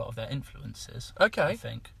to a lot of their influences. Okay. I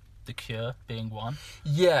think The Cure being one.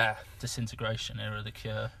 Yeah. Disintegration era The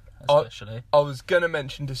Cure, especially. I was going to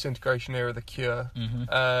mention Disintegration era The Cure.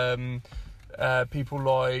 People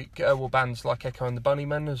like, bands like Echo and the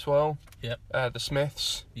Bunnymen as well. Yep. The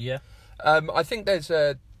Smiths. Yeah. I think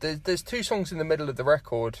there's two songs in the middle of the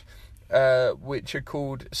record which are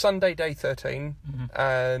called Sunday Day 13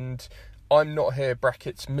 and I'm Not Here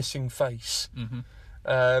 (brackets Missing Face),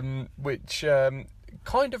 which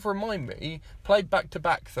kind of remind me, played back to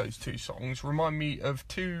back, those two songs remind me of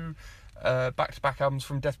two back to back albums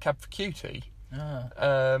from Death Cab for Cutie.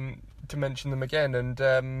 To mention them again,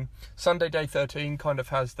 and Sunday Day 13 kind of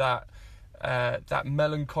has that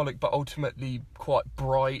melancholic but ultimately quite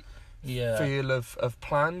bright feel of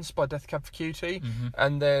Plans by Death Cab for Cutie,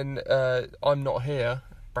 and then I'm Not Here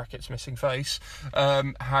 (brackets Missing Face)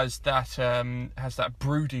 has that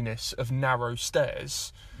broodiness of Narrow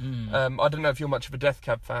Stairs. I don't know if you're much of a Death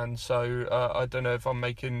Cab fan, so I don't know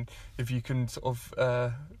if you can sort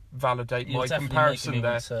of validate my comparison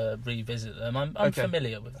there. To revisit them. I'm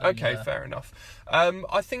familiar with them. Okay, fair enough.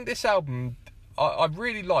 I think this album, I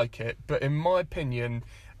really like it, but in my opinion,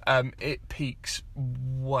 it peaks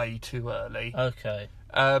way too early. Okay.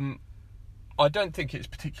 I don't think it's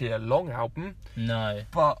particularly a long album. No.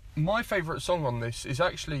 But my favourite song on this is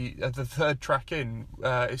actually the third track in.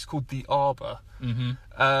 It's called The Arbour.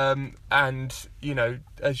 And,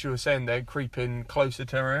 as you were saying, they're creeping closer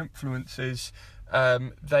to our influences.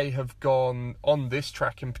 They have gone, on this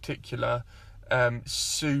track in particular,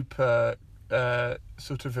 super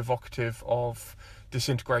sort of evocative of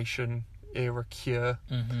Disintegration era Cure.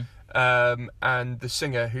 And the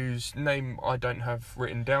singer, whose name I don't have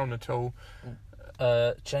written down at all,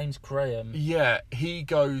 James Graham. Yeah, he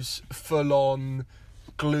goes full on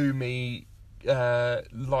gloomy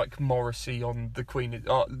like Morrissey on The Queen is...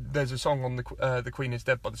 there's a song on The Queen is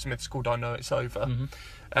Dead by the Smiths called I Know It's Over,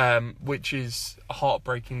 which is a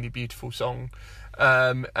heartbreakingly beautiful song.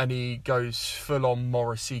 And he goes full-on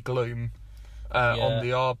Morrissey gloom on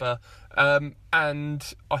the Arbor.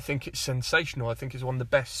 And I think it's sensational. I think it's one of the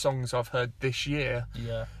best songs I've heard this year.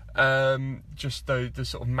 Yeah. Just the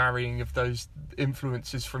sort of marrying of those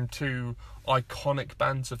influences from two iconic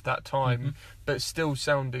bands of that time, but still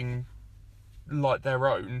sounding like their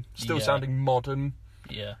own, still sounding modern,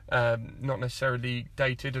 not necessarily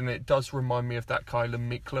dated. And it does remind me of that Kyla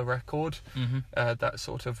Mikla record, that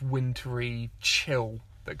sort of wintry chill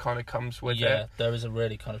that kind of comes with it. Yeah, there is a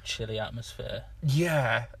really kind of chilly atmosphere.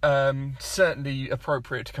 Yeah, certainly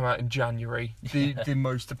appropriate to come out in January, the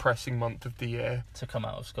most depressing month of the year. To come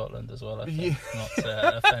out of Scotland as well, I think, not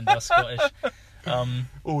to offend our Scottish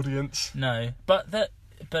audience. No, but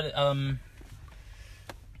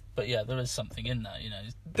yeah, there is something in that, you know.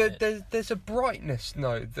 There's a brightness,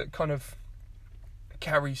 that kind of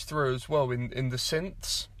carries through as well in the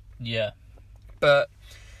synths. Yeah. But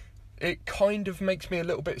it kind of makes me a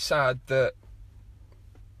little bit sad that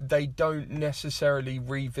they don't necessarily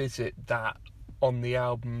revisit that on the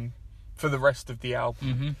album for the rest of the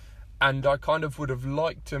album. And I kind of would have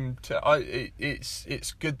liked them to...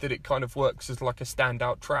 It's good that it kind of works as like a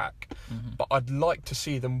standout track, but I'd like to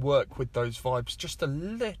see them work with those vibes just a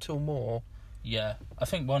little more. Yeah, I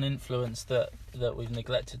think one influence that we've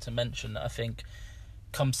neglected to mention that I think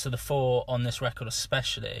comes to the fore on this record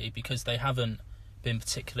especially, because they haven't been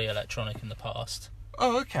particularly electronic in the past.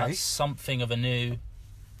 Oh, okay. That's something of a new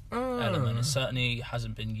element. It certainly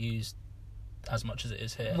hasn't been used as much as it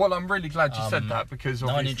is here. Well, I'm really glad you said that, because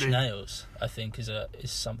obviously... 9 Inch Nails, I think, is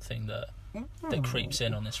something that creeps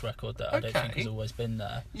in on this record that I don't think has always been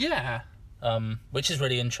there. Yeah. Which is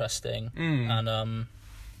really interesting. And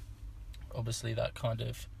obviously that kind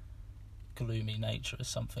of gloomy nature is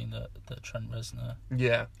something that Trent Reznor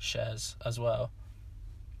shares as well.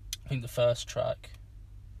 I think the first track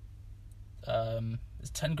is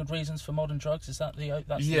 10 Good Reasons for Modern Drugs. Is that the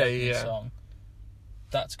opening song?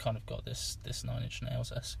 That's kind of got this 9 Inch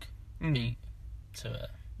Nails-esque beat to it.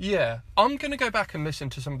 Yeah. I'm going to go back and listen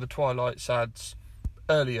to some of the Twilight Sad's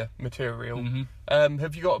earlier material.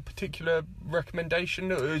 Have you got a particular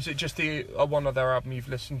recommendation, or is it just the one other album you've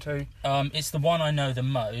listened to? It's the one I know the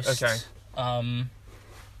most. Okay.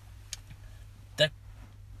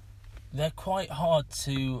 They're quite hard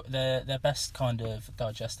to... They're best kind of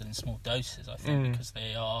digested in small doses, I think, because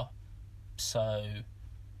they are so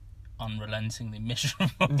unrelentingly miserable,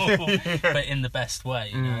 but in the best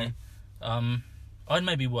way, you know. I'd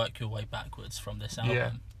maybe work your way backwards from this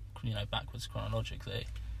album, you know, backwards chronologically.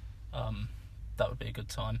 That would be a good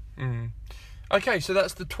time. Okay, so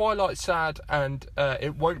that's the Twilight Sad, and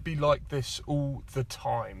It Won't Be Like This All the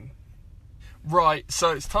Time. Right,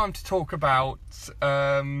 so it's time to talk about...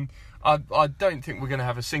 I don't think we're going to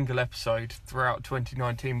have a single episode throughout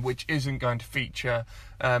 2019 which isn't going to feature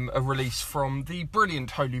a release from the brilliant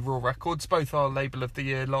Holy Raw Records, both our label of the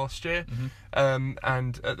year last year and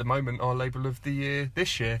at the moment our label of the year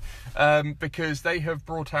this year, because they have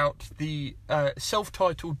brought out the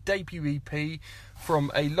self-titled debut EP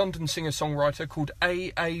from a London singer-songwriter called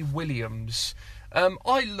A.A. Williams.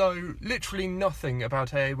 I know literally nothing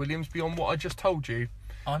about A.A. Williams beyond what I just told you.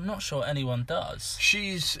 I'm not sure anyone does.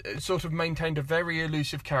 She's sort of maintained a very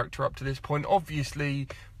elusive character up to this point. Obviously,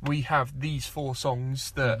 we have these 4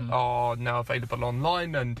 songs that are now available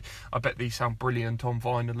online, and I bet these sound brilliant on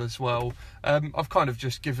vinyl as well. I've kind of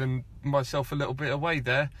just given myself a little bit away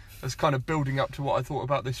there as kind of building up to what I thought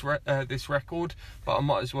about this record, but I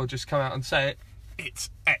might as well just come out and say it.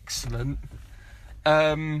 It's excellent.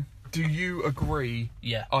 Do you agree?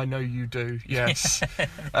 Yeah. I know you do, yes.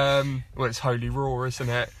 Well, it's Holy Raw, isn't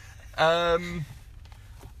it? I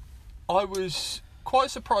was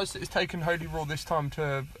quite surprised that it's taken Holy Raw this time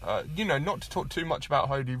to, not to talk too much about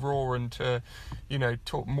Holy Raw and to,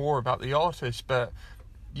 talk more about the artist, but,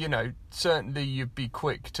 certainly you'd be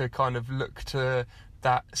quick to kind of look to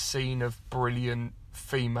that scene of brilliant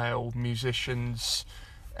female musicians,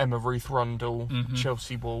 Emma Ruth Rundle,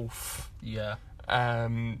 Chelsea Wolfe. Yeah.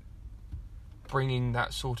 Bringing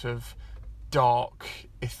that sort of dark,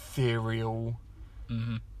 ethereal,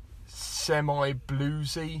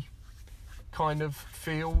 semi-bluesy kind of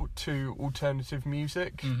feel to alternative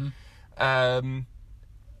music. I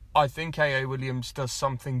think A.A. Williams does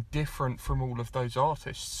something different from all of those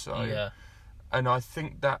artists. So, and I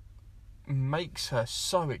think that makes her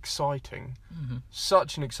so exciting.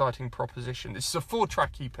 Such an exciting proposition. This is a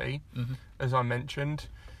 4-track EP, as I mentioned,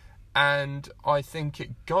 and I think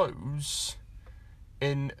it goes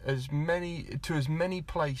in as many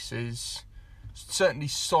places, certainly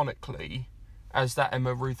sonically, as that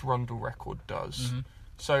Emma Ruth Rundle record does. Mm-hmm.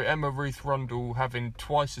 So Emma Ruth Rundle having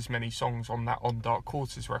twice as many songs on that On Dark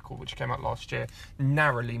Horses record, which came out last year,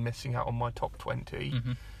 narrowly missing out on my top 20.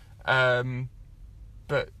 Mm-hmm.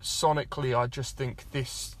 But sonically, I just think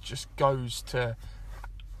this just goes to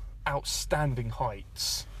outstanding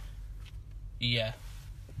heights. Yeah.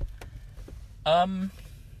 How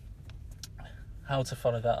to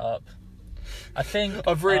follow that up? I think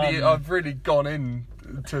I've really gone in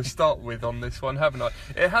to start with on this one, haven't I?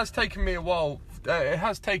 It has taken me a while. It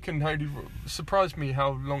has taken surprised me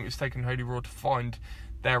how long it's taken Holy Roar to find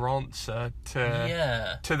their answer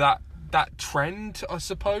to that trend, I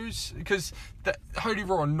suppose, because Holy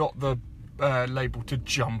Roar are not the label to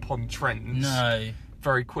jump on trends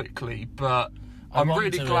very quickly, but I'm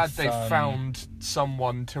really glad they've found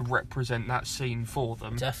someone to represent that scene for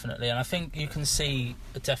them. Definitely, and I think you can see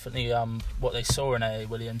definitely what they saw in A.A.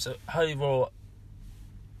 Williams. Holy Roar,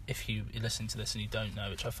 if you listen to this and you don't know,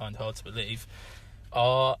 which I find hard to believe,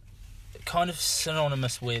 are kind of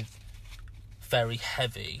synonymous with very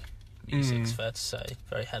heavy music, it's fair to say.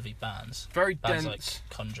 Very heavy bands. Very bands dense. Like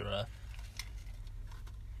Conjurer,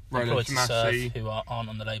 Roland Massey, who aren't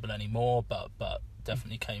on the label anymore, but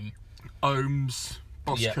definitely came... Ohms,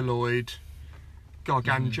 Boscaloid,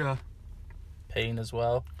 Gargantua. Peen as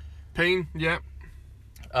well. Peen, yeah.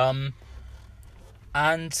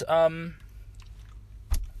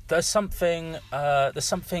 There's something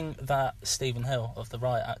that Stephen Hill of the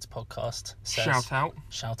Riot Act podcast says.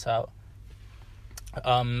 Shout out.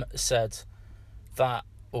 Said that,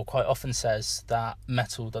 or quite often says, that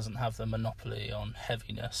metal doesn't have the monopoly on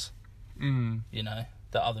heaviness. You know,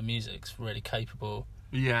 that other music's really capable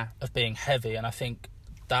of being heavy, and I think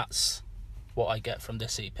that's what I get from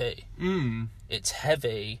this EP. It's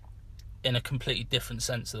heavy in a completely different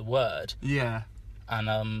sense of the word. Yeah. And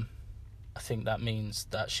I think that means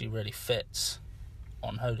that she really fits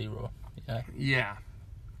on Holy Roar. You know? Yeah.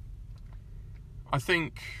 I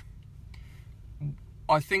think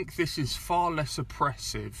this is far less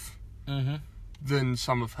oppressive than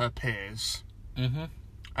some of her peers.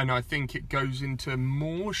 And I think it goes into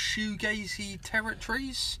more shoegazy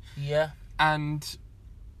territories. Yeah. And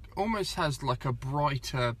almost has like a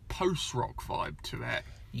brighter post-rock vibe to it.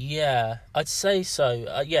 Yeah, I'd say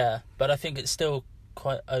so. Yeah, but I think it's still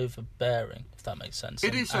quite overbearing, if that makes sense.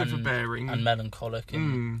 It is overbearing. And melancholic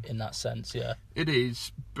in that sense, yeah. It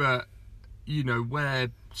is, but, you know, where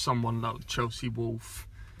someone like Chelsea Wolfe,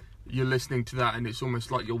 you're listening to that and it's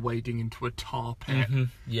almost like you're wading into a tar pit.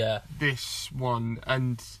 Yeah. This one,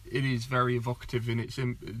 and it is very evocative, and it's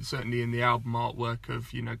certainly in the album artwork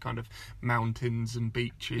of, you know, kind of mountains and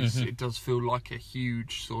beaches. It does feel like a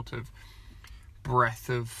huge sort of breath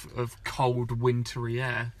of cold wintry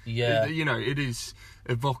air. Yeah. You know, it is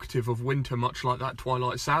evocative of winter, much like that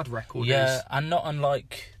Twilight Sad record is. Yeah, and not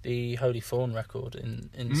unlike the Holy Thorn record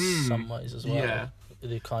in some ways as well. Yeah.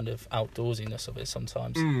 The kind of outdoorsiness of it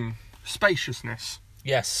sometimes. Spaciousness.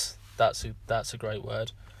 Yes, that's a great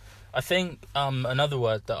word. I think another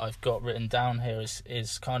word that I've got written down here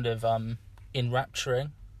is kind of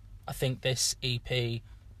enrapturing. I think this EP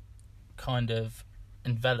kind of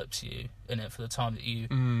envelops you in it for the time that you...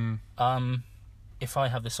 if I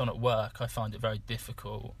have this on at work, I find it very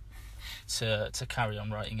difficult to carry on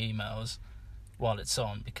writing emails while it's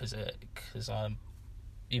on because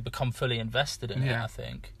you become fully invested in it, I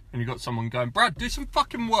think. And you've got someone going, Brad, do some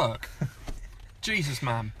fucking work. Jesus,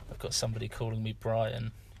 man. I've got somebody calling me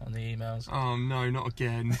Brian on the emails. Oh, no, not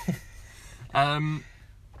again.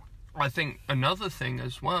 I think another thing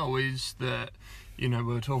as well is that, you know,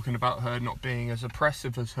 we were talking about her not being as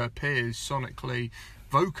oppressive as her peers sonically,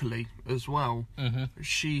 vocally as well.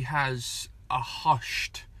 She has a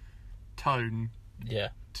hushed tone. Yeah.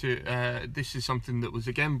 This is something that was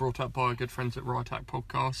again brought up by our good friends at Riot Act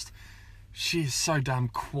podcast. She is so damn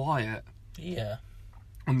quiet. Yeah.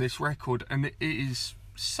 On this record, and it is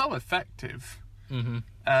so effective. You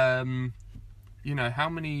know, how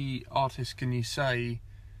many artists can you say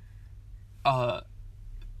are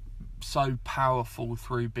so powerful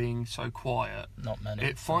through being so quiet? Not many.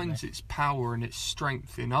 It finds its power and its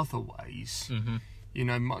strength in other ways. You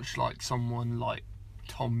know, much like someone like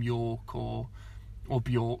Tom York or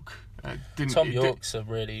Bjork. Tom York's a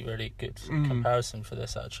really, really good comparison for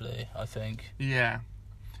this, actually, I think. Yeah.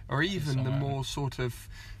 Or even the more sort of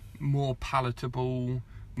more palatable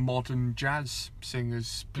modern jazz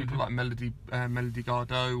singers, people like Melody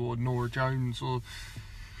Gardot or Nora Jones or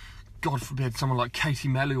God forbid, someone like Katie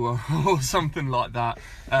Melua or something like that.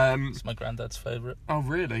 It's my granddad's favourite. Oh,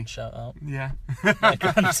 really? Shout out. Yeah. My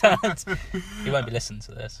granddad. He won't be listening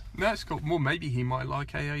to this. That's cool. Well, maybe he might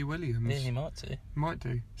like A.A. Williams. Yeah, he might do. Might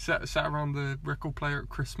do. Sat around the record player at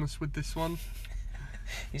Christmas with this one.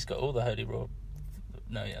 He's got all the Holy Roll.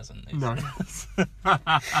 No, he hasn't. No.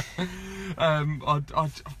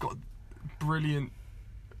 I've got a brilliant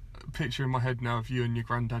picture in my head now of you and your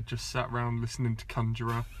granddad just sat around listening to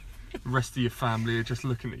Conjurer. The rest of your family are just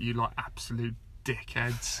looking at you like absolute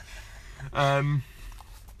dickheads.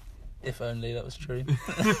 If only that was true.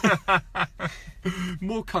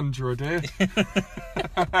 More Conjurer, dear.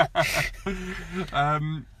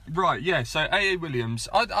 Right, yeah, so A.A. Williams.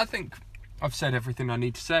 I think I've said everything I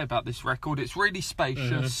need to say about this record. It's really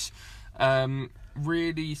spacious,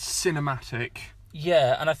 really cinematic.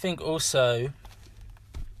 Yeah, and I think also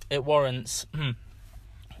it warrants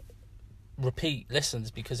repeat listens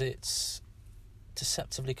because it's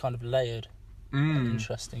deceptively kind of layered and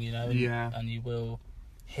interesting, you know. And you will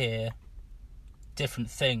hear different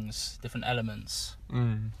things, different elements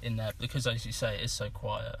in there because, as you say, it is so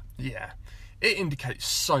quiet. Yeah, it indicates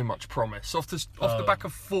so much promise off the back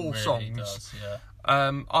of 4 really songs. Does, yeah.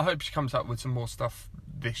 I hope she comes out with some more stuff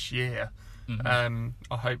this year. I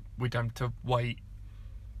hope we don't have to wait.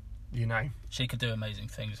 You know, she could do amazing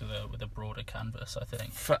things with a broader canvas, I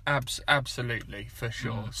think. For absolutely, for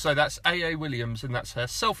sure. So that's A.A. Williams, and that's her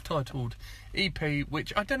self-titled EP,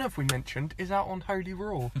 which I don't know if we mentioned is out on Holy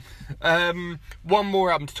Raw. One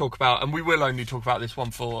more album to talk about, and we will only talk about this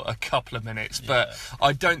one for a couple of minutes. But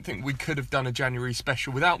I don't think we could have done a January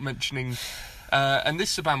special without mentioning. And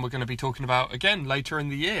this is a band we're going to be talking about again later in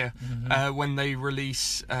the year when they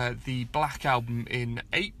release the Black album in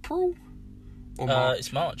April.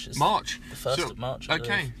 It's March. It's March. The 1st of March. I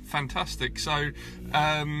Okay, believe. Fantastic. So,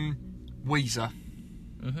 Weezer.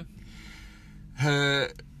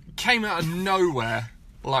 Came out of nowhere,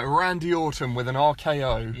 like Randy Orton with an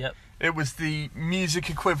RKO. Yep. It was the music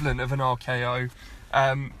equivalent of an RKO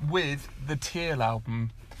with the Teal album.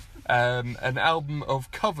 An album of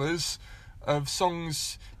covers of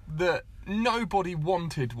songs that nobody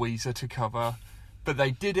wanted Weezer to cover, but they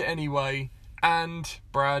did it anyway. And,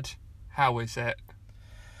 Brad, how is it?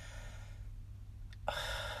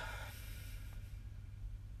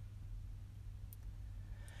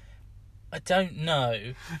 I don't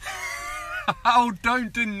know. Oh,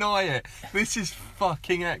 don't deny it. This is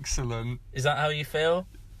fucking excellent. Is that how you feel?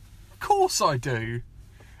 Of course I do.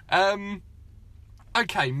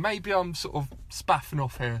 Okay, maybe I'm sort of spaffing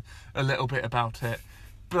off here a little bit about it.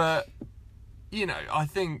 But, you know, I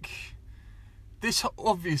think this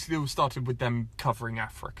obviously all started with them covering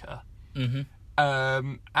Africa.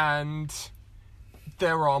 And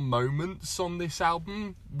there are moments on this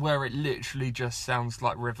album where it literally just sounds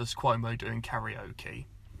like Rivers Cuomo doing karaoke.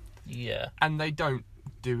 Yeah. And they don't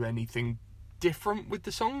do anything different with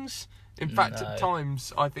the songs. In fact, at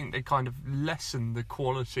times, I think they kind of lessen the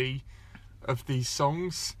quality of these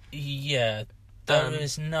songs. Yeah. There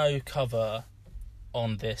is no cover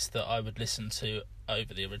on this that I would listen to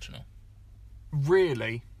over the original.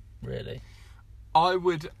 Really? Really. I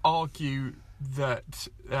would argue that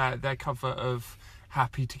their cover of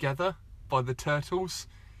Happy Together by the Turtles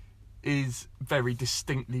is very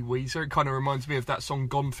distinctly Weezer. It kind of reminds me of that song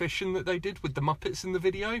Gone Fishing that they did with the Muppets in the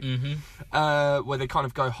video, where they kind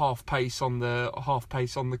of go half pace on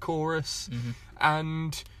the chorus.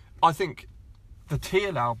 And I think the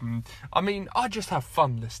Teal album, I mean, I just have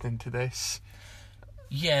fun listening to this.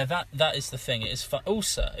 Yeah, that is the thing. It is fun.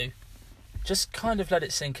 Also, just kind of let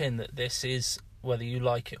it sink in that this is, whether you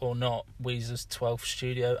like it or not, Weezer's 12th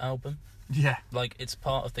studio album. Yeah. Like, it's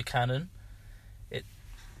part of the canon.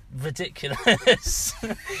 Ridiculous.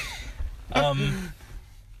 The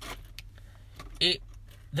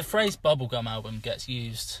phrase bubblegum album gets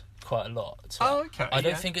used quite a lot. Oh, okay. I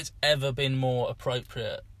don't think it's ever been more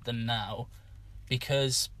appropriate than now,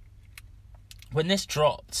 because when this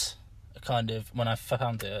dropped, when I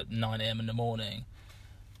found it at 9 a.m. in the morning,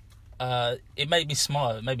 it made me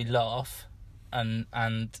smile, it made me laugh, and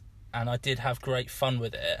I did have great fun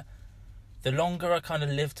with it. The longer I kind of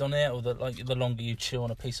lived on it, or the longer you chew on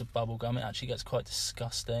a piece of bubble gum, it actually gets quite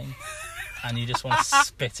disgusting, and you just want to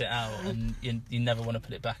spit it out, and you never want to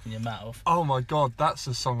put it back in your mouth. Oh my god, that's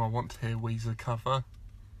a song I want to hear Weezer cover.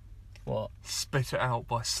 What? Spit It Out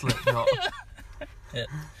by Slipknot. Yeah,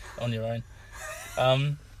 on your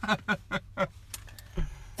own.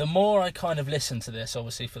 The more I kind of listened to this,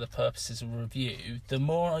 obviously for the purposes of review, the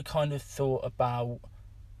more I kind of thought about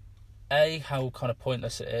A, how kind of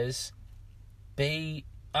pointless it is. B,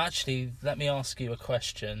 actually, let me ask you a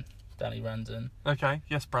question Danny Randon. Okay,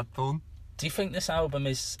 yes, Brad Thorne. Do you think this album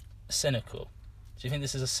is cynical? Do you think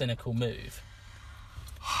this is a cynical move?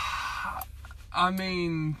 I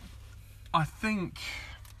mean, I think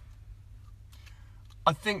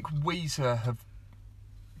Weezer have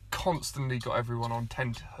constantly got everyone on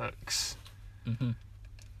tenterhooks. Mm-hmm.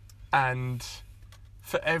 And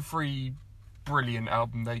for every brilliant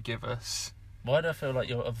album they give us... Why do I feel like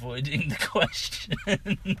you're avoiding the question?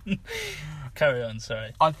 Carry on,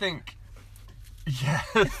 sorry. I think, yeah,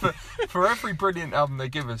 for every brilliant album they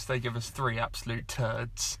give us 3 absolute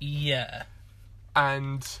turds. Yeah.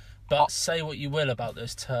 And... But say what you will about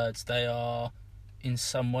those turds, they are in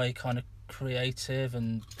some way kind of creative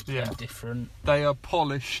and different. They are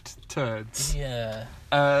polished turds. Yeah.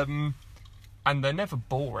 And they're never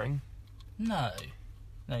boring. No,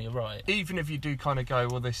 you're right. Even if you do kind of go,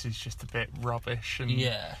 well, this is just a bit rubbish and,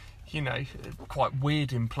 you know, quite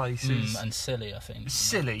weird in places. And silly, I think.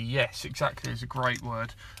 Silly, yes, exactly, is a great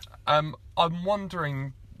word. I'm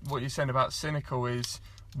wondering what you're saying about cynical is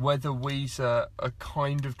whether Weezer are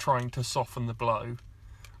kind of trying to soften the blow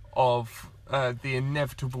of the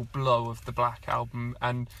inevitable blow of the Black Album,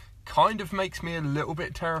 and kind of makes me a little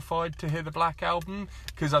bit terrified to hear the Black Album,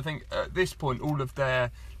 because I think at this point all of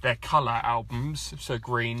their colour albums, so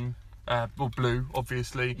green, or blue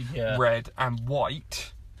obviously, red and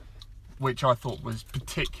white, which I thought was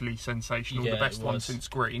particularly sensational, the best one since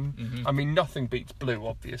green. Mm-hmm. I mean, nothing beats blue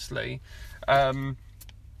obviously, and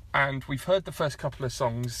we've heard the first couple of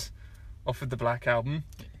songs off of the Black Album.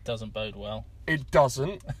 It doesn't bode well. It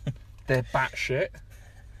doesn't. They're batshit,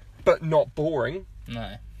 but not boring.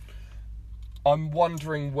 No. I'm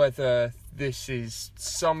wondering whether this is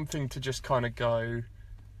something to just kind of go,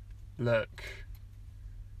 look,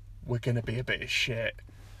 we're going to be a bit of shit,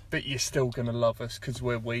 but you're still going to love us because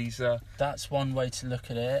we're Weezer. That's one way to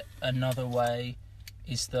look at it. Another way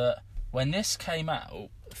is that when this came out,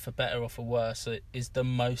 for better or for worse, it is the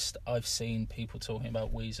most I've seen people talking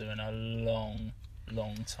about Weezer in a long,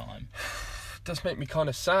 long time. It does make me kind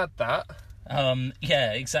of sad, that.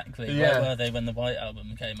 Yeah, exactly. Yeah. Where were they when the White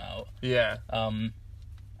Album came out? Yeah.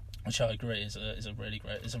 Which I agree is a really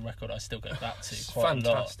great, is a record I still go back to It's quite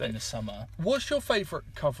fantastic. a lot in the summer. What's your favourite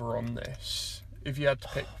cover on this? If you had to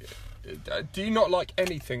pick, do you not like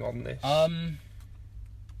anything on this? I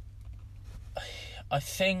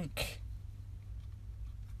think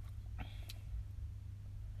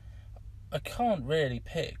I can't really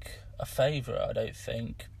pick a favourite. I don't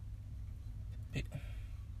think.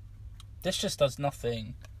 This just does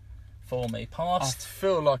nothing for me. I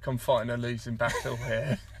feel like I'm fighting a losing battle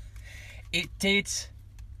here. It did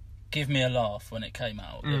give me a laugh when it came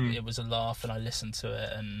out. It was a laugh, and I listened to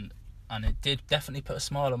it, and it did definitely put a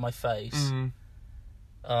smile on my face.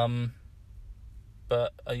 But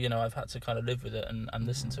you know, I've had to kind of live with it and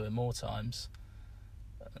listen to it more times.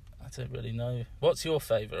 I don't really know. What's your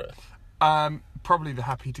favourite? Probably the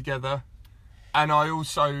Happy Together. And I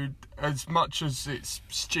also, as much as it's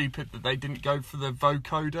stupid that they didn't go for the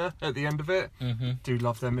vocoder at the end of it, do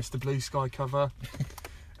love their Mr. Blue Sky cover.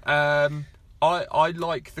 I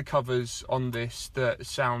like the covers on this that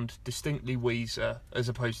sound distinctly Weezer, as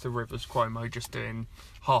opposed to Rivers Cuomo just doing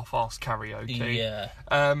half-assed karaoke. Yeah.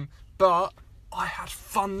 But I had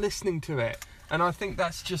fun listening to it, and I think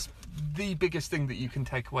that's just the biggest thing that you can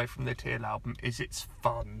take away from the Teal album is it's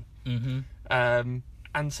fun.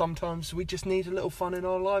 And sometimes we just need a little fun in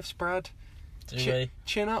our lives, Brad. Do we?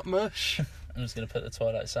 Chin up, mush. I'm just going to put the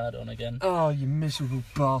Twilight Sad on again. Oh, you miserable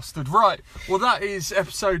bastard. Right, well that is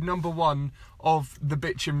episode number 1 of the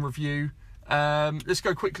Bitchin' Review. Let's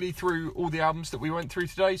go quickly through all the albums that we went through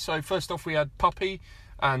today. So first off we had Puppy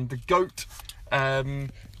and The Goat.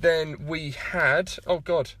 Then we had, oh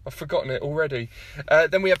god, I've forgotten it already.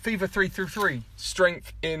 Then we had Fever 333,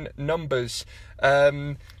 Strength in Numbers.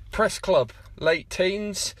 Press Club, Late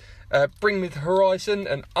Teens. Bring Me the Horizon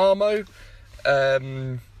and Armo.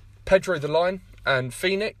 Pedro the Lion and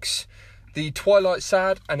Phoenix. The Twilight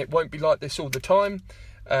Sad and It Won't Be Like This All the Time.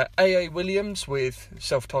 A.A. Williams with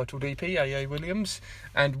self-titled EP, A.A. Williams.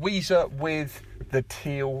 And Weezer with the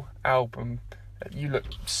Teal album. You look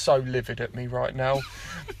so livid at me right now.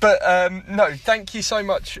 But no, thank you so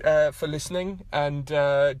much for listening. And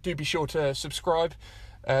do be sure to subscribe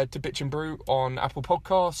to Bitch and Brew on Apple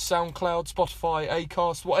Podcasts, SoundCloud, Spotify,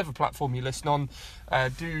 Acast, whatever platform you listen on.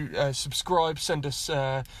 Do subscribe. Send us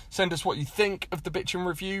what you think of the Bitch and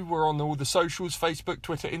Review. We're on all the socials: Facebook,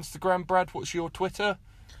 Twitter, Instagram. Brad, what's your Twitter?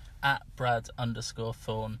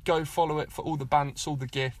 @Brad_Thorne. Go follow it for all the bants, all the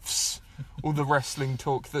gifs. all the wrestling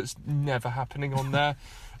talk that's never happening on there.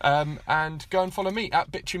 And go and follow me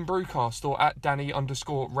at Bitchin' Brewcast or at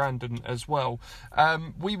Danny_Randon as well.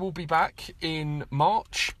 We will be back in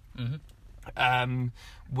March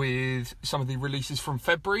with some of the releases from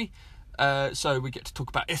February. So we get to talk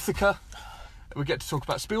about Ithaca. We get to talk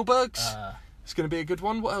about Spielberg's. It's going to be a good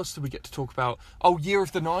one. What else do we get to talk about? Oh, Year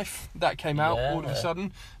of the Knife. That came out all of a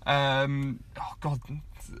sudden. Oh, God.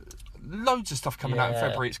 Loads of stuff coming out in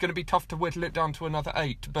February. It's going to be tough to whittle it down to another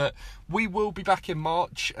 8, but we will be back in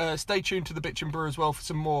March. Stay tuned to the Bitch and Brew as well for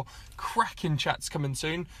some more cracking chats coming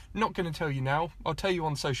soon. Not going to tell you now. I'll tell you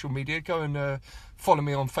on social media. Go and follow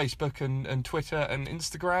me on Facebook and Twitter and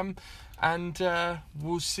Instagram, and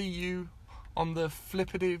we'll see you on the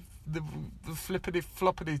flippity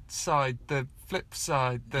floppity side, the flip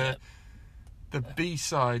side, the B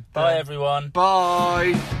side. Bye everyone.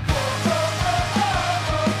 Bye.